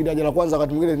timu za ligi daraja la kwanza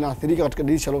wakati mwingine zinaathirika katika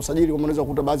dirisha la usajili, kwa unaweza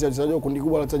kukuta baadhi ya wachezaji kundi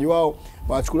kubwa la wachezaji wao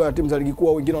wanachukuliwa timu za ligi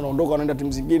kuu, wengine wanaondoka wanaenda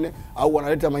timu zingine au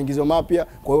wanaleta maingizo mapya,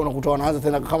 kwa hiyo unakuta wanaanza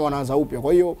tena kama wanaanza upya.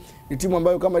 Kwa hiyo ni timu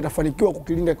ambayo kama itafanikiwa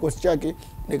kukilinda kikosi chake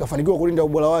na ikafanikiwa kulinda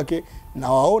ubora wake,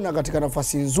 na waona katika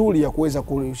nafasi nzuri ya kuweza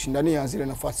kushindania zile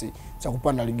nafasi za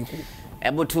kupanda ligi kuu.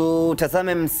 Hebu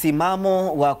tutazame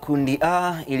msimamo wa kundi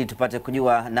A ili tupate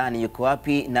kujua nani yuko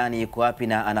wapi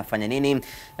na anafanya nini.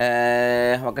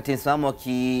 Wakati msimamo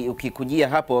ukikujia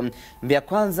hapo, Mbeya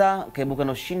Kwanza kaibuka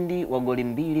na ushindi wa goli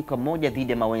 2-1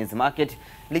 dhidi ya Mawenzi Market,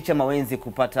 licha Mawenzi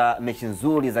kupata mechi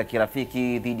nzuri za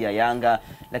kirafiki dhidi ya Yanga,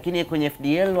 lakini kwenye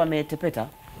FDL wametepeta.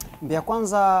 Mbeya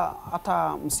Kwanza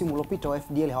hata msimu uliopita wa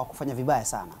FDL hawakufanya vibaya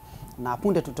sana, na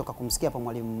punde tutoka kumsikia hapa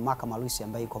mwalimu Maka Malusi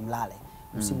ambaye yuko Mlale.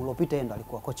 Msimu uliopita yeye ndo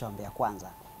alikuwa kocha wa Mbeya Kwanza,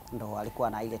 ndo alikuwa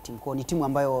na ile timu. Kwa ni timu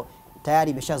ambayo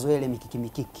tayari imeshazoea ile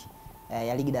mikiki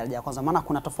ya ligi daraja la kwanza, maana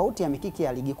kuna tofauti ya mikiki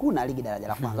ya ligi kuu na ligi daraja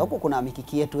la kwanza. Huko kuna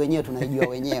mikiki yetu wenyewe tunaijua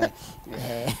wenyewe.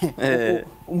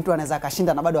 Mtu anaweza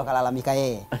akashinda na bado akalalamika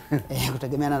yeye,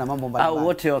 kutegemeana na mambo mbalimbali. Au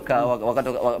wote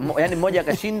yani mmoja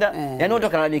akashinda, yani wote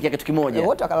wakalalamikia kitu kimoja.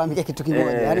 Wote wakalalamikia kitu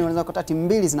kimoja. Yani unaweza kukuta timu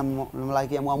mbili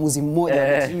zinamlalamikia muamuzi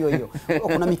mmoja hiyo.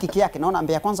 Kuna mikiki yake. Naona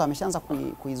Mbeya Kwanza wameshaanza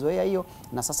kuizoea hiyo,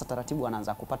 na sasa taratibu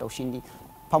wanaanza kupata ushindi.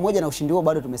 Pamoja na ushindi huo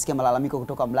bado tumesikia malalamiko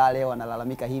kutoka Mlale,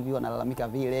 wanalalamika hivi, wanalalamika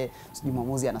vile, sijui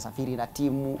muamuzi anasafiri na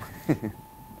timu.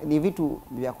 Ni vitu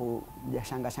vya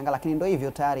shanga, lakini ndio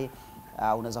hivyo tayari.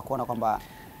 Unaweza kuona kwamba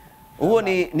huo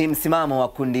ni msimamo wa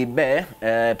kundi B.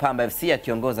 Pamba FC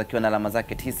akiongoza akiwa na alama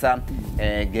zake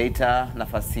 9, Geita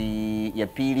nafasi ya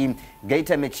pili.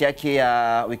 Geita mechi yake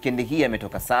ya weekend hii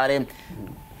ametoka sare.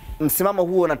 Msimamo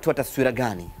huo unatoa taswira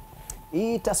gani?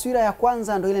 Hii taswira ya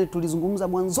kwanza ndio ile tulizungumza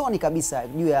mwanzoni kabisa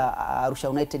juu ya Arusha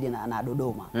United na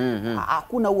Dodoma.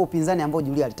 Hakuna huo upinzani ambao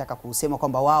Julia alitaka kusema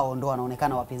kwamba wao ndio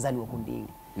wanaonekana wapinzani wa kundi hili.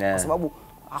 Kwa sababu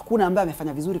hakuna ambaye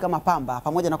amefanya vizuri kama Pamba,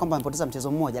 pamoja na kwamba amepoteza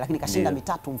mchezo mmoja, lakini kashinda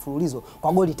mitatu mfululizo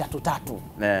kwa goli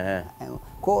 3-3.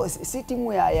 Kwa si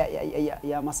timu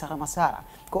ya masara.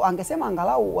 Kwa angesema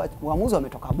angalau waamuzi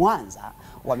wametoka Mwanza,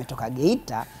 wametoka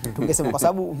Geita, tungesema, kwa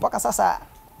sababu mpaka sasa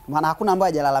maana hakuna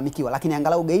ambaye hajalalamikiwa, lakini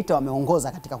angalau Geita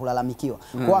wameongoza katika kulalamikiwa.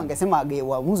 Kwa angesema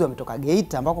waamuzi wametoka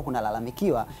Geita ambako kuna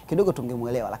lalamikiwa, kidogo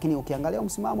tungemuelewa. Lakini ukiangalia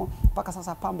msimamo mpaka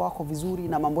sasa Pamba wako vizuri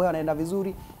na mambo yao yanaenda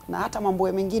vizuri, na hata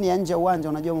mambo mengine ya nje ya uwanja,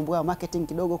 unajua mambo ya marketing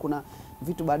kidogo kuna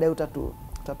vitu baadaye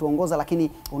utatuongoza,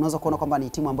 lakini unaweza kuona kwamba ni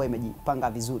timu ambayo imejipanga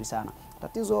vizuri sana.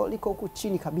 Tatizo liko huku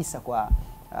chini kabisa kwa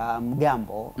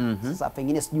Mgambo. Sasa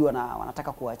pengine sijui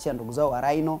wanataka kuachia ndugu zao wa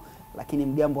Rhino, lakini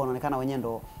Mgambo wanaonekana wenyewe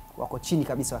ndo wako chini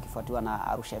kabisa, wakifuatiwa na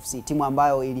Arusha FC, timu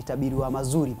ambayo ilitabiriwa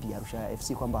mazuri pia Arusha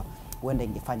FC kwamba huenda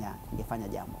ingefanya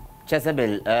jambo.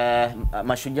 Chazabel,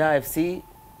 Mashujaa FC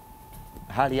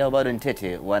hali yao bado ni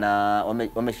tete,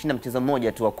 wameshinda mchezo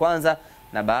mmoja tu wa kwanza,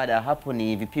 na baada ya hapo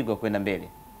ni vipigo kwenda mbele.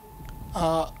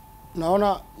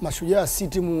 Naona Mashujaa si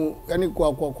timu, yani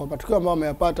kwa matokeo ambayo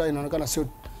wameyapata inaonekana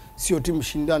sio timu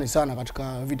shindani sana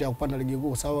katika vita ya kupanda ligi kuu,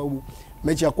 kwa sababu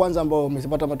mechi ya kwanza ambayo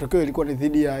wamepata matokeo ilikuwa ni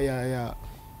dhidi ya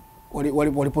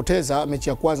walipoteza mechi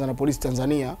ya kwanza na Polisi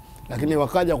Tanzania, lakini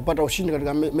wakaja kupata ushindi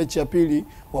katika mechi ya pili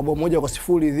wa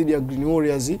 1-0 dhidi ya Green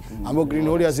Warriors, ambao Green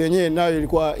Warriors yenyewe nayo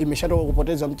ilikuwa imeshatoka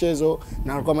kupoteza mchezo,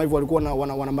 na kama hivyo walikuwa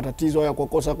wana matatizo ya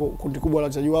kukosa kundi kubwa la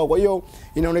wachezaji wao. Kwa hiyo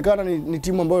inaonekana ni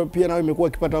timu ambayo pia nayo imekuwa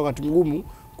ikipata wakati mgumu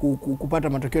kupata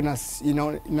matokeo,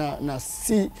 na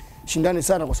si shindani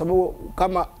sana, kwa sababu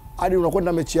kama hadi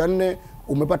unakwenda mechi ya 4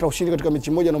 umepata ushindi katika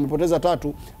mechi moja na umepoteza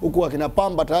 3, huku akina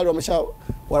Pamba tayari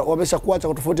wamesha kuacha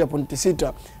kwa tofauti ya pointi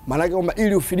 6. Maana yake kwamba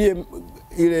ili ufidie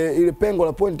ile pengo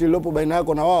la pointi lililopo baina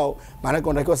yako na wao, maana yake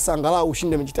unatakiwa sasa angalau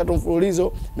ushinde mechi 3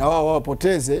 mfululizo na wao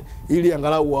wapoteze, ili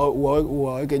angalau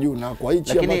waweke juu. Na kwa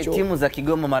hichi ambacho, lakini timu za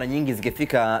Kigoma mara nyingi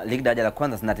zikifika ligi daraja la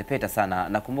kwanza zinatepeta sana.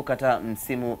 Nakumbuka hata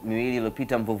msimu miwili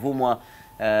iliyopita Mvuvumwa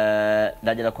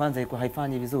daraja la kwanza ilikuwa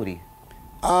haifanyi vizuri.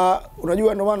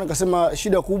 Unajua ndio maana nikasema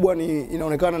shida kubwa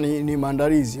inaonekana ni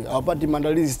maandalizi. Hawapati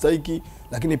maandalizi stahiki,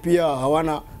 lakini pia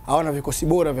hawana vikosi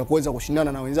bora vya kuweza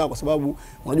kushindana na wenzao, kwa sababu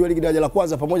unajua ligi daraja la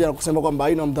kwanza pamoja na kusema kwamba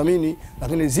haina mdhamini,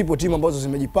 lakini zipo timu ambazo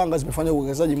zimejipanga, zimefanya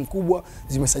uwekezaji mkubwa,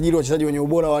 zimesajili wachezaji wenye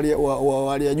ubora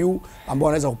wa hali ya juu ambao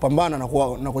wanaweza kupambana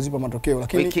na kuzipa matokeo.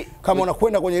 Lakini kama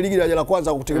unakwenda kwenye ligi daraja la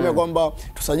kwanza kutegemea kwamba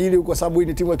tusajili kwa sababu hii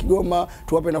ni timu ya Kigoma,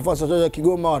 tuwape nafasi wachezaji wa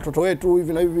Kigoma, watoto wetu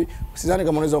hivi na hivi, sidhani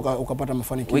kama unaweza ukapata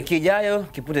mafanikio. Wiki ijayo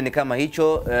kipute ni kama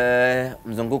hicho,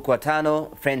 mzunguko wa 5,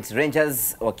 Friends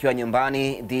Rangers wakiwa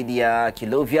nyumbani dhidi ya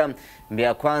Kiluvya.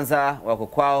 Mbia kwanza wako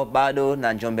kwao bado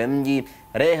na Njombe Mji.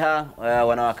 Reha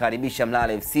wanawakaribisha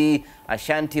Mlale FC,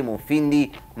 Ashanti,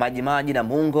 Mufindi, Majimaji na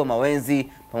Mungo, Mawenzi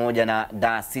pamoja na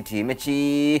Dar City.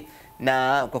 Mechi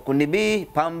na kwa kundi B,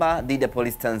 Pamba dhidi ya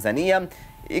Polisi Tanzania.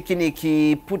 Hiki ni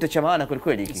kipute cha maana kweli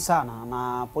kweli hiki. Sana,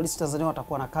 na Polisi Tanzania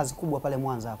watakuwa na kazi kubwa pale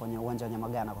Mwanza kwenye uwanja wa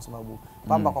Nyamagana, kwa sababu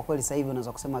Pamba kwa kweli sasa hivi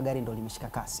unaweza kusema gari ndio limeshika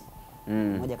kasi.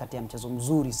 Moja kati ya mchezo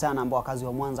mzuri sana ambao wakazi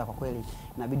wa Mwanza kwa kweli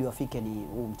inabidi wafike, ni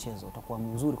huu mchezo utakuwa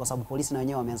mzuri kwa sababu Polisi na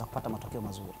wenyewe wameanza kupata matokeo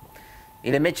mazuri.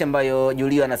 Ile mechi ambayo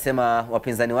Julio anasema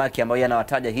wapinzani wake ambao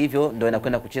yanawataja hivyo ndio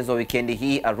inakwenda kuchezwa weekend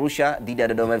hii Arusha dhidi ya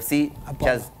Dodoma FC.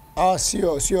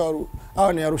 Sio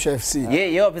ni Arusha FC.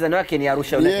 Yeye wapinzani wake ni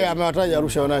Arusha United. Yeye amewataja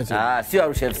Arusha United. Sio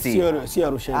Arusha FC. Sio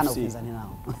Arusha FC. Ana upinzani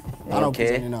nao. Ana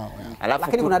upinzani nao. Alafu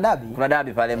lakini kuna dabi. Kuna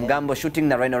dabi pale Mgambo Shooting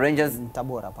na Rhino Rangers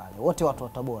Tabora pale. Wote watu wa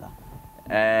Tabora.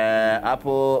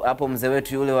 Hapo mzee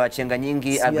wetu yule wa chenga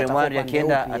nyingi Abremwari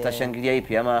akienda atashangilia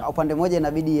ipi ama upande mmoja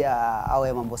inabidi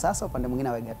awe Mambo Sasa, upande mwingine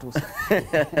awe Gatuso.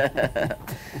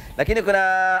 Lakini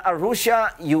kuna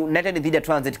Arusha United dhidi ya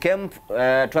Transit Camp.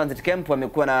 Transit Camp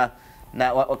wamekuwa na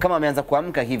kama wameanza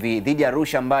kuamka hivi dhidi ya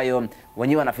Arusha ambayo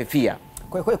wenyewe wanafifia.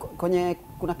 Kwenye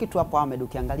kuna kitu hapo Ahmed,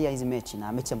 ukiangalia hizi mechi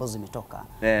na mechi ambazo zimetoka,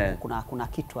 kuna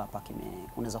kitu hapa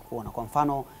unaweza kuona. Kwa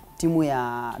mfano timu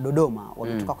ya Dodoma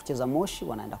wametoka kucheza Moshi,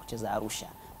 wanaenda kucheza Arusha.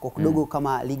 Kwa kidogo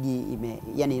kama ligi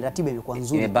yani ratiba imekuwa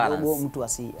nzuri kidogo, mtu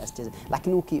asicheze.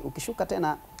 Lakini ukishuka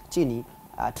tena chini,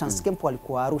 Transcamp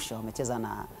walikuwa Arusha wamecheza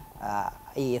na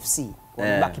AFC,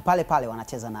 wamebaki pale pale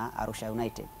wanacheza na Arusha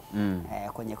United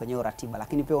kwenye ratiba.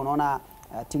 Lakini pia unaona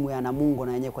timu ya Namungo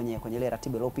na yenyewe kwenye ile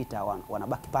ratiba iliyopita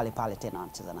wanabaki pale pale tena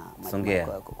wanacheza na Songea.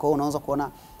 Kwa hiyo unaweza kuona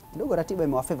kidogo ratiba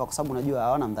imewafeva kwa sababu unajua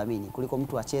hawana mdhamini, kuliko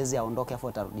mtu acheze aondoke afu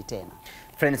atarudi tena.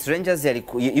 Friends Rangers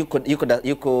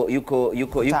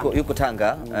yuko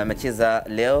Tanga, amecheza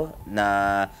leo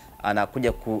na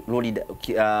anakuja kurudi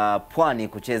Pwani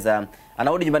kucheza,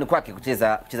 anarudi nyumbani kwake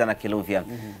kucheza na Kiluvya.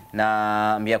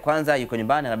 Na Mbia kwanza yuko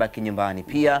nyumbani, anabaki nyumbani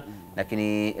pia.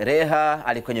 Lakini Reha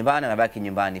alikuwa nyumbani, anabaki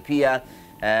nyumbani pia.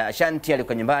 Ashanti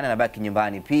alikuwa nyumbani, anabaki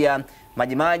nyumbani pia.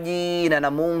 Majimaji na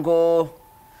Namungo,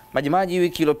 Majimaji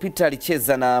wiki iliyopita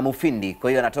alicheza na Mufindi, kwa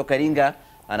hiyo anatoka Iringa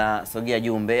anasogea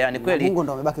juu Mbeya. Ni kweli Namungo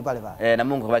ndo amebaki pale pale.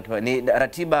 Namungo amebaki pale. Ni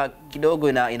ratiba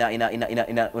kidogo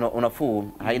unafuu,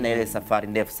 haina ile safari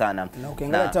ndefu sana. Na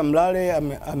ukiangalia hata Mlale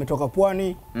ametoka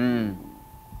Pwani.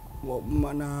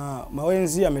 Na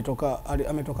Mawenzi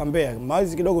ametoka Mbeya.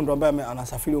 Mawenzi kidogo ndo ambaye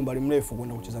anasafiri umbali mrefu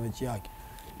kwenda kucheza mechi yake.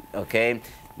 Okay.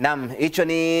 Naam, hicho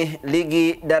ni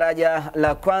ligi daraja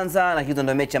la kwanza na hizo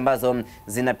ndio mechi ambazo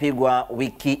zinapigwa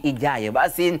wiki ijayo.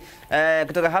 Basi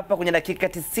kutoka hapa kwenye dakika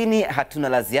 90 hatuna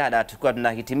la ziada, tukua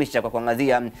tunahitimisha kwa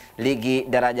kuangazia ligi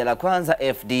daraja la kwanza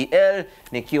FDL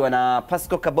nikiwa na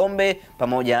Pasco Kabombe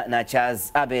pamoja na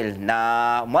Charles Abel,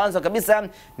 na mwanzo kabisa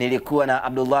nilikuwa na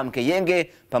Abdullah Mkeyenge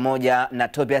pamoja na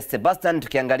Tobias Sebastian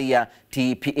tukiangalia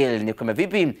TPL. Ni kama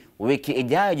vipi wiki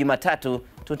ijayo Jumatatu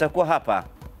tutakuwa hapa.